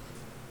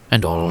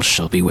 and all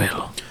shall be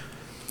well.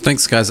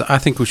 Thanks, guys. I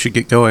think we should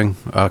get going.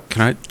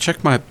 Can I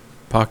check my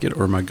pocket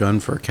or my gun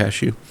for a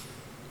cashew?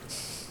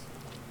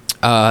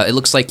 It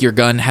looks like your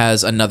gun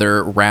has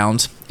another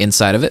round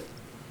inside of it.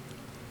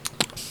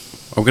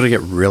 I'm going to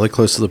get really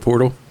close to the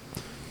portal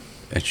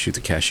and shoot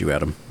the cashew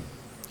at him.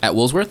 At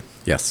Woolsworth?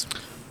 Yes.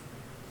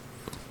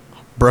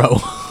 Bro,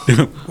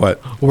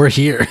 What? we're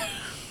here.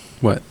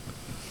 What?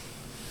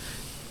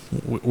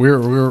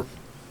 We're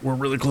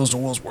really close to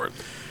Woolsworth.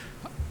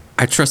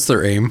 I trust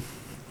their aim.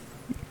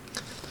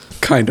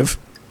 Kind of.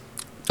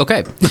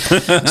 Okay.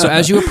 So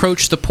as you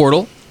approach the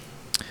portal,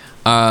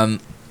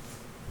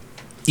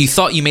 you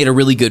thought you made a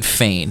really good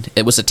feign.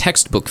 It was a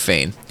textbook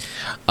feign.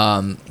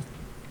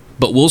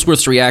 But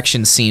Woolsworth's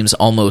reaction seems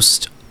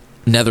almost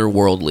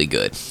netherworldly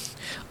good.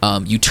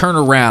 You turn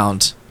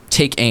around,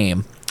 take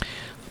aim,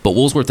 but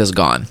Woolsworth is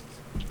gone.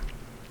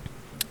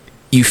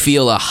 You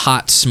feel a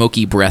hot,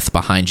 smoky breath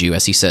behind you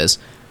as he says,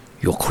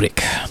 You're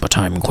quick, but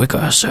I'm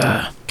quicker,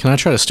 sir. Can I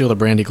try to steal the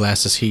brandy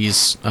glasses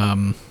he's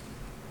can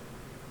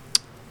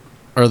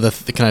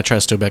I try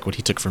to steal back what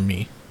he took from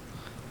me?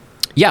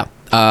 yeah,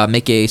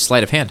 make a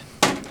sleight of hand.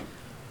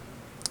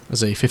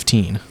 As a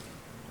 15.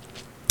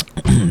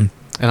 And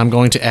I'm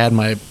going to add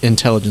my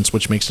intelligence,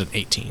 which makes it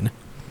 18.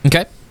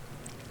 Okay.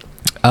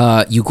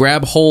 You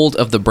grab hold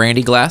of the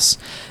brandy glass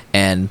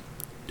and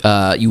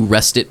you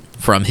wrest it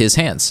from his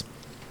hands.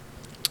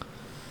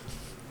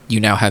 You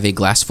now have a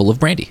glass full of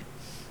brandy.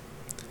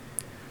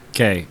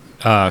 Okay.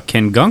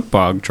 Can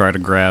Gunkbog try to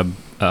grab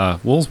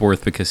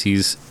Woolsworth because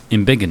he's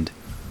embiggened?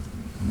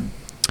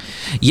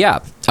 Yeah.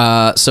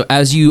 So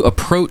as you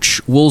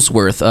approach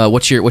Woolsworth,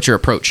 what's your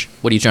approach?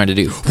 What are you trying to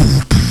do?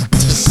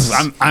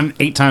 I'm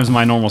 8 times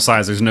my normal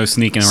size. There's no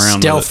sneaking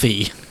around.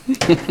 Stealthy.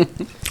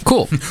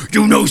 Cool.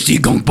 You know, see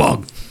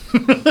Gunkbog.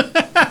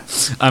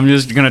 I'm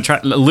just gonna try,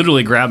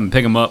 literally grab him,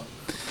 pick him up,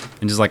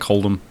 and just like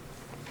hold him.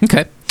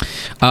 Okay.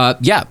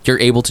 Yeah, you're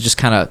able to just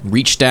kind of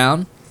reach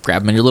down,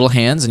 grab him in your little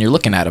hands, and you're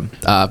looking at him.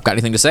 Got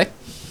anything to say?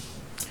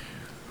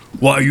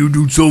 Why you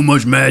do so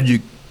much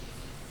magic?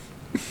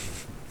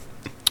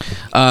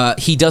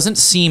 He doesn't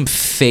seem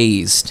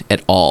phased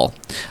at all.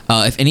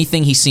 If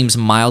anything, he seems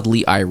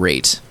mildly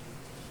irate.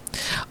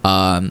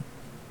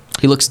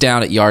 He looks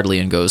down at Yardley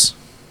and goes,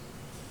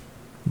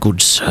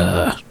 Good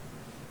sir.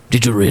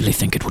 Did you really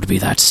think it would be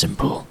that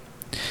simple?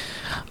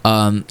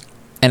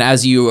 And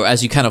as you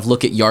kind of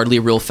look at Yardley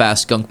real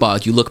fast,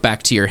 Gunkbog, you look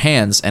back to your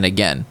hands, and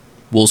again,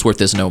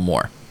 Woolsworth is no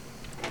more.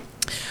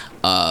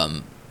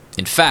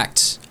 In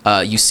fact,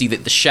 you see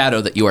that the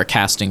shadow that you are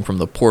casting from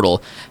the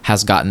portal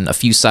has gotten a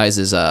few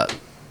sizes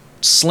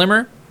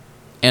slimmer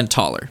and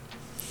taller.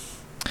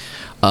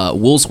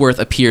 Woolsworth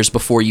appears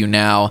before you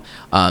now,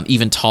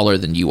 even taller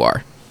than you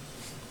are,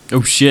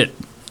 Oh shit!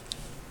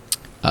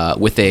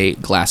 with a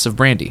glass of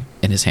brandy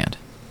in his hand.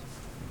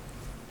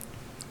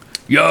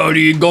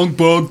 Yardy and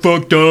Gunkbog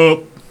fucked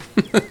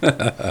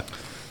up.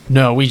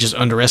 No, we just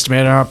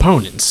underestimated our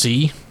opponent,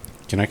 see?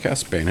 Can I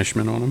cast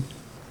banishment on him?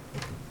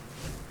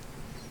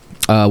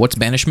 What's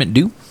banishment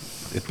do?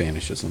 It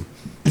banishes him.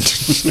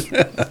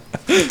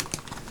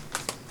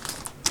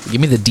 Give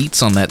me the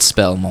deets on that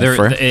spell,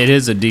 Malfer. It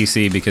is a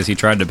DC because he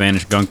tried to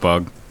banish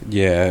Gunkbog.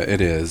 Yeah,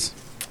 it is.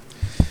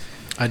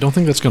 I don't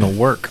think that's going to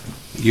work.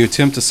 You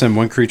attempt to send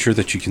one creature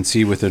that you can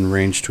see within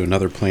range to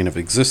another plane of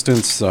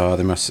existence.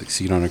 They must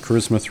succeed on a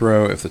charisma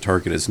throw. If the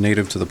target is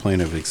native to the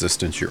plane of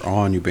existence you're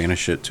on, you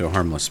banish it to a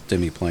harmless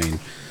demi-plane.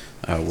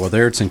 While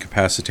there, it's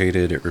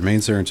incapacitated. It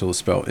remains there until the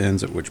spell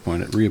ends, at which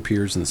point it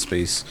reappears in the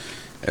space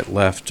at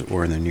left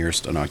or in the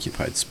nearest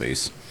unoccupied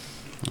space.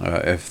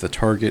 If the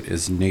target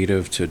is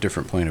native to a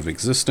different plane of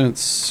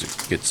existence,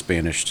 it gets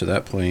banished to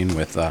that plane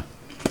with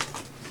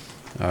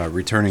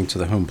returning to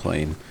the home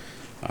plane.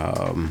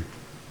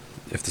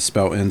 If the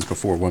spell ends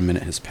before 1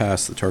 minute has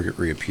passed, the target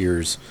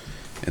reappears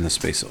in the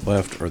space at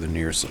left or the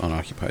nearest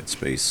unoccupied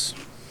space.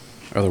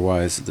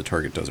 Otherwise, the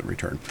target doesn't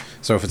return.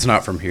 So if it's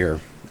not from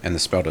here and the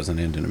spell doesn't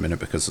end in a minute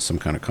because of some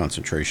kind of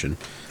concentration,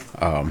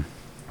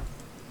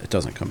 it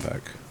doesn't come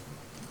back.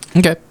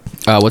 Okay.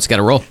 What's got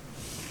to roll?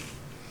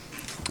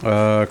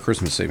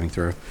 Charisma saving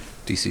throw,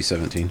 DC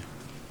 17.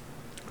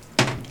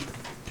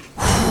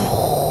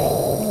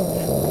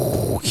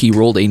 He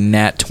rolled a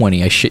nat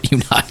 20. I shit you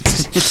not.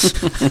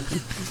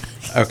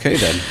 Okay,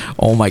 then.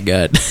 Oh my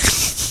god.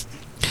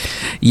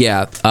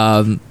 Yeah.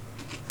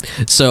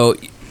 So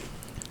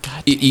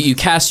you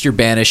cast your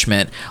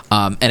banishment,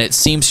 and it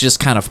seems to just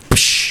kind of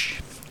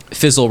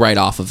fizzle right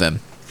off of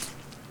him.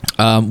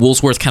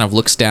 Woolsworth kind of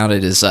looks down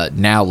at his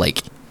now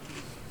like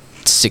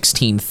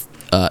 16th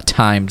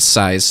timed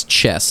size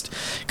chest,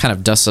 kind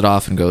of dusts it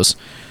off and goes,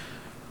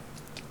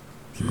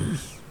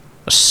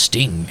 a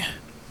sting.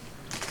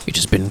 It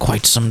has been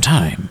quite some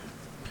time.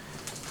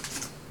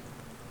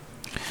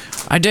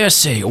 I dare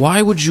say,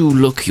 why would you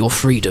look your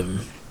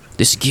freedom,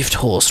 this gift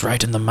horse,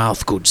 right in the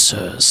mouth, good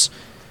sirs?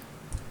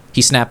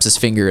 He snaps his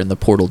finger and the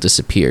portal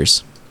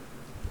disappears.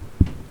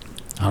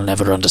 I'll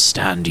never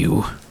understand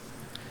you.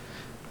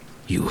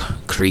 You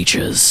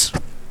creatures.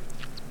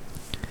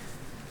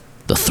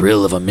 The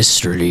thrill of a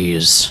mystery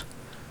is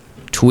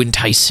too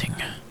enticing.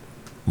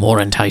 More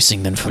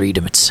enticing than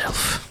freedom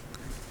itself.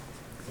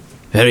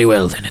 Very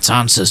well then, its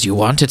answers you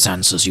want, its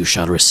answers you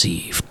shall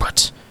receive,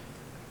 but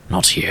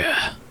not here.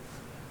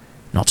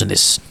 Not in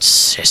this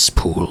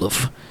cesspool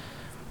of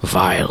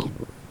vile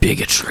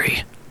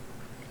bigotry.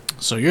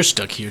 So you're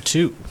stuck here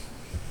too.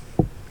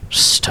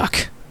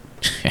 Stuck?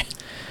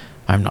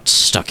 I'm not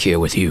stuck here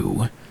with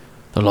you.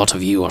 The lot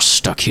of you are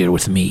stuck here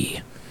with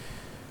me.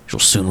 You'll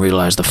soon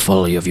realize the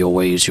folly of your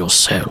ways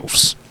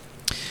yourselves.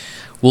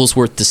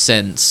 Woolsworth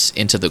descends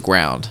into the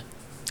ground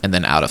and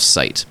then out of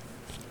sight.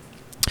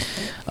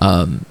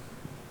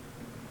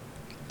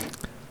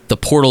 The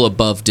portal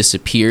above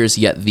disappears,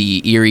 yet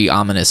the eerie,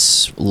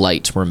 ominous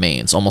light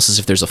remains, almost as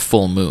if there's a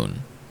full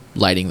moon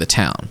lighting the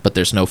town, but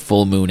there's no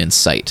full moon in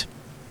sight.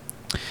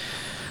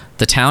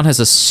 The town has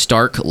a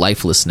stark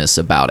lifelessness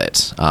about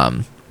it.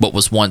 What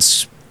was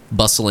once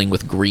bustling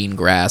with green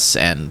grass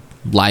and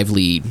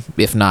lively,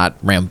 if not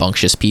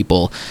rambunctious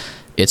people,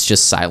 it's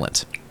just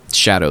silent.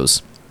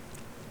 Shadows.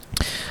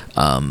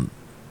 None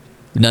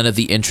of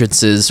the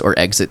entrances or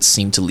exits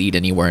seem to lead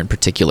anywhere in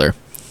particular.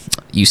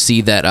 You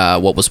see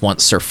that what was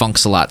once Sir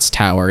Funxalot's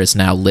tower is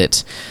now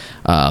lit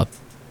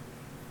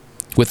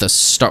with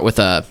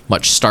a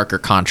much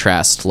starker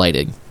contrast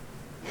lighting.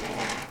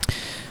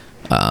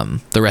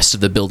 The rest of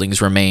the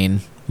buildings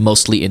remain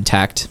mostly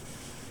intact,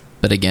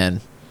 but again,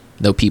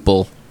 no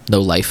people,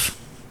 no life.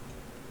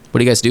 What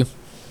do you guys do? You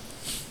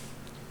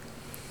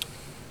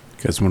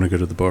guys want to go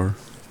to the bar?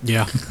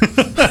 Yeah.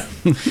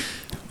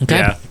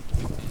 Okay.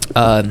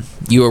 Yeah.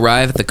 You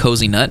arrive at the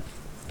Cozy Nut.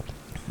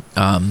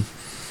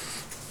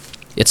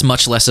 It's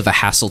much less of a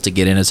hassle to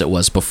get in as it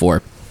was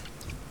before.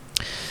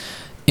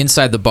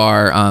 Inside the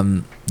bar,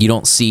 you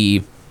don't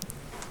see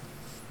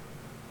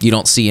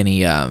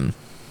any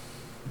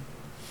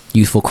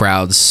youthful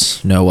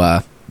crowds,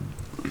 no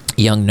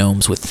young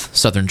gnomes with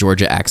Southern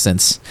Georgia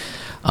accents.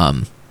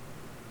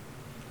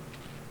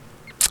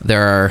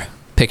 There are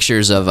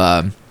pictures of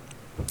a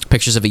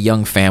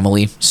young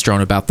family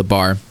strewn about the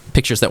bar,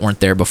 pictures that weren't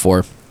there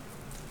before.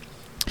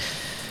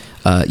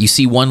 You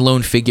see one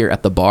lone figure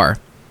at the bar.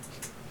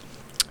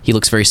 He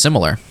looks very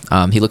similar.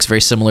 He looks very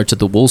similar to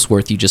the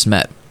Woolsworth you just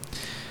met.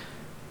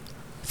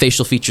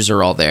 Facial features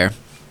are all there.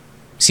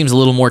 Seems a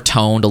little more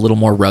toned, a little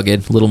more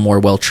rugged, a little more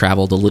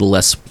well-traveled, a little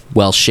less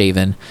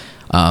well-shaven.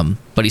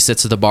 But he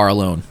sits at the bar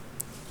alone.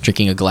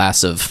 drinking a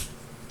glass of...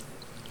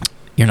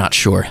 You're not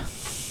sure.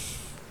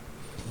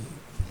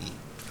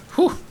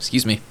 Whew,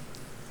 excuse me.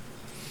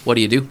 What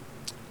do you do?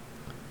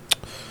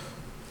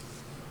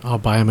 I'll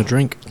buy him a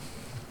drink.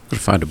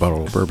 Gotta find a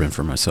bottle of bourbon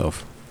for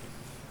myself.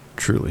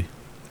 Truly.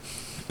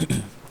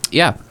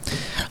 Yeah.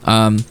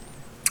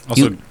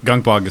 Also,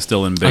 Gunkbog is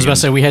still in big. I was about to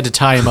say we had to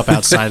tie him up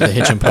outside of the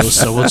hitch and post,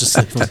 so we'll just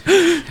leave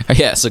him.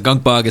 Yeah, so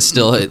Gunkbog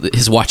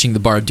is watching the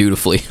bar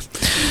dutifully.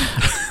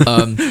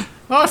 Oh,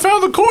 I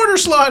found the quarter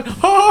slot.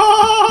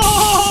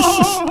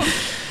 Oh!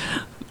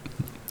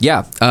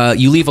 Yeah,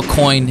 you leave a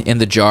coin in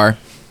the jar,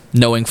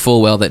 knowing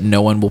full well that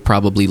no one will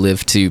probably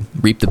live to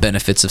reap the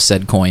benefits of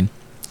said coin.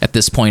 At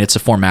this point, it's a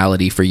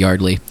formality for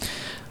Yardley.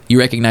 You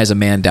recognize a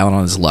man down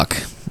on his luck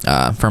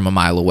from a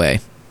mile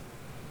away.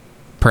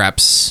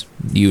 Perhaps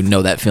you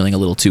know that feeling a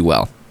little too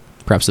well.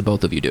 Perhaps the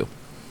both of you do.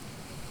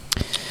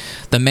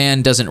 The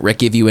man doesn't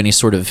give you any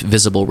sort of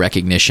visible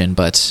recognition,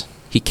 but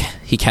he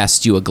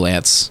casts you a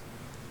glance,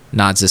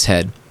 nods his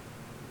head,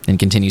 and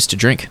continues to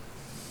drink.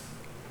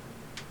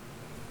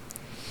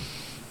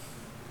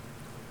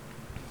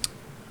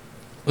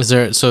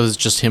 So it's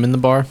just him in the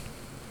bar?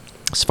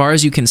 As far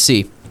as you can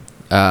see,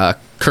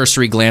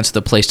 cursory glance at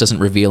the place doesn't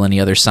reveal any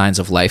other signs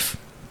of life.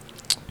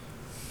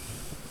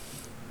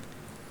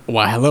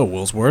 Why, hello,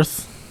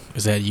 Woolsworth.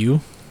 Is that you,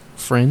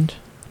 friend?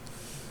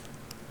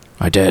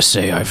 I dare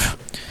say I've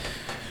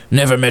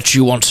never met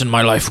you once in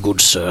my life, good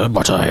sir,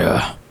 but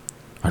I'd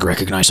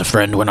recognize a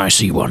friend when I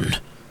see one.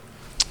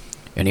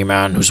 Any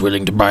man who's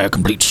willing to buy a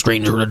complete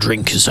stranger a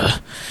drink is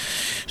a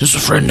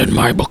friend in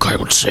my book, I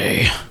would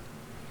say.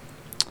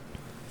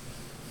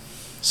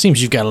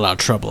 Seems you've got a lot of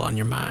trouble on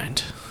your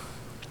mind.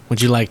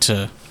 Would you like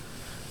to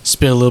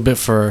spill a little bit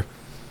for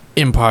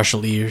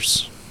impartial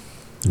ears?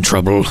 In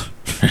trouble?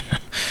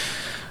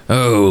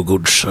 Oh,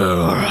 good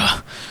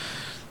sir.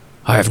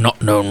 I have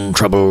not known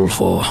trouble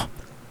for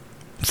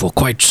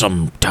quite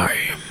some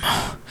time.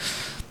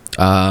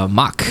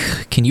 Mock,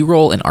 can you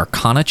roll an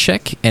Arcana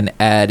check and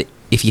add,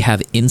 if you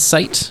have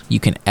insight,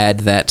 you can add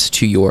that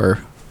to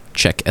your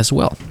check as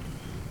well.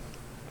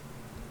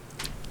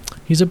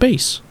 He's a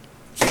base.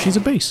 She's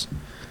a base.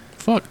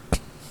 Fuck.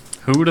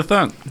 Who would have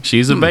thought?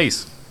 She's a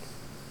base.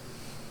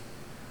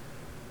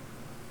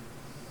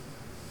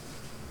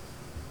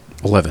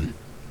 11.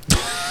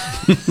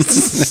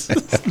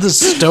 The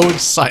stoic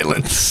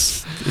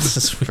silence. This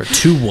is for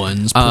 2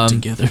 ones put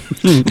together.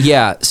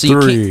 Yeah,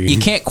 so Three. you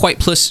can't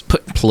quite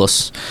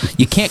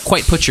you can't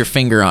quite put your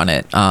finger on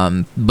it.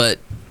 But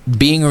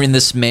being in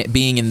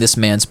this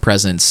man's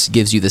presence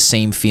gives you the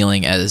same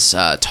feeling as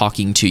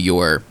talking to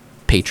your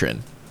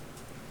patron.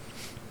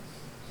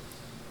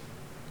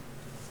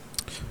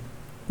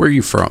 Where are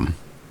you from?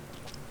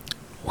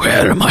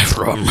 Where am I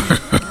from?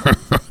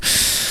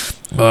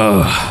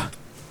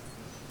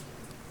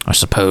 I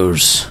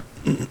suppose.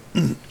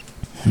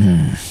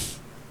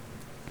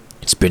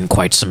 It's been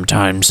quite some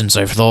time since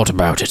I've thought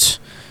about it.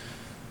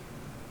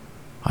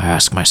 I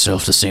ask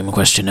myself the same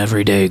question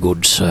every day,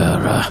 good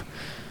sir.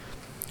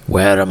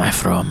 Where am I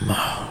from?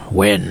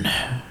 When?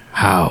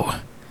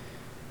 How?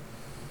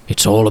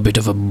 It's all a bit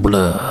of a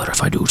blur,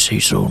 if I do say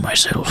so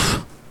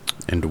myself.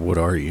 And what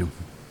are you?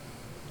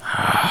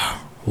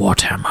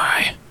 What am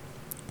I?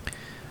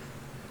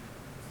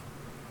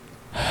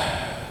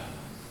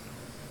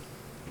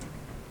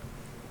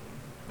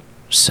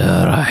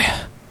 Sir,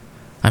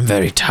 I'm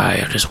very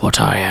tired is what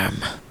I am.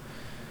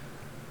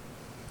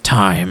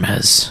 Time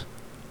has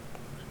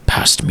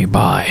passed me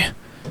by.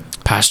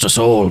 Passed us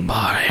all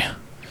by.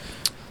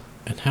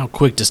 And how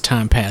quick does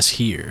time pass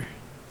here?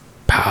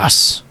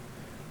 Pass?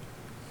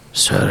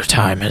 Sir,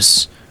 time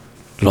has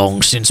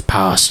long since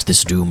passed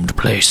this doomed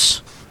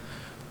place.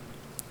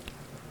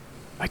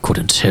 I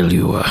couldn't tell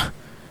you,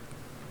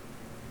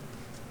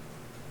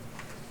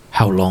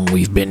 how long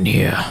we've been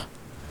here,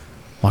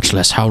 much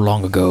less how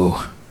long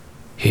ago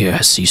here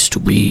has ceased to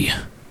be.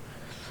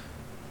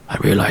 I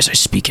realize I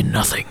speak in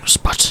nothings,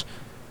 but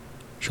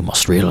you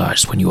must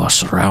realize when you are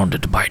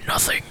surrounded by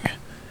nothing,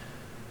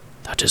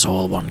 that is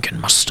all one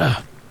can muster.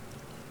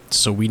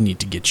 So we need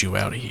to get you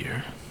out of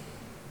here.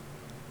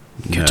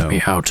 Get No.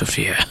 me out of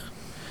here.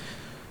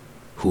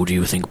 Who do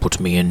you think put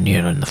me in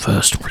here in the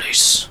first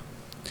place?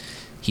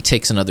 He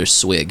takes another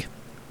swig,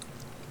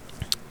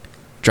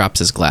 drops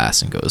his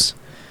glass, and goes,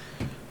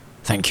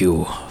 Thank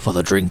you for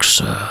the drink,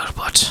 sir,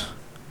 but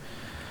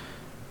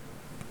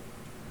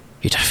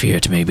it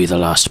feared may be the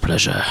last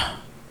pleasure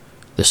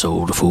this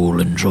old fool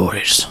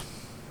enjoys.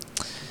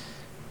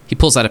 he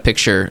pulls out a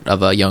picture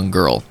of a young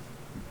girl,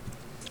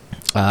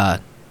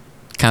 kind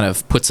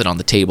of puts it on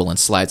the table and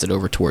slides it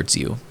over towards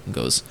you, and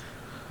goes,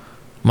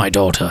 My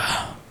daughter.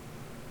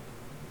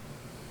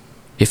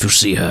 If you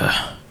see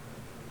her,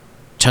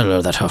 tell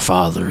her that her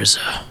father is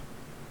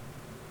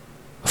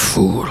a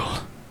fool.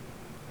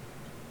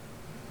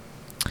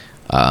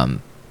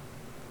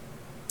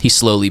 he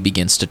slowly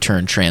begins to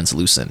turn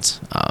translucent.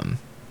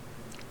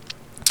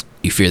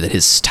 You fear that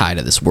his tie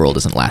to this world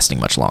isn't lasting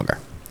much longer.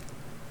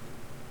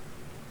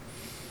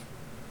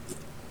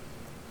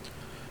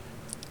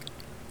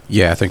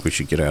 Yeah, I think we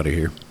should get out of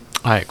here.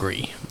 I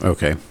agree.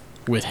 Okay.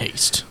 With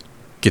haste.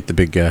 Get the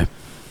big guy.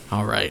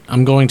 All right.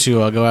 I'm going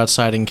to go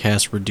outside and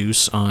cast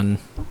Reduce on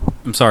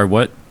I'm sorry,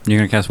 what? You're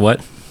going to cast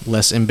what?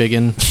 Les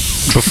Embiggen.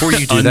 Before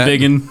you do that,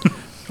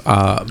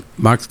 Unbiggin.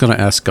 Mike's going to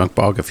ask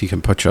Gunkbog if he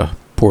can punch a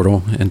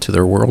portal into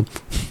their world.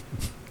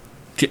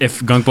 If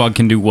Gunkbog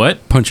can do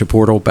what? Punch a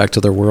portal back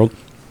to their world.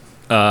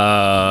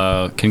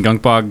 Can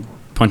Gunkbog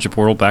punch a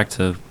portal back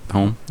to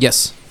home?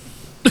 Yes.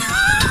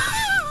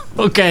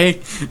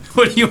 Okay.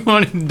 What do you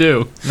want him to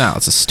do? No,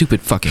 it's a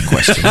stupid fucking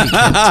question. He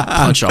can't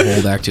punch a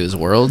hole back to his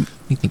world.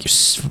 You think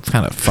you're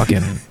kind of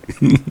fucking...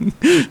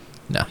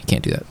 No, you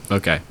can't do that.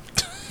 Okay.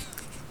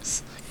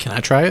 Can I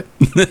try it?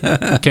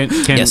 Can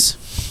Yes.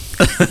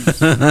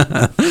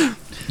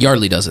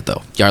 Yardley does it,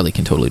 though. Yardley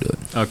can totally do it.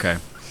 Okay.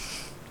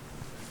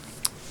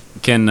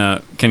 Can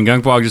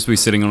Gunkbog just be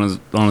sitting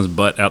on his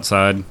butt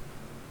outside?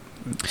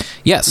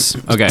 Yes.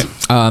 Okay.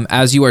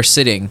 As you are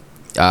sitting,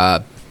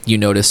 you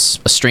notice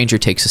a stranger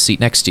takes a seat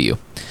next to you.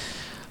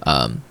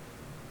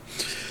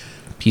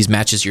 He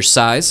matches your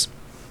size.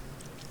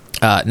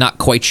 Not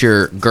quite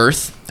your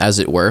girth, as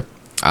it were,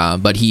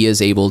 but he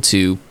is able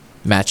to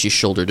match you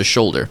shoulder to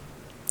shoulder.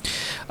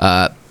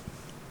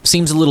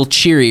 Seems a little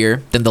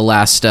cheerier than the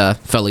last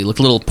fellow. He looked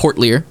a little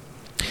portlier.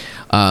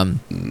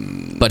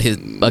 But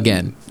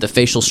the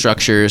facial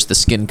structures, the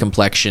skin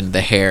complexion,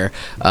 the hair,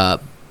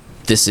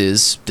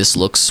 this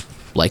looks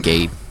like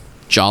a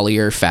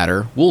jollier,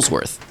 fatter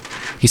Woolsworth.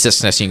 He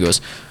sits next to you and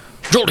goes,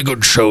 "Jolly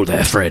good show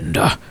there, friend.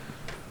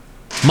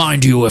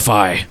 Mind you if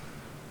I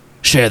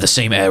share the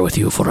same air with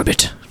you for a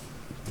bit?"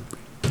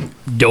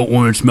 Don't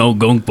want to smell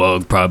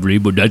Gunkbog, probably,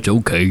 but that's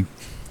okay.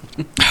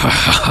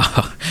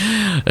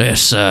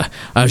 Yes,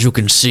 as you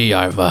can see,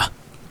 I'm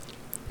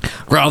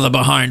rather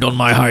behind on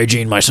my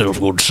hygiene myself,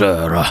 good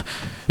sir.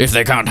 If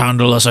they can't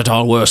handle us at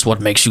our worst, what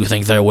makes you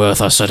think they're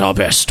worth us at our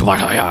best?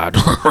 What I add.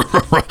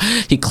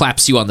 He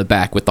claps you on the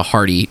back with the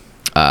hearty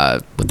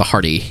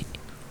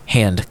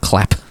hand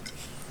clap.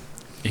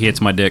 He hits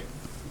my dick.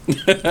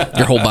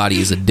 Your whole body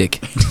is a dick.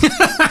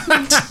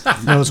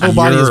 No, his whole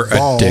body You're is a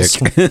balls. dick.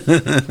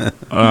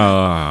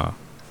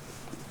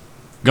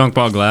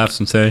 Gunkbog laughs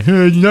and says,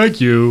 "Hey, like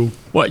you.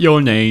 What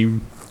your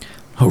name?"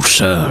 Oh,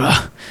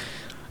 sir,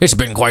 it's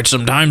been quite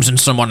some time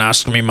since someone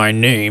asked me my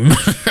name.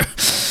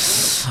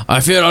 I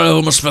fear I'd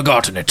almost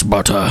forgotten it,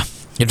 but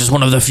it is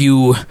one of the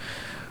few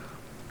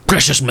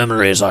precious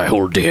memories I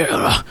hold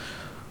dear.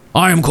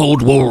 I am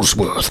called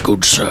Woolsworth,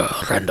 good sir,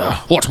 and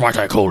what might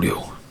I call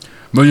you?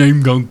 My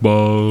name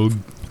Gunkbog.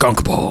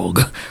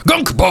 Gunkbog.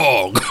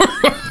 Gunkbog!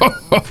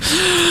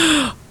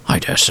 I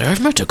dare say I've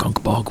met a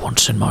Gunkbog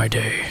once in my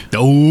day.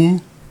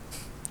 Oh,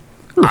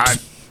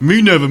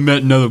 me never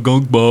met another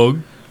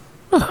Gunkbog.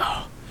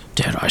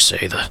 Dare I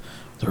say the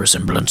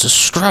resemblance is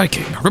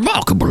striking,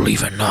 remarkable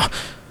even. Are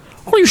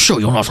you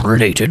sure you're not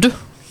related?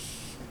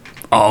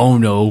 Oh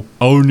no,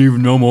 I don't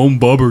even know my own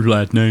bubber's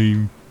last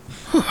name.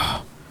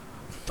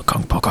 The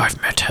Gunkbog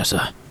I've met has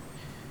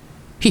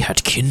he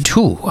had kin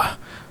too.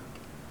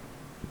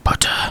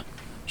 But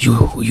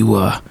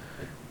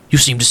you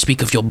seem to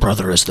speak of your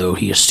brother as though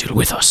he is still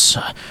with us.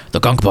 The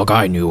Gunkbog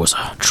I knew was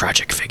a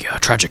tragic figure, a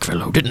tragic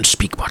fellow, didn't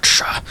speak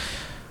much.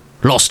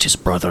 Lost his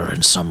brother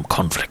in some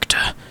conflict.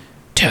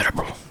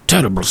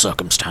 Terrible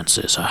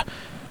circumstances.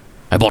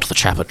 I bought the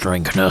chap a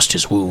drink, nursed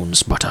his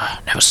wounds, but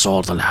never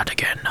saw the lad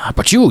again.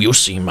 But you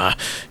seem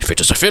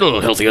fit as a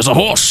fiddle, healthy as a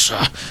horse.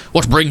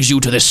 What brings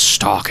you to this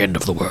stark end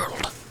of the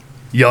world?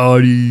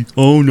 Yachty.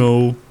 Oh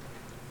no.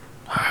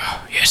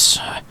 Yes,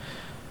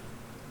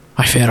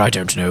 I fear I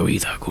don't know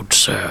either, good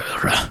sir.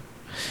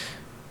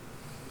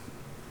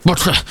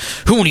 But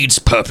who needs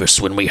purpose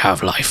when we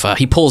have life?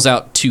 He pulls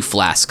out 2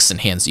 flasks and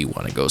hands you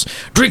one and goes,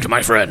 Drink,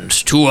 my friend,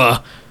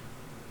 to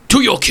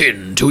your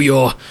kin, to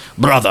your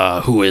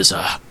brother, who is,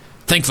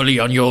 thankfully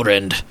on your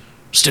end,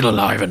 still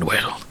alive and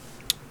well.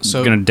 So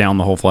I'm gonna down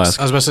the whole flask.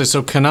 I was about to say,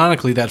 so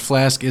canonically that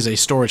flask is a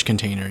storage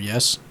container,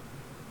 yes?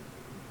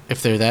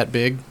 If they're that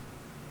big?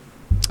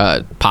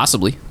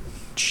 possibly.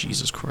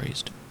 Jesus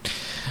Christ.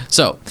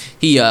 So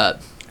he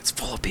it's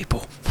full of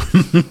people.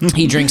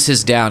 He drinks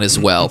his down as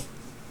well.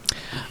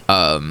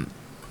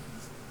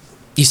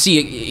 You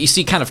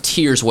see kind of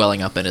tears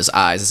welling up in his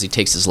eyes as he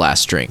takes his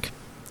last drink.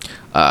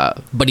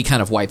 But he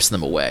kind of wipes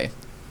them away.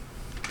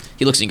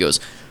 He looks and he goes,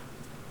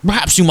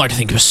 Perhaps you might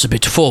think this a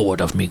bit forward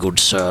of me, good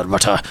sir,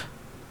 but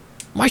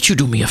might you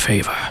do me a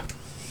favor?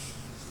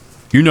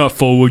 You're not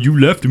forward, you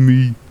left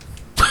me.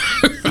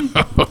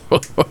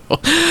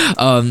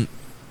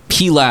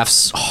 He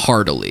laughs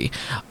heartily.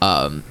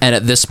 And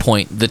at this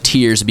point, the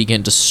tears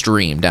begin to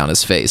stream down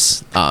his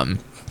face.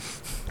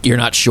 You're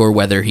not sure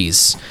whether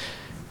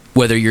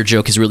your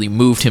joke has really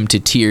moved him to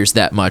tears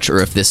that much, or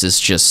if this is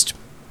just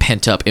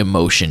pent up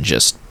emotion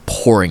just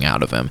pouring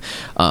out of him.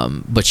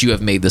 But you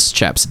have made this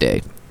chap's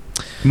day.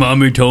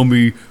 Mommy told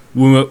me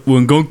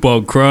when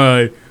Gunkbog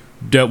cry,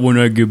 that when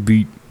I get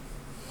beat.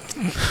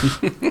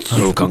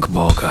 Oh,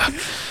 Gunkbog.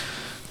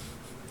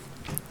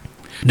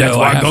 That's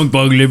why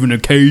Gunkbog live in a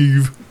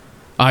cave.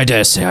 I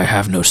dare say I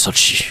have no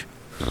such...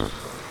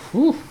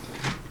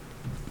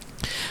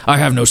 I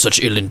have no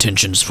such ill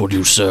intentions for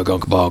you, Sir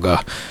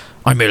Gunkbog.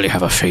 I merely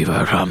have a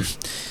favor.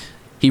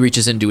 He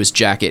reaches into his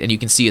jacket, and you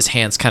can see his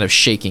hands kind of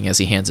shaking as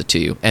he hands it to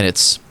you, and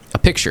it's a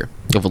picture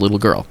of a little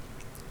girl.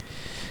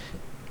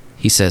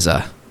 He says,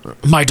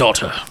 My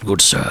daughter,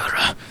 good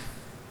sir.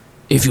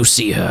 If you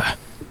see her,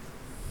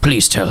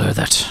 please tell her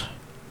that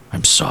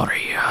I'm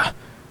sorry.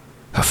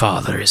 Her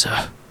father is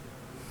a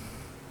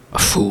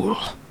fool.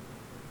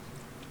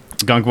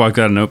 Gunkbog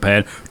got a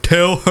notepad.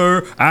 Tell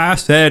her I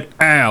said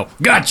ow.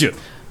 Gotcha.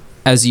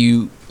 as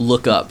you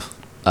look up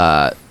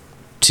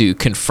to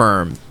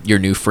confirm your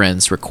new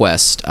friend's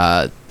request,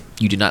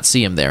 you do not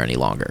see him there any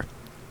longer.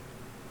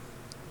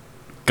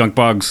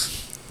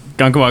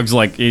 Gunkbog's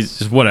like, he's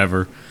just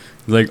whatever.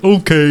 He's like,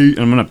 okay,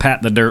 I'm gonna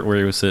pat the dirt where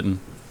he was sitting.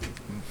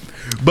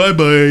 Bye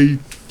bye.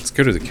 Let's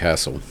go to the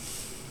castle.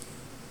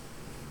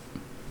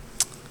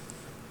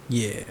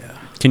 Yeah.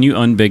 Can you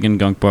unbiggen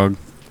Gunkbog?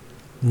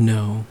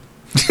 No.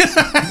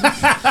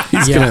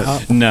 He's gonna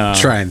No.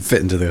 try and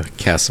fit into the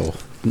castle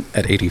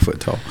at 80 foot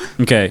tall.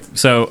 Okay,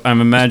 so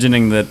I'm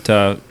imagining that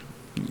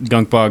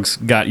Gunkbog's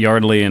got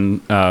Yardley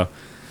and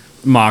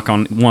Mock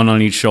on one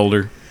on each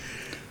shoulder.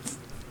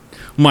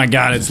 My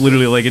God, it's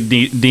literally like a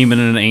demon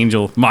and an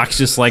angel. Mock's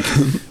just like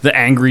the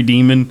angry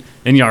demon,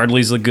 and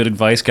Yardley's the good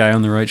advice guy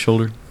on the right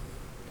shoulder.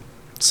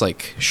 It's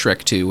like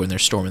Shrek 2 when they're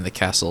storming the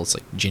castle. It's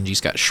like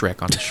Gingy's got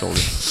Shrek on his shoulder.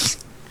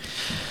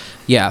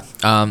 Yeah.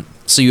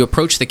 So you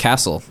approach the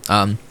castle.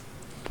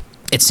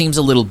 It seems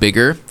a little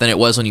bigger than it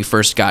was when you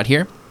first got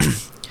here.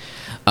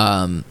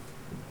 The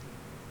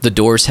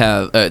doors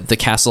have... the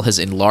castle has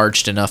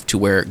enlarged enough to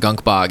where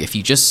Gunkbog, if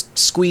you just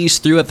squeeze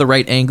through at the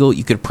right angle,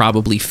 you could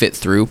probably fit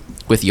through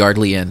with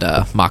Yardley and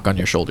Mock on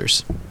your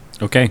shoulders.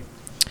 Okay.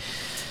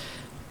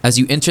 As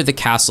you enter the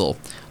castle,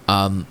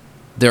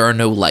 there are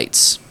no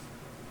lights.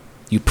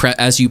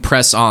 As you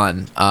press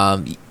on,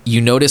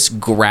 you notice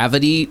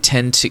gravity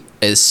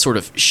is sort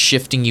of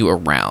shifting you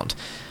around.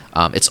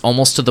 It's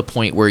almost to the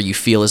point where you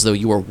feel as though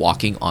you are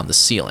walking on the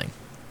ceiling.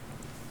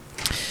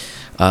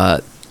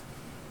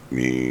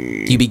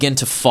 You begin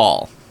to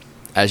fall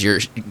as your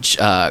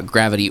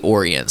gravity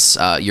orients.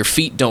 Your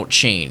feet don't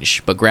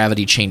change, but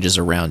gravity changes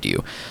around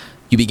you.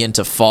 You begin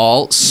to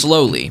fall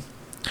slowly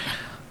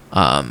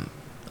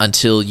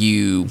until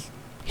you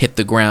hit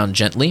the ground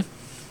gently,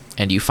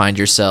 and you find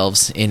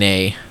yourselves in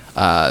a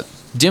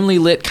dimly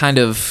lit kind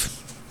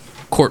of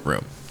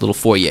courtroom, little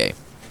foyer.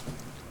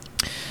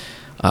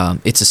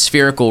 It's a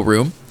spherical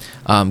room.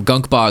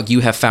 Gunkbog,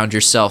 you have found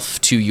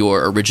yourself to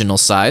your original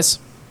size.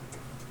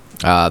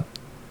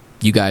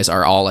 You guys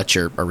are all at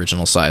your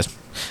original size.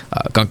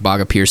 Gunkbog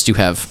appears to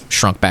have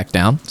shrunk back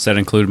down. Does that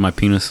include my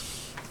penis?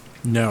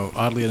 No,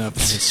 oddly enough,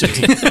 it's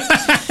see.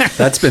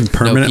 That's been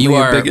permanently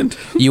embiggened.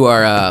 You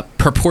are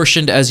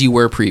proportioned as you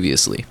were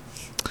previously.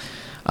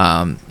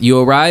 You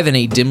arrive in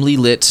a dimly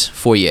lit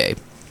foyer.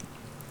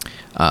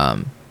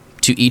 To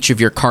each of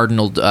your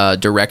cardinal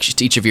directions,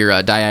 to each of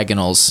your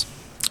diagonals,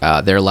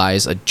 there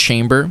lies a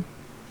chamber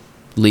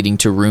leading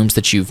to rooms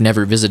that you've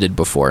never visited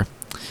before.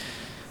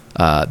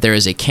 There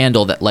is a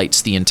candle that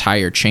lights the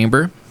entire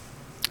chamber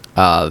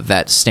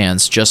that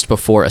stands just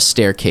before a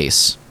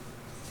staircase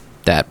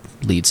that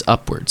leads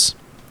upwards.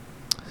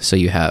 So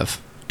you have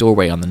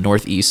doorway on the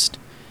northeast,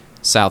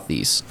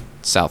 southeast,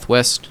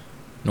 southwest,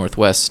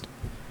 northwest,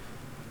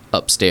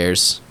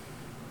 upstairs,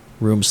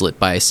 rooms lit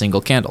by a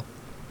single candle.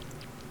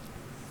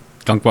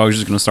 Gunkbog's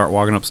just gonna start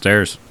walking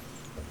upstairs.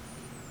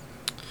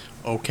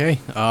 Okay.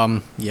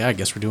 Yeah, I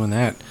guess we're doing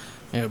that.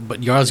 Yeah,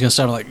 but Yard's gonna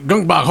stop like,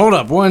 Gunkbog, hold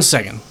up 1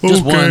 second.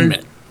 Just 1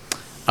 minute.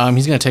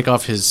 He's gonna take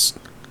off his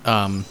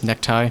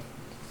necktie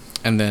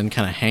and then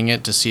kind of hang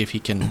it to see if he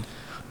can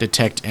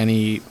detect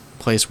any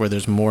place where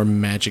there's more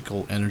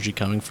magical energy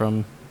coming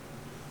from.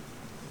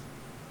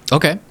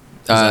 Okay.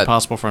 Is that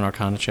possible for an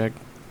Arcana check?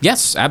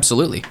 Yes,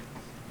 absolutely.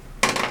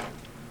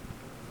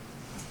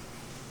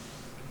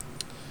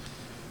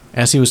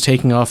 As he was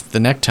taking off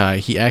the necktie,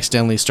 he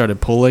accidentally started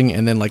pulling,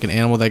 and then like an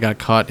animal that got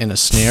caught in a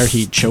snare,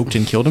 he choked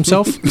and killed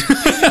himself.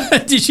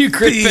 Did you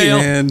crit fail?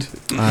 And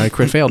I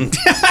crit failed.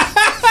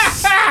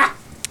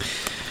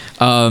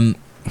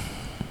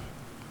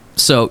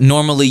 So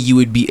normally you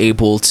would be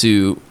able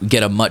to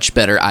get a much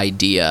better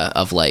idea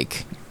of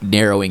like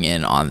narrowing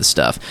in on the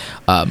stuff.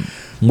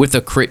 With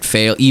a crit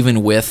fail,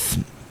 even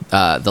with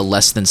the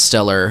less than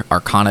stellar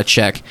Arcana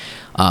check,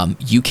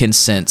 you can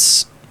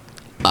sense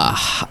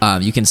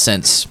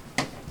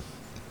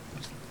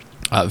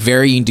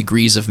varying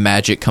degrees of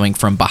magic coming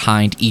from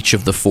behind each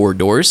of the 4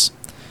 doors,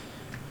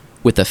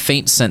 with a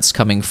faint sense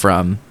coming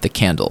from the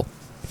candle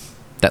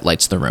that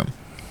lights the room.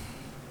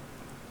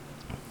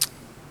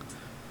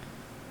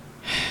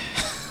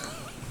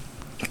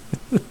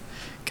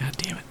 God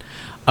damn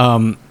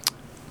it.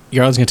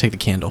 Yard's gonna take the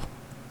candle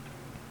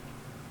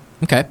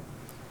Okay.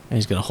 and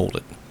he's gonna hold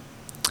it.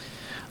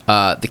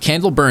 The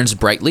candle burns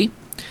brightly.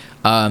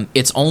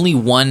 It's only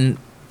one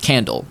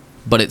candle,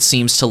 but it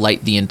seems to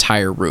light the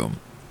entire room.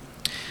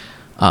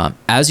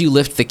 As you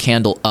lift the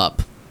candle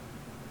up,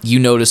 you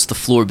notice the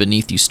floor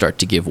beneath you start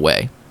to give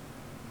way.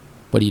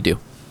 What do you do?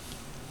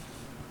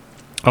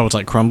 Oh, it's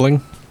like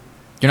crumbling?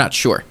 You're not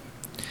sure.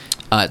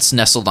 It's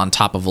nestled on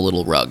top of a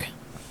little rug.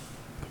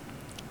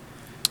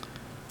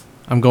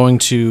 I'm going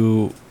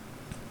to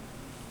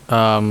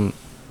I'm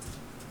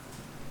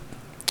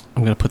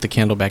going to put the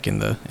candle back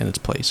in its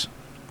place.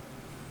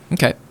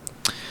 Okay.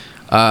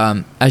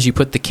 As you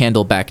put the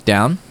candle back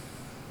down,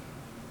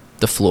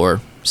 the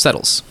floor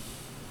settles.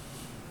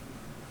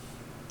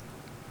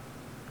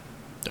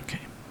 Okay.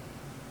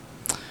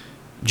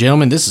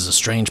 Gentlemen, this is a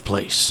strange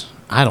place.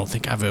 I don't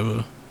think I've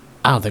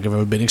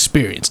ever been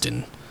experienced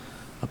in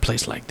a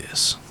place like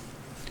this.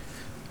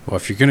 Well,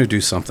 if you're going to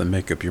do something,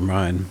 make up your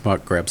mind.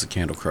 Buck grabs a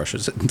candle,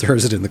 crushes it, and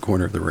throws it in the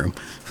corner of the room.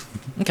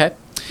 Okay.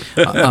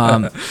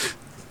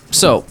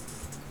 So,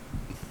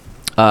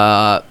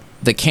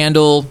 the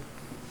candle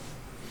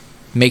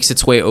makes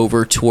its way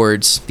over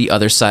towards the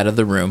other side of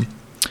the room,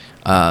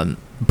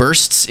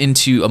 bursts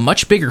into a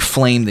much bigger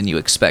flame than you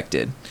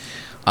expected.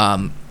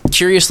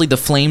 Curiously, the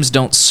flames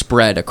don't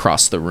spread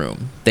across the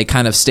room. They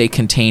kind of stay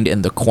contained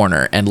in the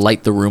corner and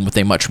light the room with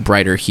a much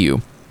brighter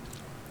hue.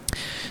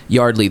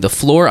 Yardley, the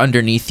floor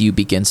underneath you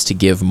begins to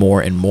give more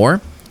and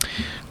more,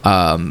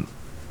 but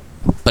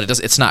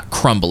it's not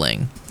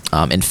crumbling.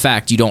 In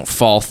fact, you don't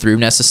fall through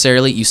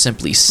necessarily. You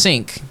simply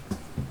sink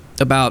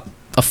about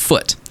a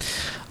foot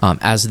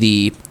as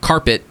the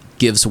carpet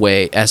gives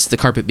way, as the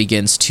carpet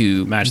begins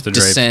to Match the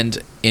drape.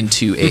 descend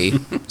into a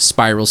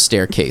spiral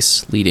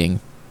staircase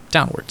leading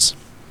downwards.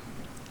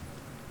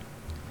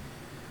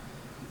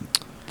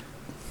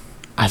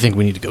 I think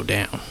we need to go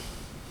down.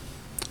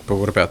 But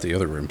what about the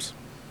other rooms?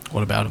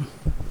 What about him?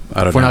 I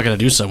don't If we're know. not going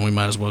to do something, we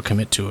might as well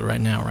commit to it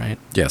right now, right?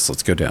 Yes,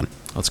 let's go down.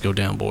 Let's go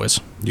down, boys.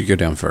 You go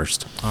down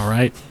first. All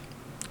right.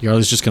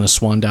 Yardley's just going to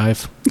swan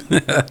dive.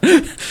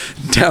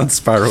 Down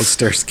spiral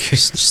stairs.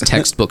 Just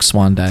textbook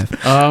swan dive.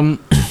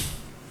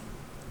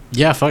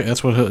 Yeah, fuck.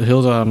 That's what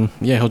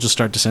he'll just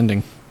start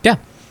descending. Yeah.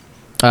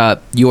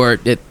 You are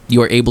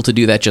able to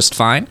do that just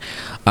fine.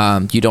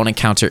 You don't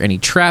encounter any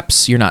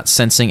traps. You're not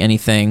sensing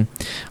anything.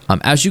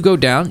 As you go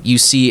down, you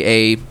see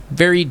a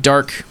very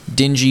dark,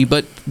 dingy,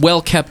 but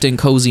well-kept and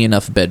cozy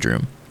enough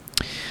bedroom.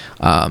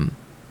 An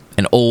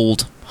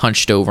old,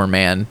 hunched-over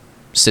man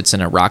sits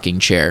in a rocking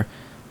chair,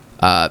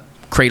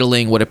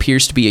 cradling what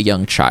appears to be a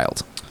young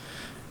child.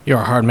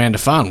 You're a hard man to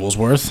find,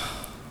 Woolsworth.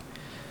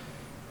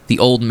 The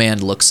old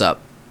man looks up.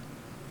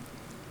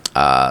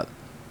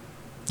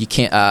 You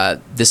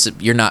can't.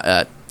 You're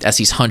not. As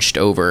he's hunched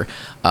over,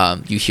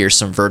 you hear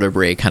some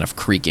vertebrae kind of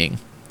creaking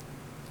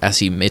as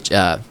he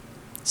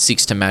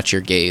seeks to match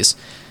your gaze.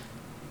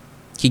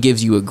 He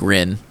gives you a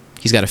grin.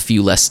 He's got a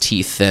few less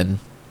teeth than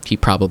he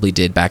probably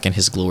did back in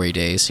his glory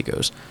days. He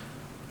goes,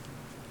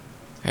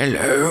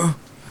 "Hello.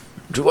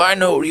 Do I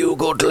know you,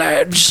 good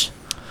lads?"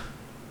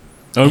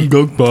 I'm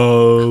Gunk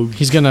Bob.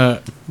 He's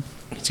gonna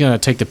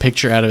take the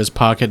picture out of his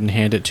pocket and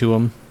hand it to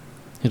him.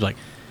 He's like,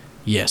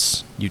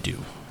 "Yes, you do."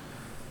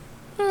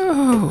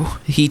 Oh.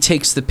 He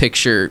takes the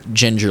picture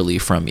gingerly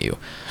from you,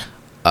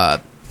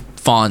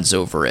 fawns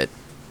over it,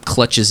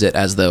 clutches it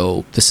as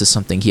though this is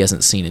something he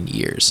hasn't seen in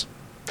years.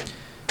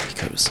 He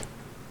goes,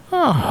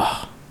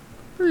 "Ah,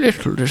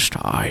 littlest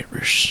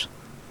Iris.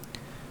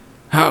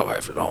 How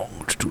I've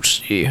longed to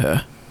see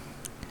her.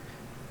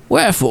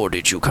 Wherefore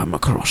did you come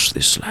across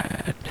this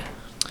lad?"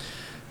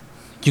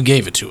 You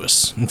gave it to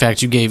us. In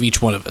fact, you gave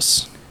each one of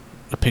us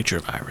a picture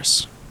of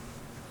Iris.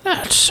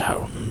 That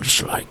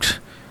sounds like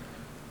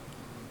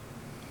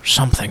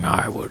something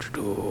I would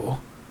do.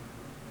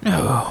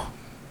 No,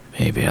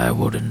 maybe I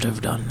wouldn't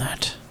have done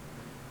that.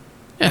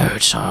 Oh,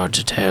 it's hard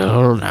to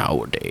tell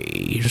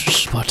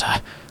nowadays,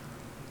 but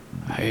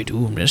I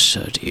do miss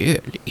her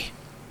dearly.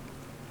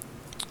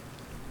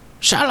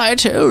 Shall I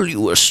tell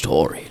you a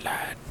story,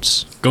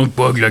 lads? Gunk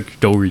Bug like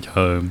story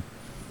time.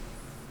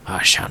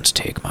 I shan't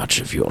take much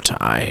of your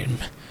time.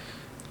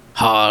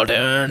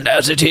 Hard-earned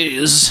as it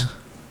is,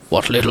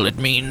 what little it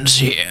means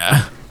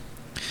here.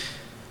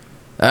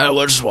 There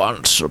was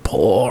once a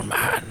poor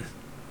man.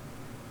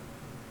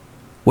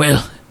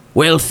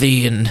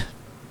 Wealthy in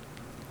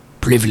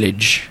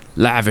privilege,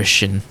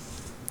 lavish in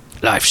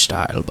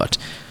lifestyle, but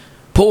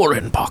poor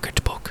in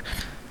pocketbook.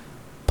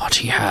 But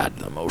he had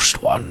the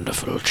most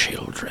wonderful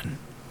children.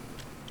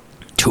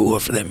 2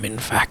 of them, in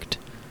fact.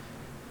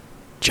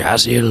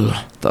 Jazil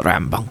the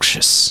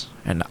rambunctious,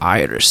 and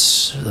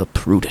Iris the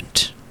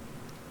prudent.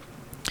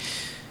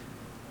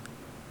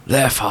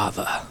 Their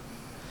father,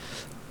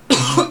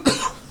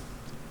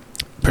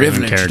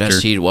 privileged character.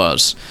 as he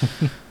was,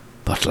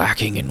 but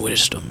lacking in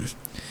wisdom,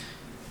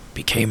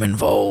 became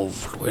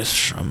involved with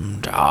some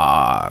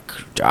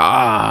dark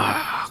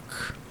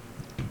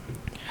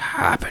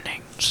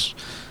happenings.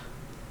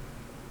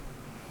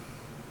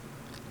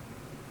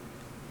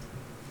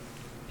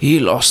 He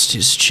lost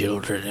his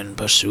children in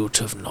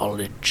pursuit of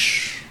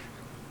knowledge,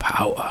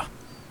 power,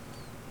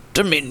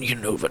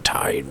 dominion over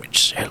time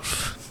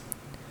itself.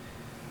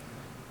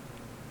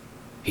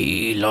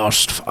 He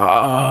lost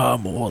far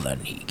more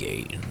than he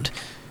gained.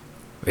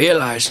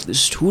 Realized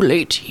this too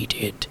late, he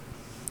did.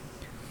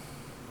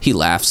 He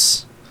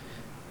laughs,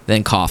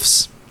 then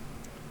coughs,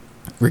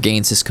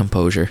 regains his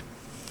composure.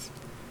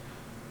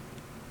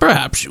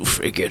 Perhaps you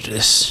figured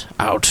this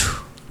out,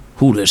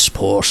 who this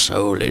poor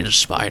soul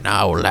is by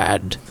now,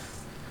 lad.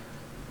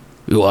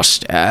 You are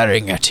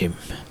staring at him,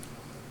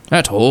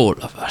 at all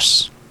of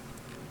us.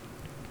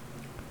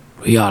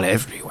 We are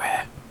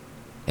everywhere,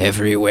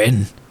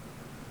 everywhen.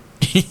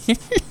 He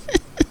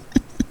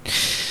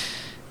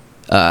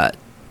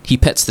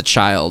pets the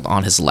child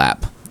on his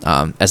lap,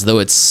 as though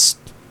it's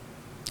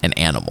an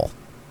animal,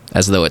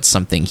 as though it's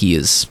something he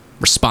is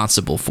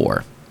responsible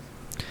for.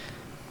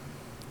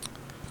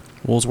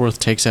 Woolsworth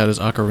takes out his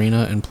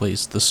ocarina and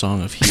plays the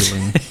Song of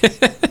Healing.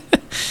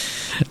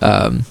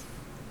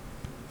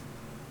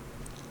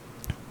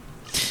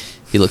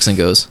 He looks and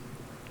goes,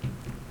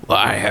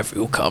 Why have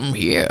you come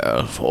here,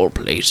 of all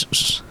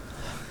places?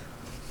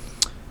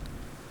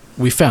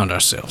 We found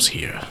ourselves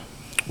here.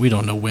 We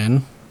don't know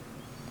when,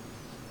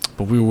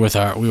 but we were with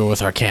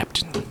our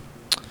captain.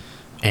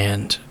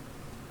 And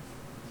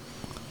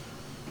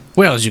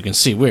well, as you can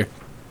see, we're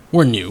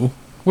new.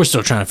 We're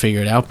still trying to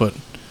figure it out, but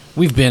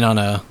we've been on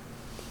a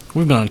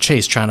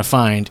chase trying to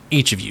find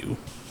each of you.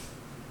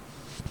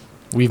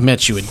 We've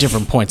met you at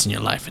different points in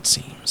your life, it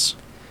seems.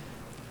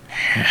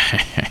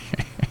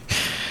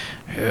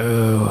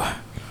 Oh,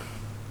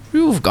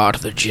 you've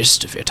got the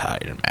gist of it, I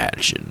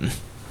imagine.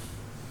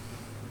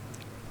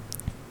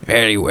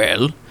 Very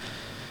well.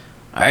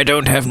 I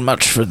don't have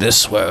much for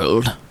this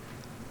world,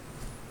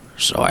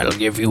 so I'll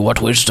give you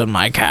what wisdom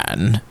I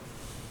can.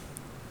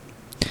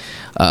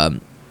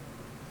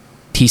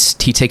 he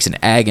takes an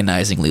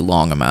agonizingly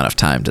long amount of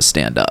time to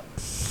stand up.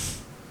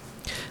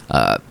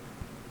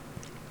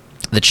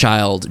 The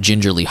child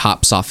gingerly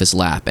hops off his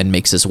lap and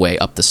makes his way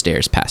up the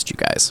stairs past you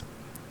guys.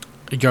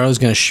 Yarlow's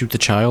gonna shoot the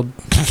child.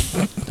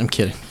 I'm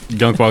kidding.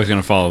 Gunkbog's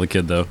gonna follow the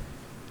kid though.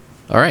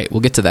 All right,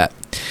 we'll get to that.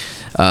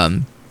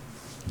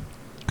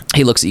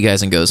 He looks at you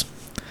guys and goes,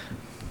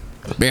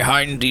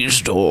 Behind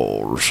these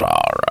doors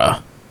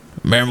are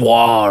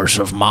memoirs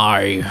of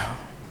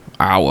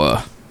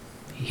our,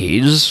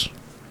 his,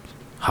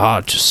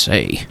 hard to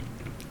say.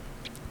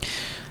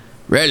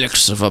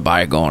 Relics of a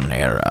bygone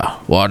era,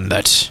 one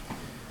that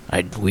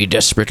we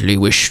desperately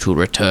wish to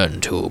return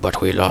to, but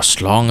we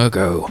lost long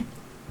ago.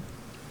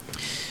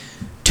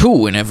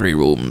 2 in every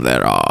room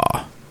there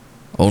are.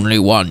 Only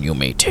 1 you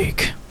may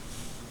take.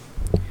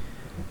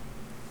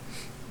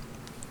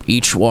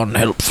 Each one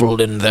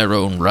helpful in their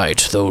own right,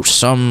 though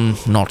some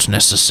not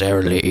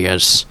necessarily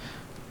as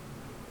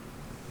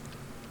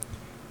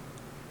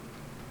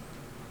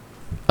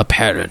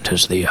apparent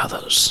as the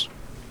others.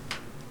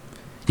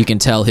 you can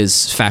tell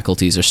his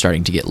faculties are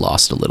starting to get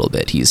lost a little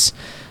bit. He's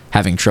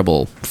having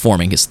trouble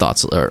forming his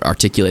thoughts or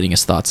articulating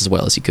his thoughts as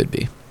well as he could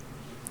be.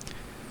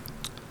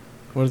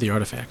 What are the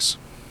artifacts?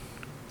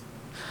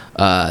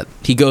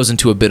 He goes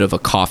into a bit of a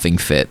coughing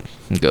fit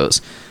and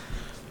goes,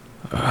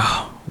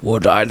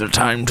 Would I the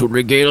time to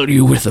regale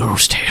you with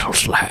those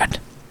tales, lad?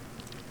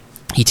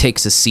 he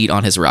takes a seat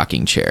on his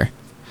rocking chair.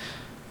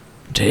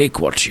 Take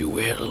what you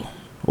will,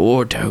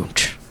 or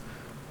don't.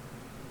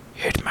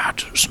 It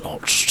matters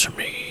not to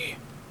me.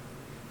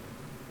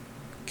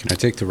 Can I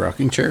take the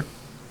rocking chair?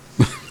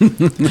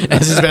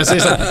 As he's about to say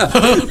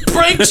something.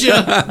 Pranked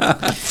ya,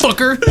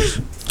 fucker.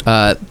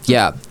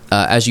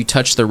 As you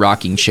touch the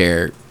rocking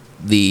chair,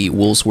 the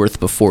Woolsworth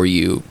before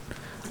you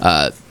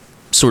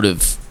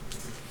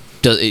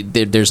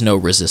there's no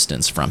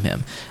resistance from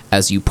him.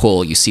 As you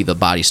pull, you see the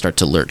body start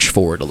to lurch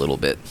forward a little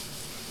bit.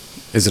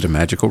 Is it a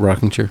magical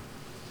rocking chair?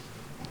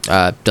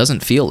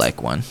 Doesn't feel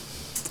like one.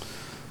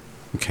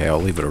 Okay, I'll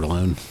leave it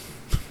alone.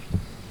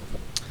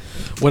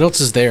 What else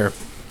is there?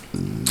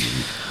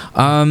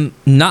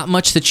 Not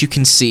much that you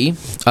can see.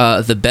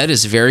 The bed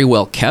is very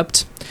well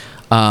kept.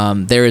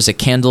 There is a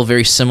candle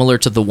very similar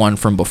to the one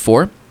from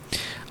before.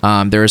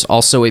 There is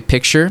also a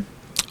picture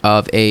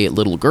of a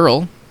little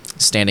girl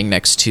standing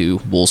next to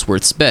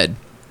Woolsworth's bed.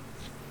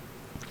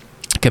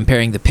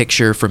 Comparing the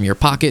picture from your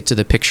pocket to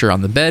the picture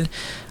on the bed,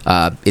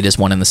 it is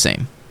one and the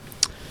same.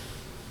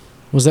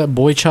 Was that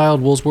boy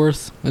child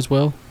Woolsworth as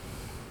well?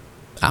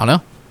 I don't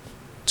know.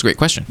 It's a great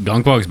question.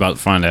 Gunkbog's about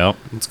to find out.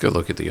 Let's go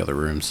look at the other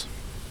rooms.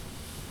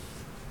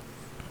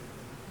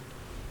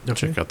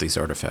 Check out these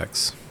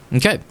artifacts.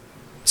 Okay.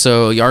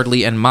 So,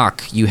 Yardley and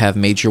Mock, you have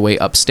made your way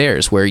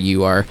upstairs where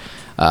you are...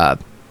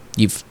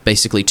 you've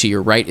basically, to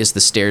your right is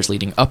the stairs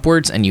leading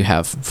upwards, and you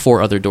have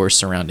 4 other doors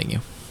surrounding you.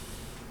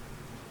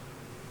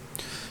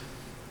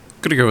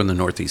 Gonna go in the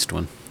northeast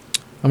one.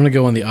 I'm going to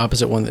go in the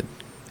opposite one that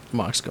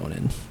Mock's going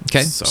in.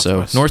 Okay,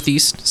 Southwest. so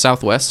northeast,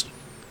 southwest.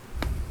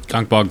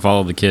 Gunkbog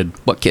followed the kid.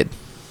 What kid?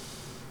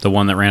 The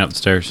one that ran up the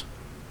stairs.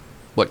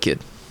 What kid?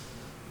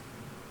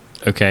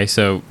 Okay,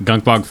 so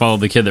Gunkbog followed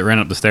the kid that ran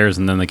up the stairs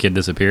and then the kid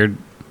disappeared.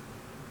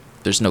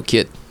 There's no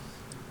kid.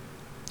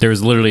 There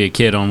was literally a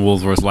kid on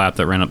Woolsworth's lap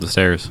that ran up the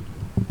stairs.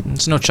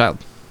 There's no child.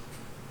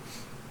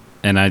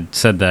 And I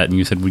said that and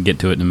you said we'd get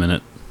to it in a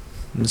minute.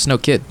 There's no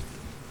kid.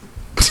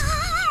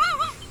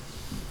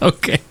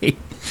 Okay.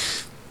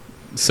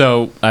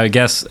 So I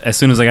guess as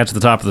soon as I got to the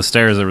top of the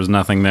stairs, there was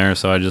nothing there.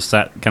 So I just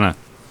sat,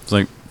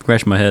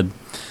 scratched my head.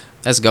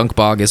 As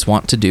Gunkbog is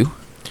wont to do.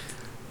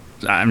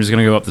 I'm just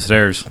gonna go up the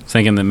stairs,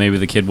 thinking that maybe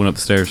the kid went up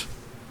the stairs.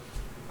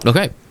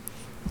 Okay.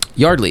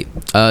 Yardley,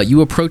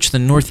 you approach the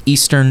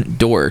northeastern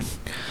door.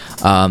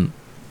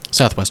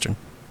 Southwestern.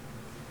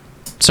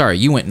 Sorry,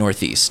 you went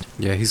northeast.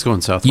 Yeah, he's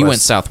going southwest. You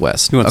went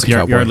southwest. He wants Okay. a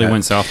cowboy Yardley hat.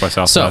 went south by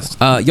So,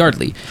 southwest.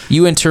 Yardley,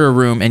 you enter a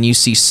room and you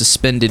see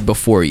suspended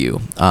before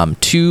you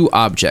two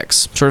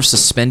objects, sort of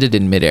suspended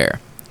in midair.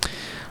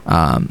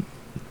 On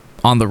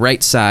the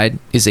right side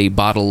is a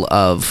bottle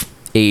of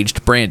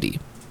aged brandy,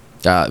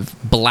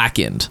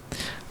 blackened.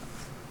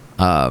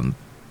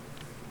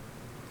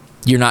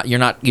 You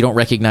don't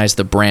recognize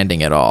the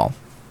branding at all.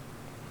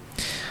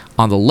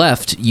 On the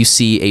left, you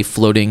see a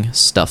floating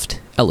stuffed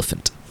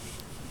elephant.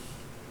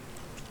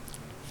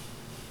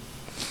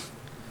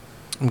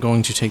 I'm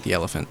going to take the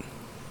elephant.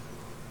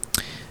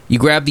 You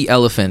grab the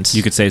elephant.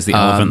 You could say it's the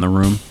elephant in the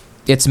room.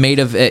 It's made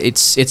of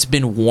it's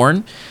been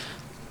worn.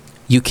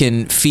 You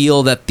can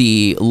feel that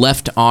the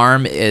left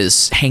arm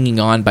is hanging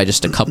on by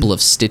just a couple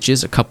of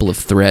stitches, a couple of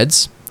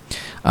threads.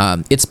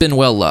 It's been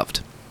well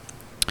loved.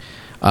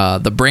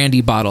 The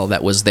brandy bottle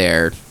that was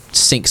there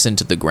sinks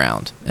into the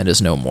ground and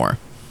is no more.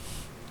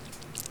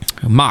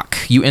 Mock,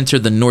 you enter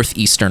the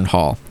northeastern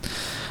hall.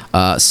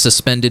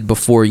 Suspended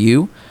before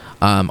you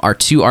are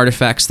two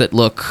artifacts that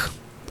look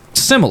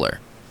similar.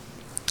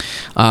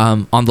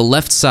 On the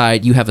left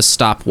side, you have a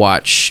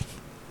stopwatch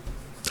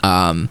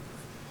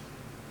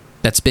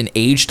that's been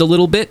aged a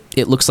little bit.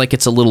 It looks like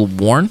it's a little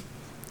worn.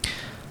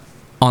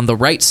 On the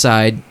right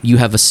side, you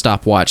have a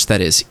stopwatch that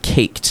is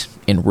caked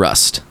in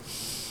rust.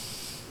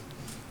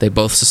 They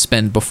both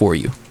suspend before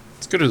you.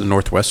 Let's go to the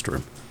northwest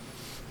room.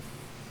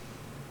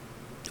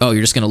 Oh,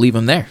 you're just going to leave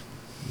them there?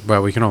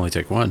 Well, we can only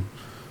take one.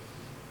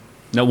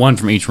 No, one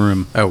from each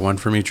room. Oh, one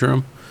from each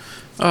room?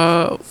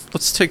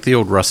 Let's take the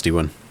old rusty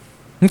one.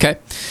 Okay.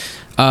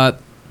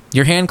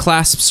 Your hand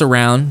clasps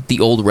around the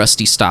old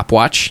rusty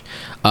stopwatch.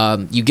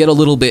 You get a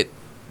little bit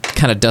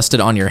kind of dusted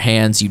on your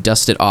hands. You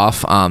dust it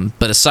off.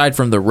 But aside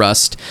from the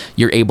rust,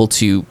 you're able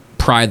to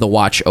pry the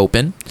watch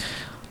open.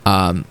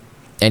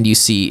 And you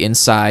see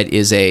inside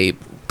is a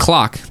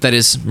clock that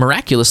is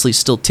miraculously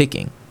still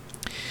ticking.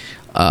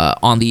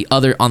 On the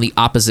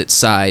opposite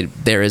side,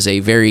 there is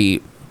a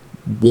very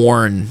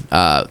worn,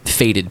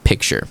 faded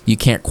picture. You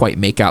can't quite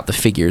make out the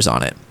figures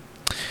on it.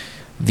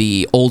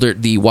 The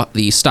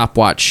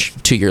stopwatch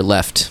to your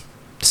left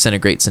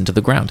disintegrates into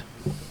the ground.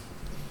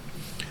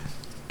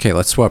 Okay,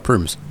 let's swap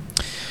rooms.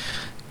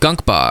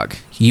 Gunkbog,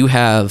 you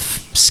have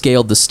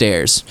scaled the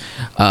stairs.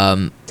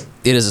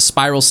 It is a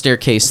spiral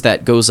staircase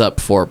that goes up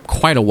for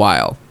quite a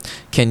while.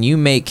 Can you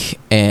make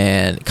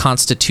a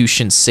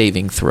Constitution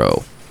saving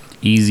throw?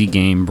 Easy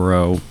game,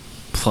 bro.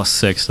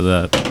 +6 to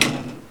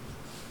that.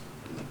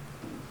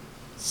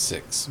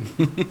 6.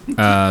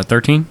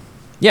 13?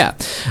 Yeah.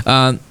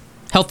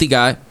 Healthy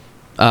guy.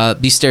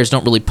 These stairs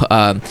don't really...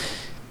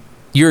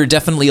 you're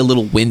definitely a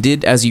little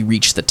winded as you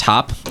reach the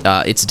top.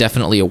 It's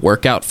definitely a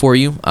workout for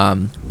you,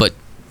 but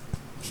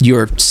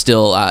you're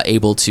still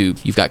able to...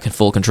 You've got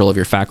full control of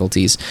your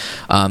faculties.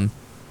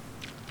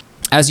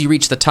 As you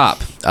reach the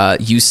top,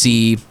 you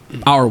see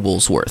our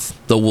Woolsworth,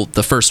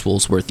 the first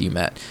Woolsworth you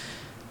met.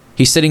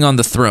 He's sitting on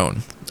the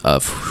throne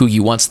of who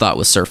you once thought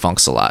was Sir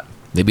Funk-a-Lot.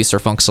 Maybe Sir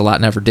Funk-a-Lot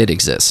never did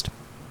exist.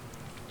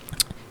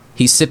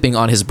 He's sipping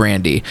on his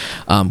brandy,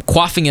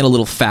 quaffing it a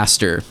little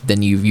faster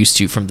than you're used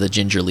to from the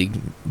gingerly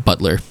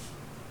butler.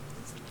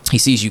 He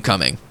sees you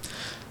coming,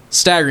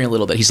 staggering a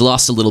little bit. He's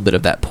lost a little bit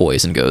of that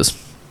poise and goes,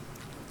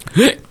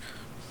 Hey,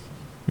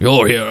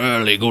 you're here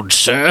early, good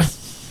sir.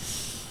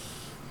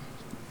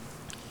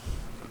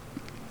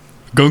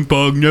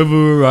 Gunkbog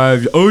never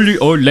arrives early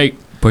or late,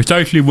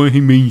 precisely when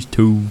he means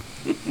to.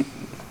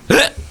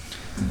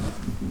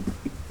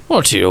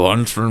 What do you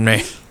want from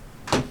me?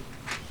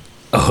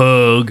 A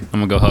hug. I'm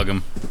gonna go hug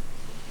him.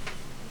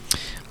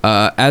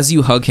 as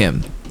you hug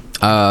him,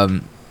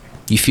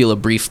 you feel a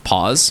brief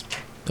pause,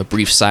 a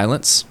brief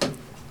silence,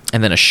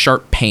 and then a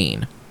sharp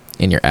pain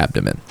in your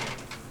abdomen.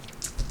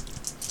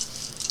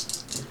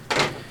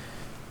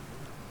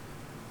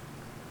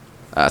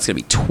 It's going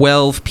to be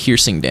 12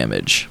 piercing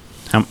damage.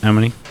 How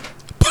many?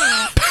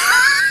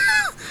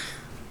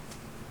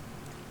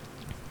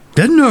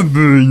 That's not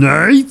very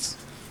nice.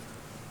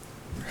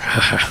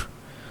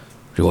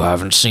 You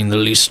haven't seen the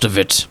least of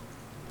it.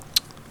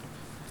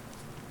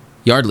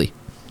 Yardley,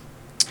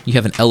 you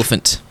have an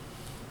elephant.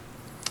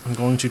 I'm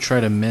going to try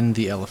to mend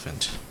the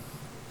elephant.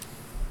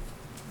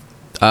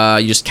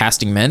 You just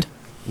casting mend?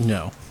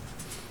 No.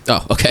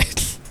 Oh, okay.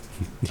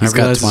 He's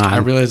got twine. I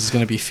realize it's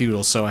going to be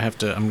futile, so I'm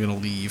going to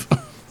leave.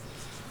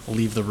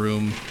 Leave the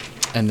room,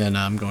 and then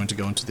I'm going to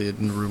go into the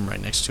room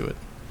right next to it.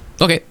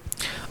 Okay.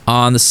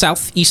 On the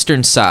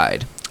southeastern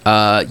side,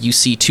 you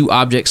see two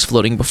objects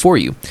floating before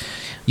you.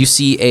 You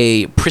see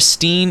a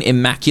pristine,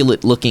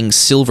 immaculate-looking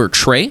silver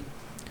tray.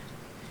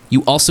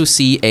 You also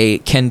see a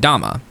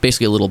kendama,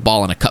 basically a little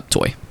ball and a cup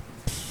toy.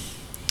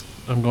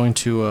 I'm going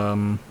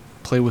to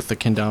play with the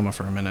kendama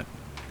for a minute.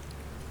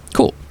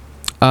 Cool.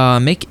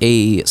 Make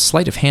a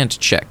sleight of hand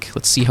check.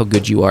 Let's see how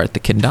good you are at the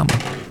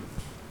kendama.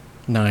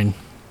 9.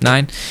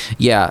 9?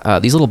 Yeah,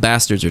 these little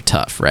bastards are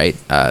tough, right?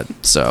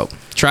 So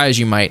try as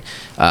you might.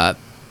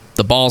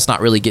 The ball's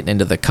not really getting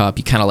into the cup.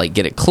 You kind of like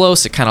get it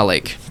close. It kind of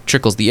like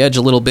trickles the edge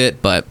a little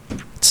bit, but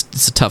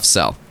it's a tough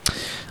sell.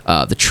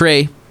 The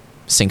tray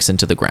sinks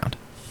into the ground.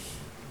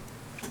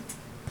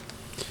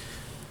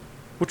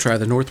 We'll try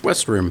the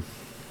northwest room.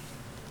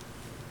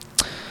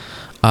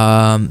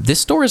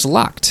 This door is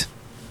locked.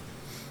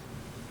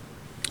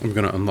 I'm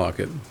going to unlock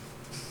it.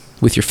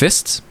 With your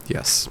fists?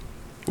 Yes.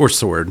 Or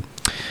sword,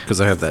 because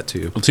I have that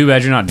too. Well, too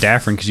bad you're not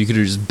Daffrin, because you could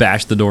have just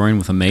bashed the door in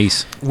with a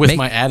mace. With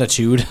my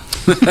attitude.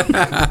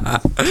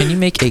 Can you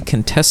make a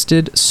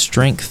contested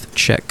strength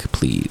check,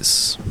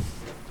 please?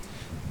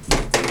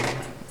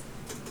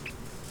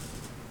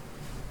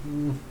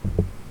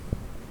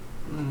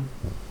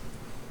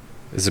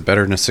 Is it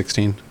better than a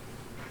 16?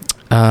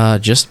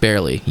 Just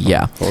barely,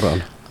 yeah. Hold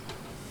on.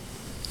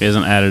 He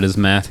hasn't added his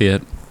math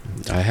yet.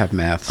 I have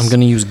math. I'm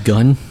going to use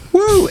gun.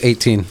 Woo!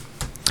 18.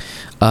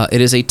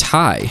 It is a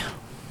tie.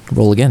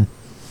 Roll again.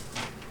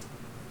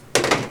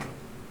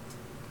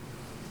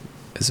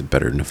 Is it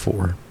better than a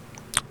 4?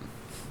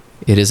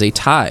 It is a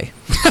tie.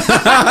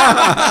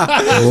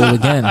 Roll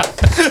again.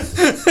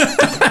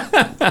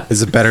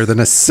 Is it better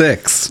than a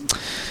 6?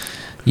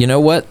 You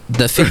know what?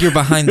 The figure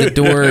behind the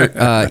door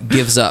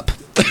gives up.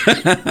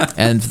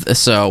 And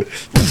so,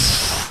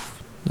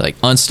 like,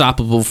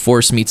 unstoppable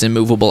force meets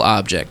immovable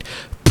object.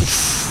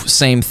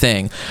 Same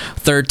thing.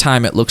 Third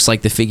time, it looks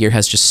like the figure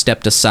has just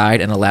stepped aside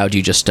and allowed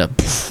you just to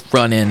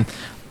run in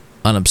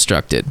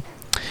unobstructed.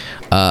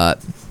 There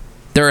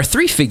are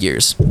 3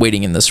 figures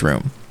waiting in this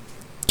room.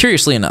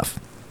 Curiously enough,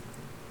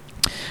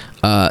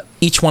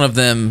 each one of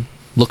them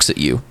looks at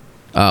you.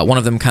 One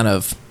of them kind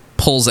of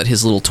pulls at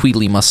his little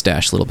tweedly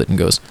mustache a little bit and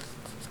goes,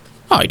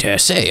 "I dare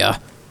say,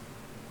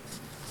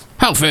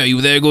 how fare you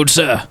there, good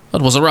sir?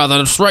 That was a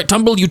rather right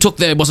tumble you took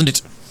there, wasn't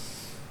it?"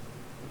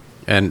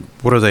 And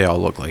what do they all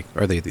look like?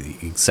 Are they the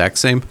exact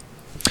same?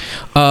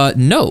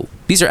 No.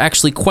 These are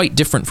actually quite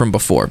different from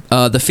before.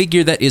 The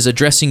figure that is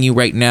addressing you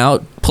right now,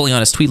 pulling on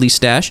his tweedly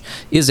stash,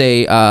 is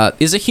a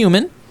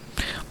human,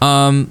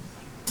 who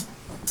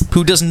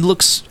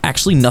looks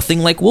actually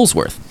nothing like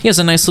Woolsworth. He has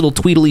a nice little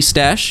tweedly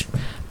stash,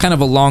 kind of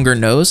a longer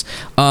nose,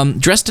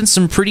 dressed in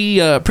some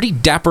pretty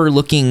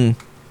dapper-looking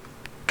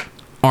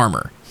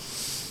armor.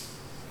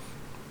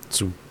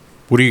 So,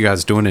 what are you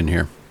guys doing in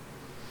here?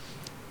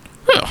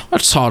 Well,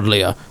 that's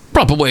hardly a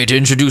proper way to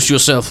introduce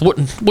yourself,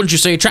 wouldn't you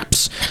say,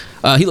 Traps?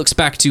 He looks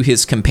back to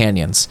his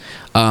companions.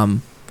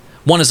 One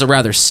is a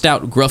rather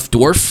stout, gruff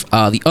dwarf.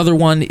 The other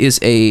one is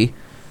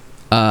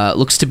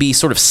looks to be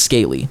sort of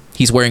scaly.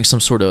 He's wearing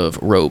some sort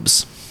of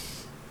robes.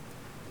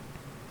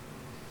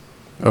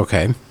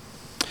 Okay.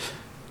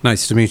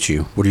 Nice to meet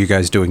you. What are you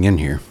guys doing in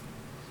here?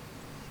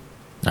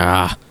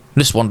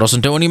 This one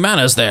doesn't do any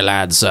manners there,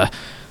 lads. As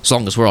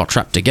long as we're all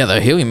trapped together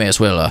here, we may as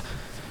well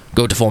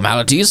go to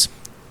formalities.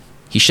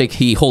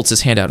 He holds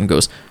his hand out and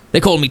goes,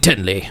 "They call me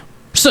Tenley.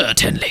 Sir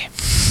Tenley."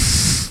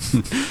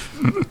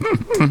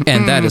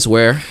 And that is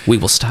where we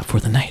will stop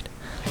for the night.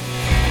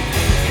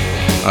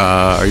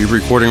 Are you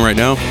recording right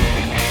now?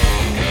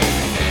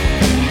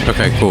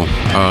 Okay, cool.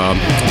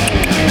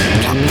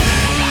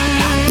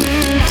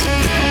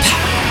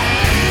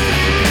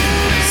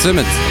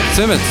 Simmons.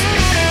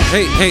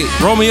 Hey,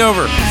 roll me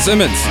over.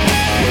 Simmons.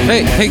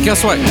 Hey,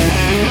 guess what?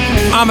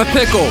 I'm a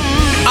pickle.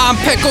 I'm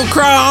Pickle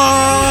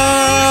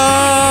Krog.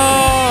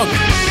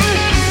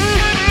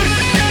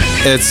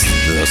 It's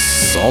the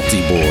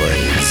Salty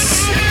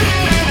Boys.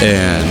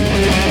 And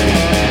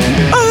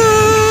I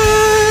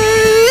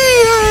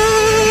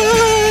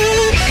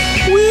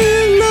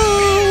will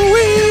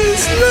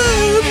always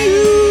love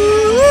you.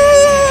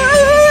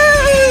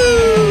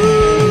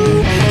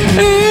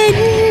 And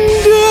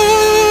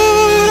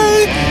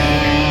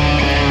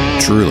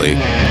truly,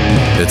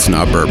 it's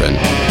not bourbon.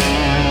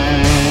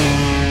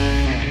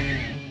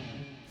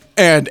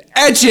 And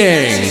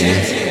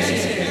etching.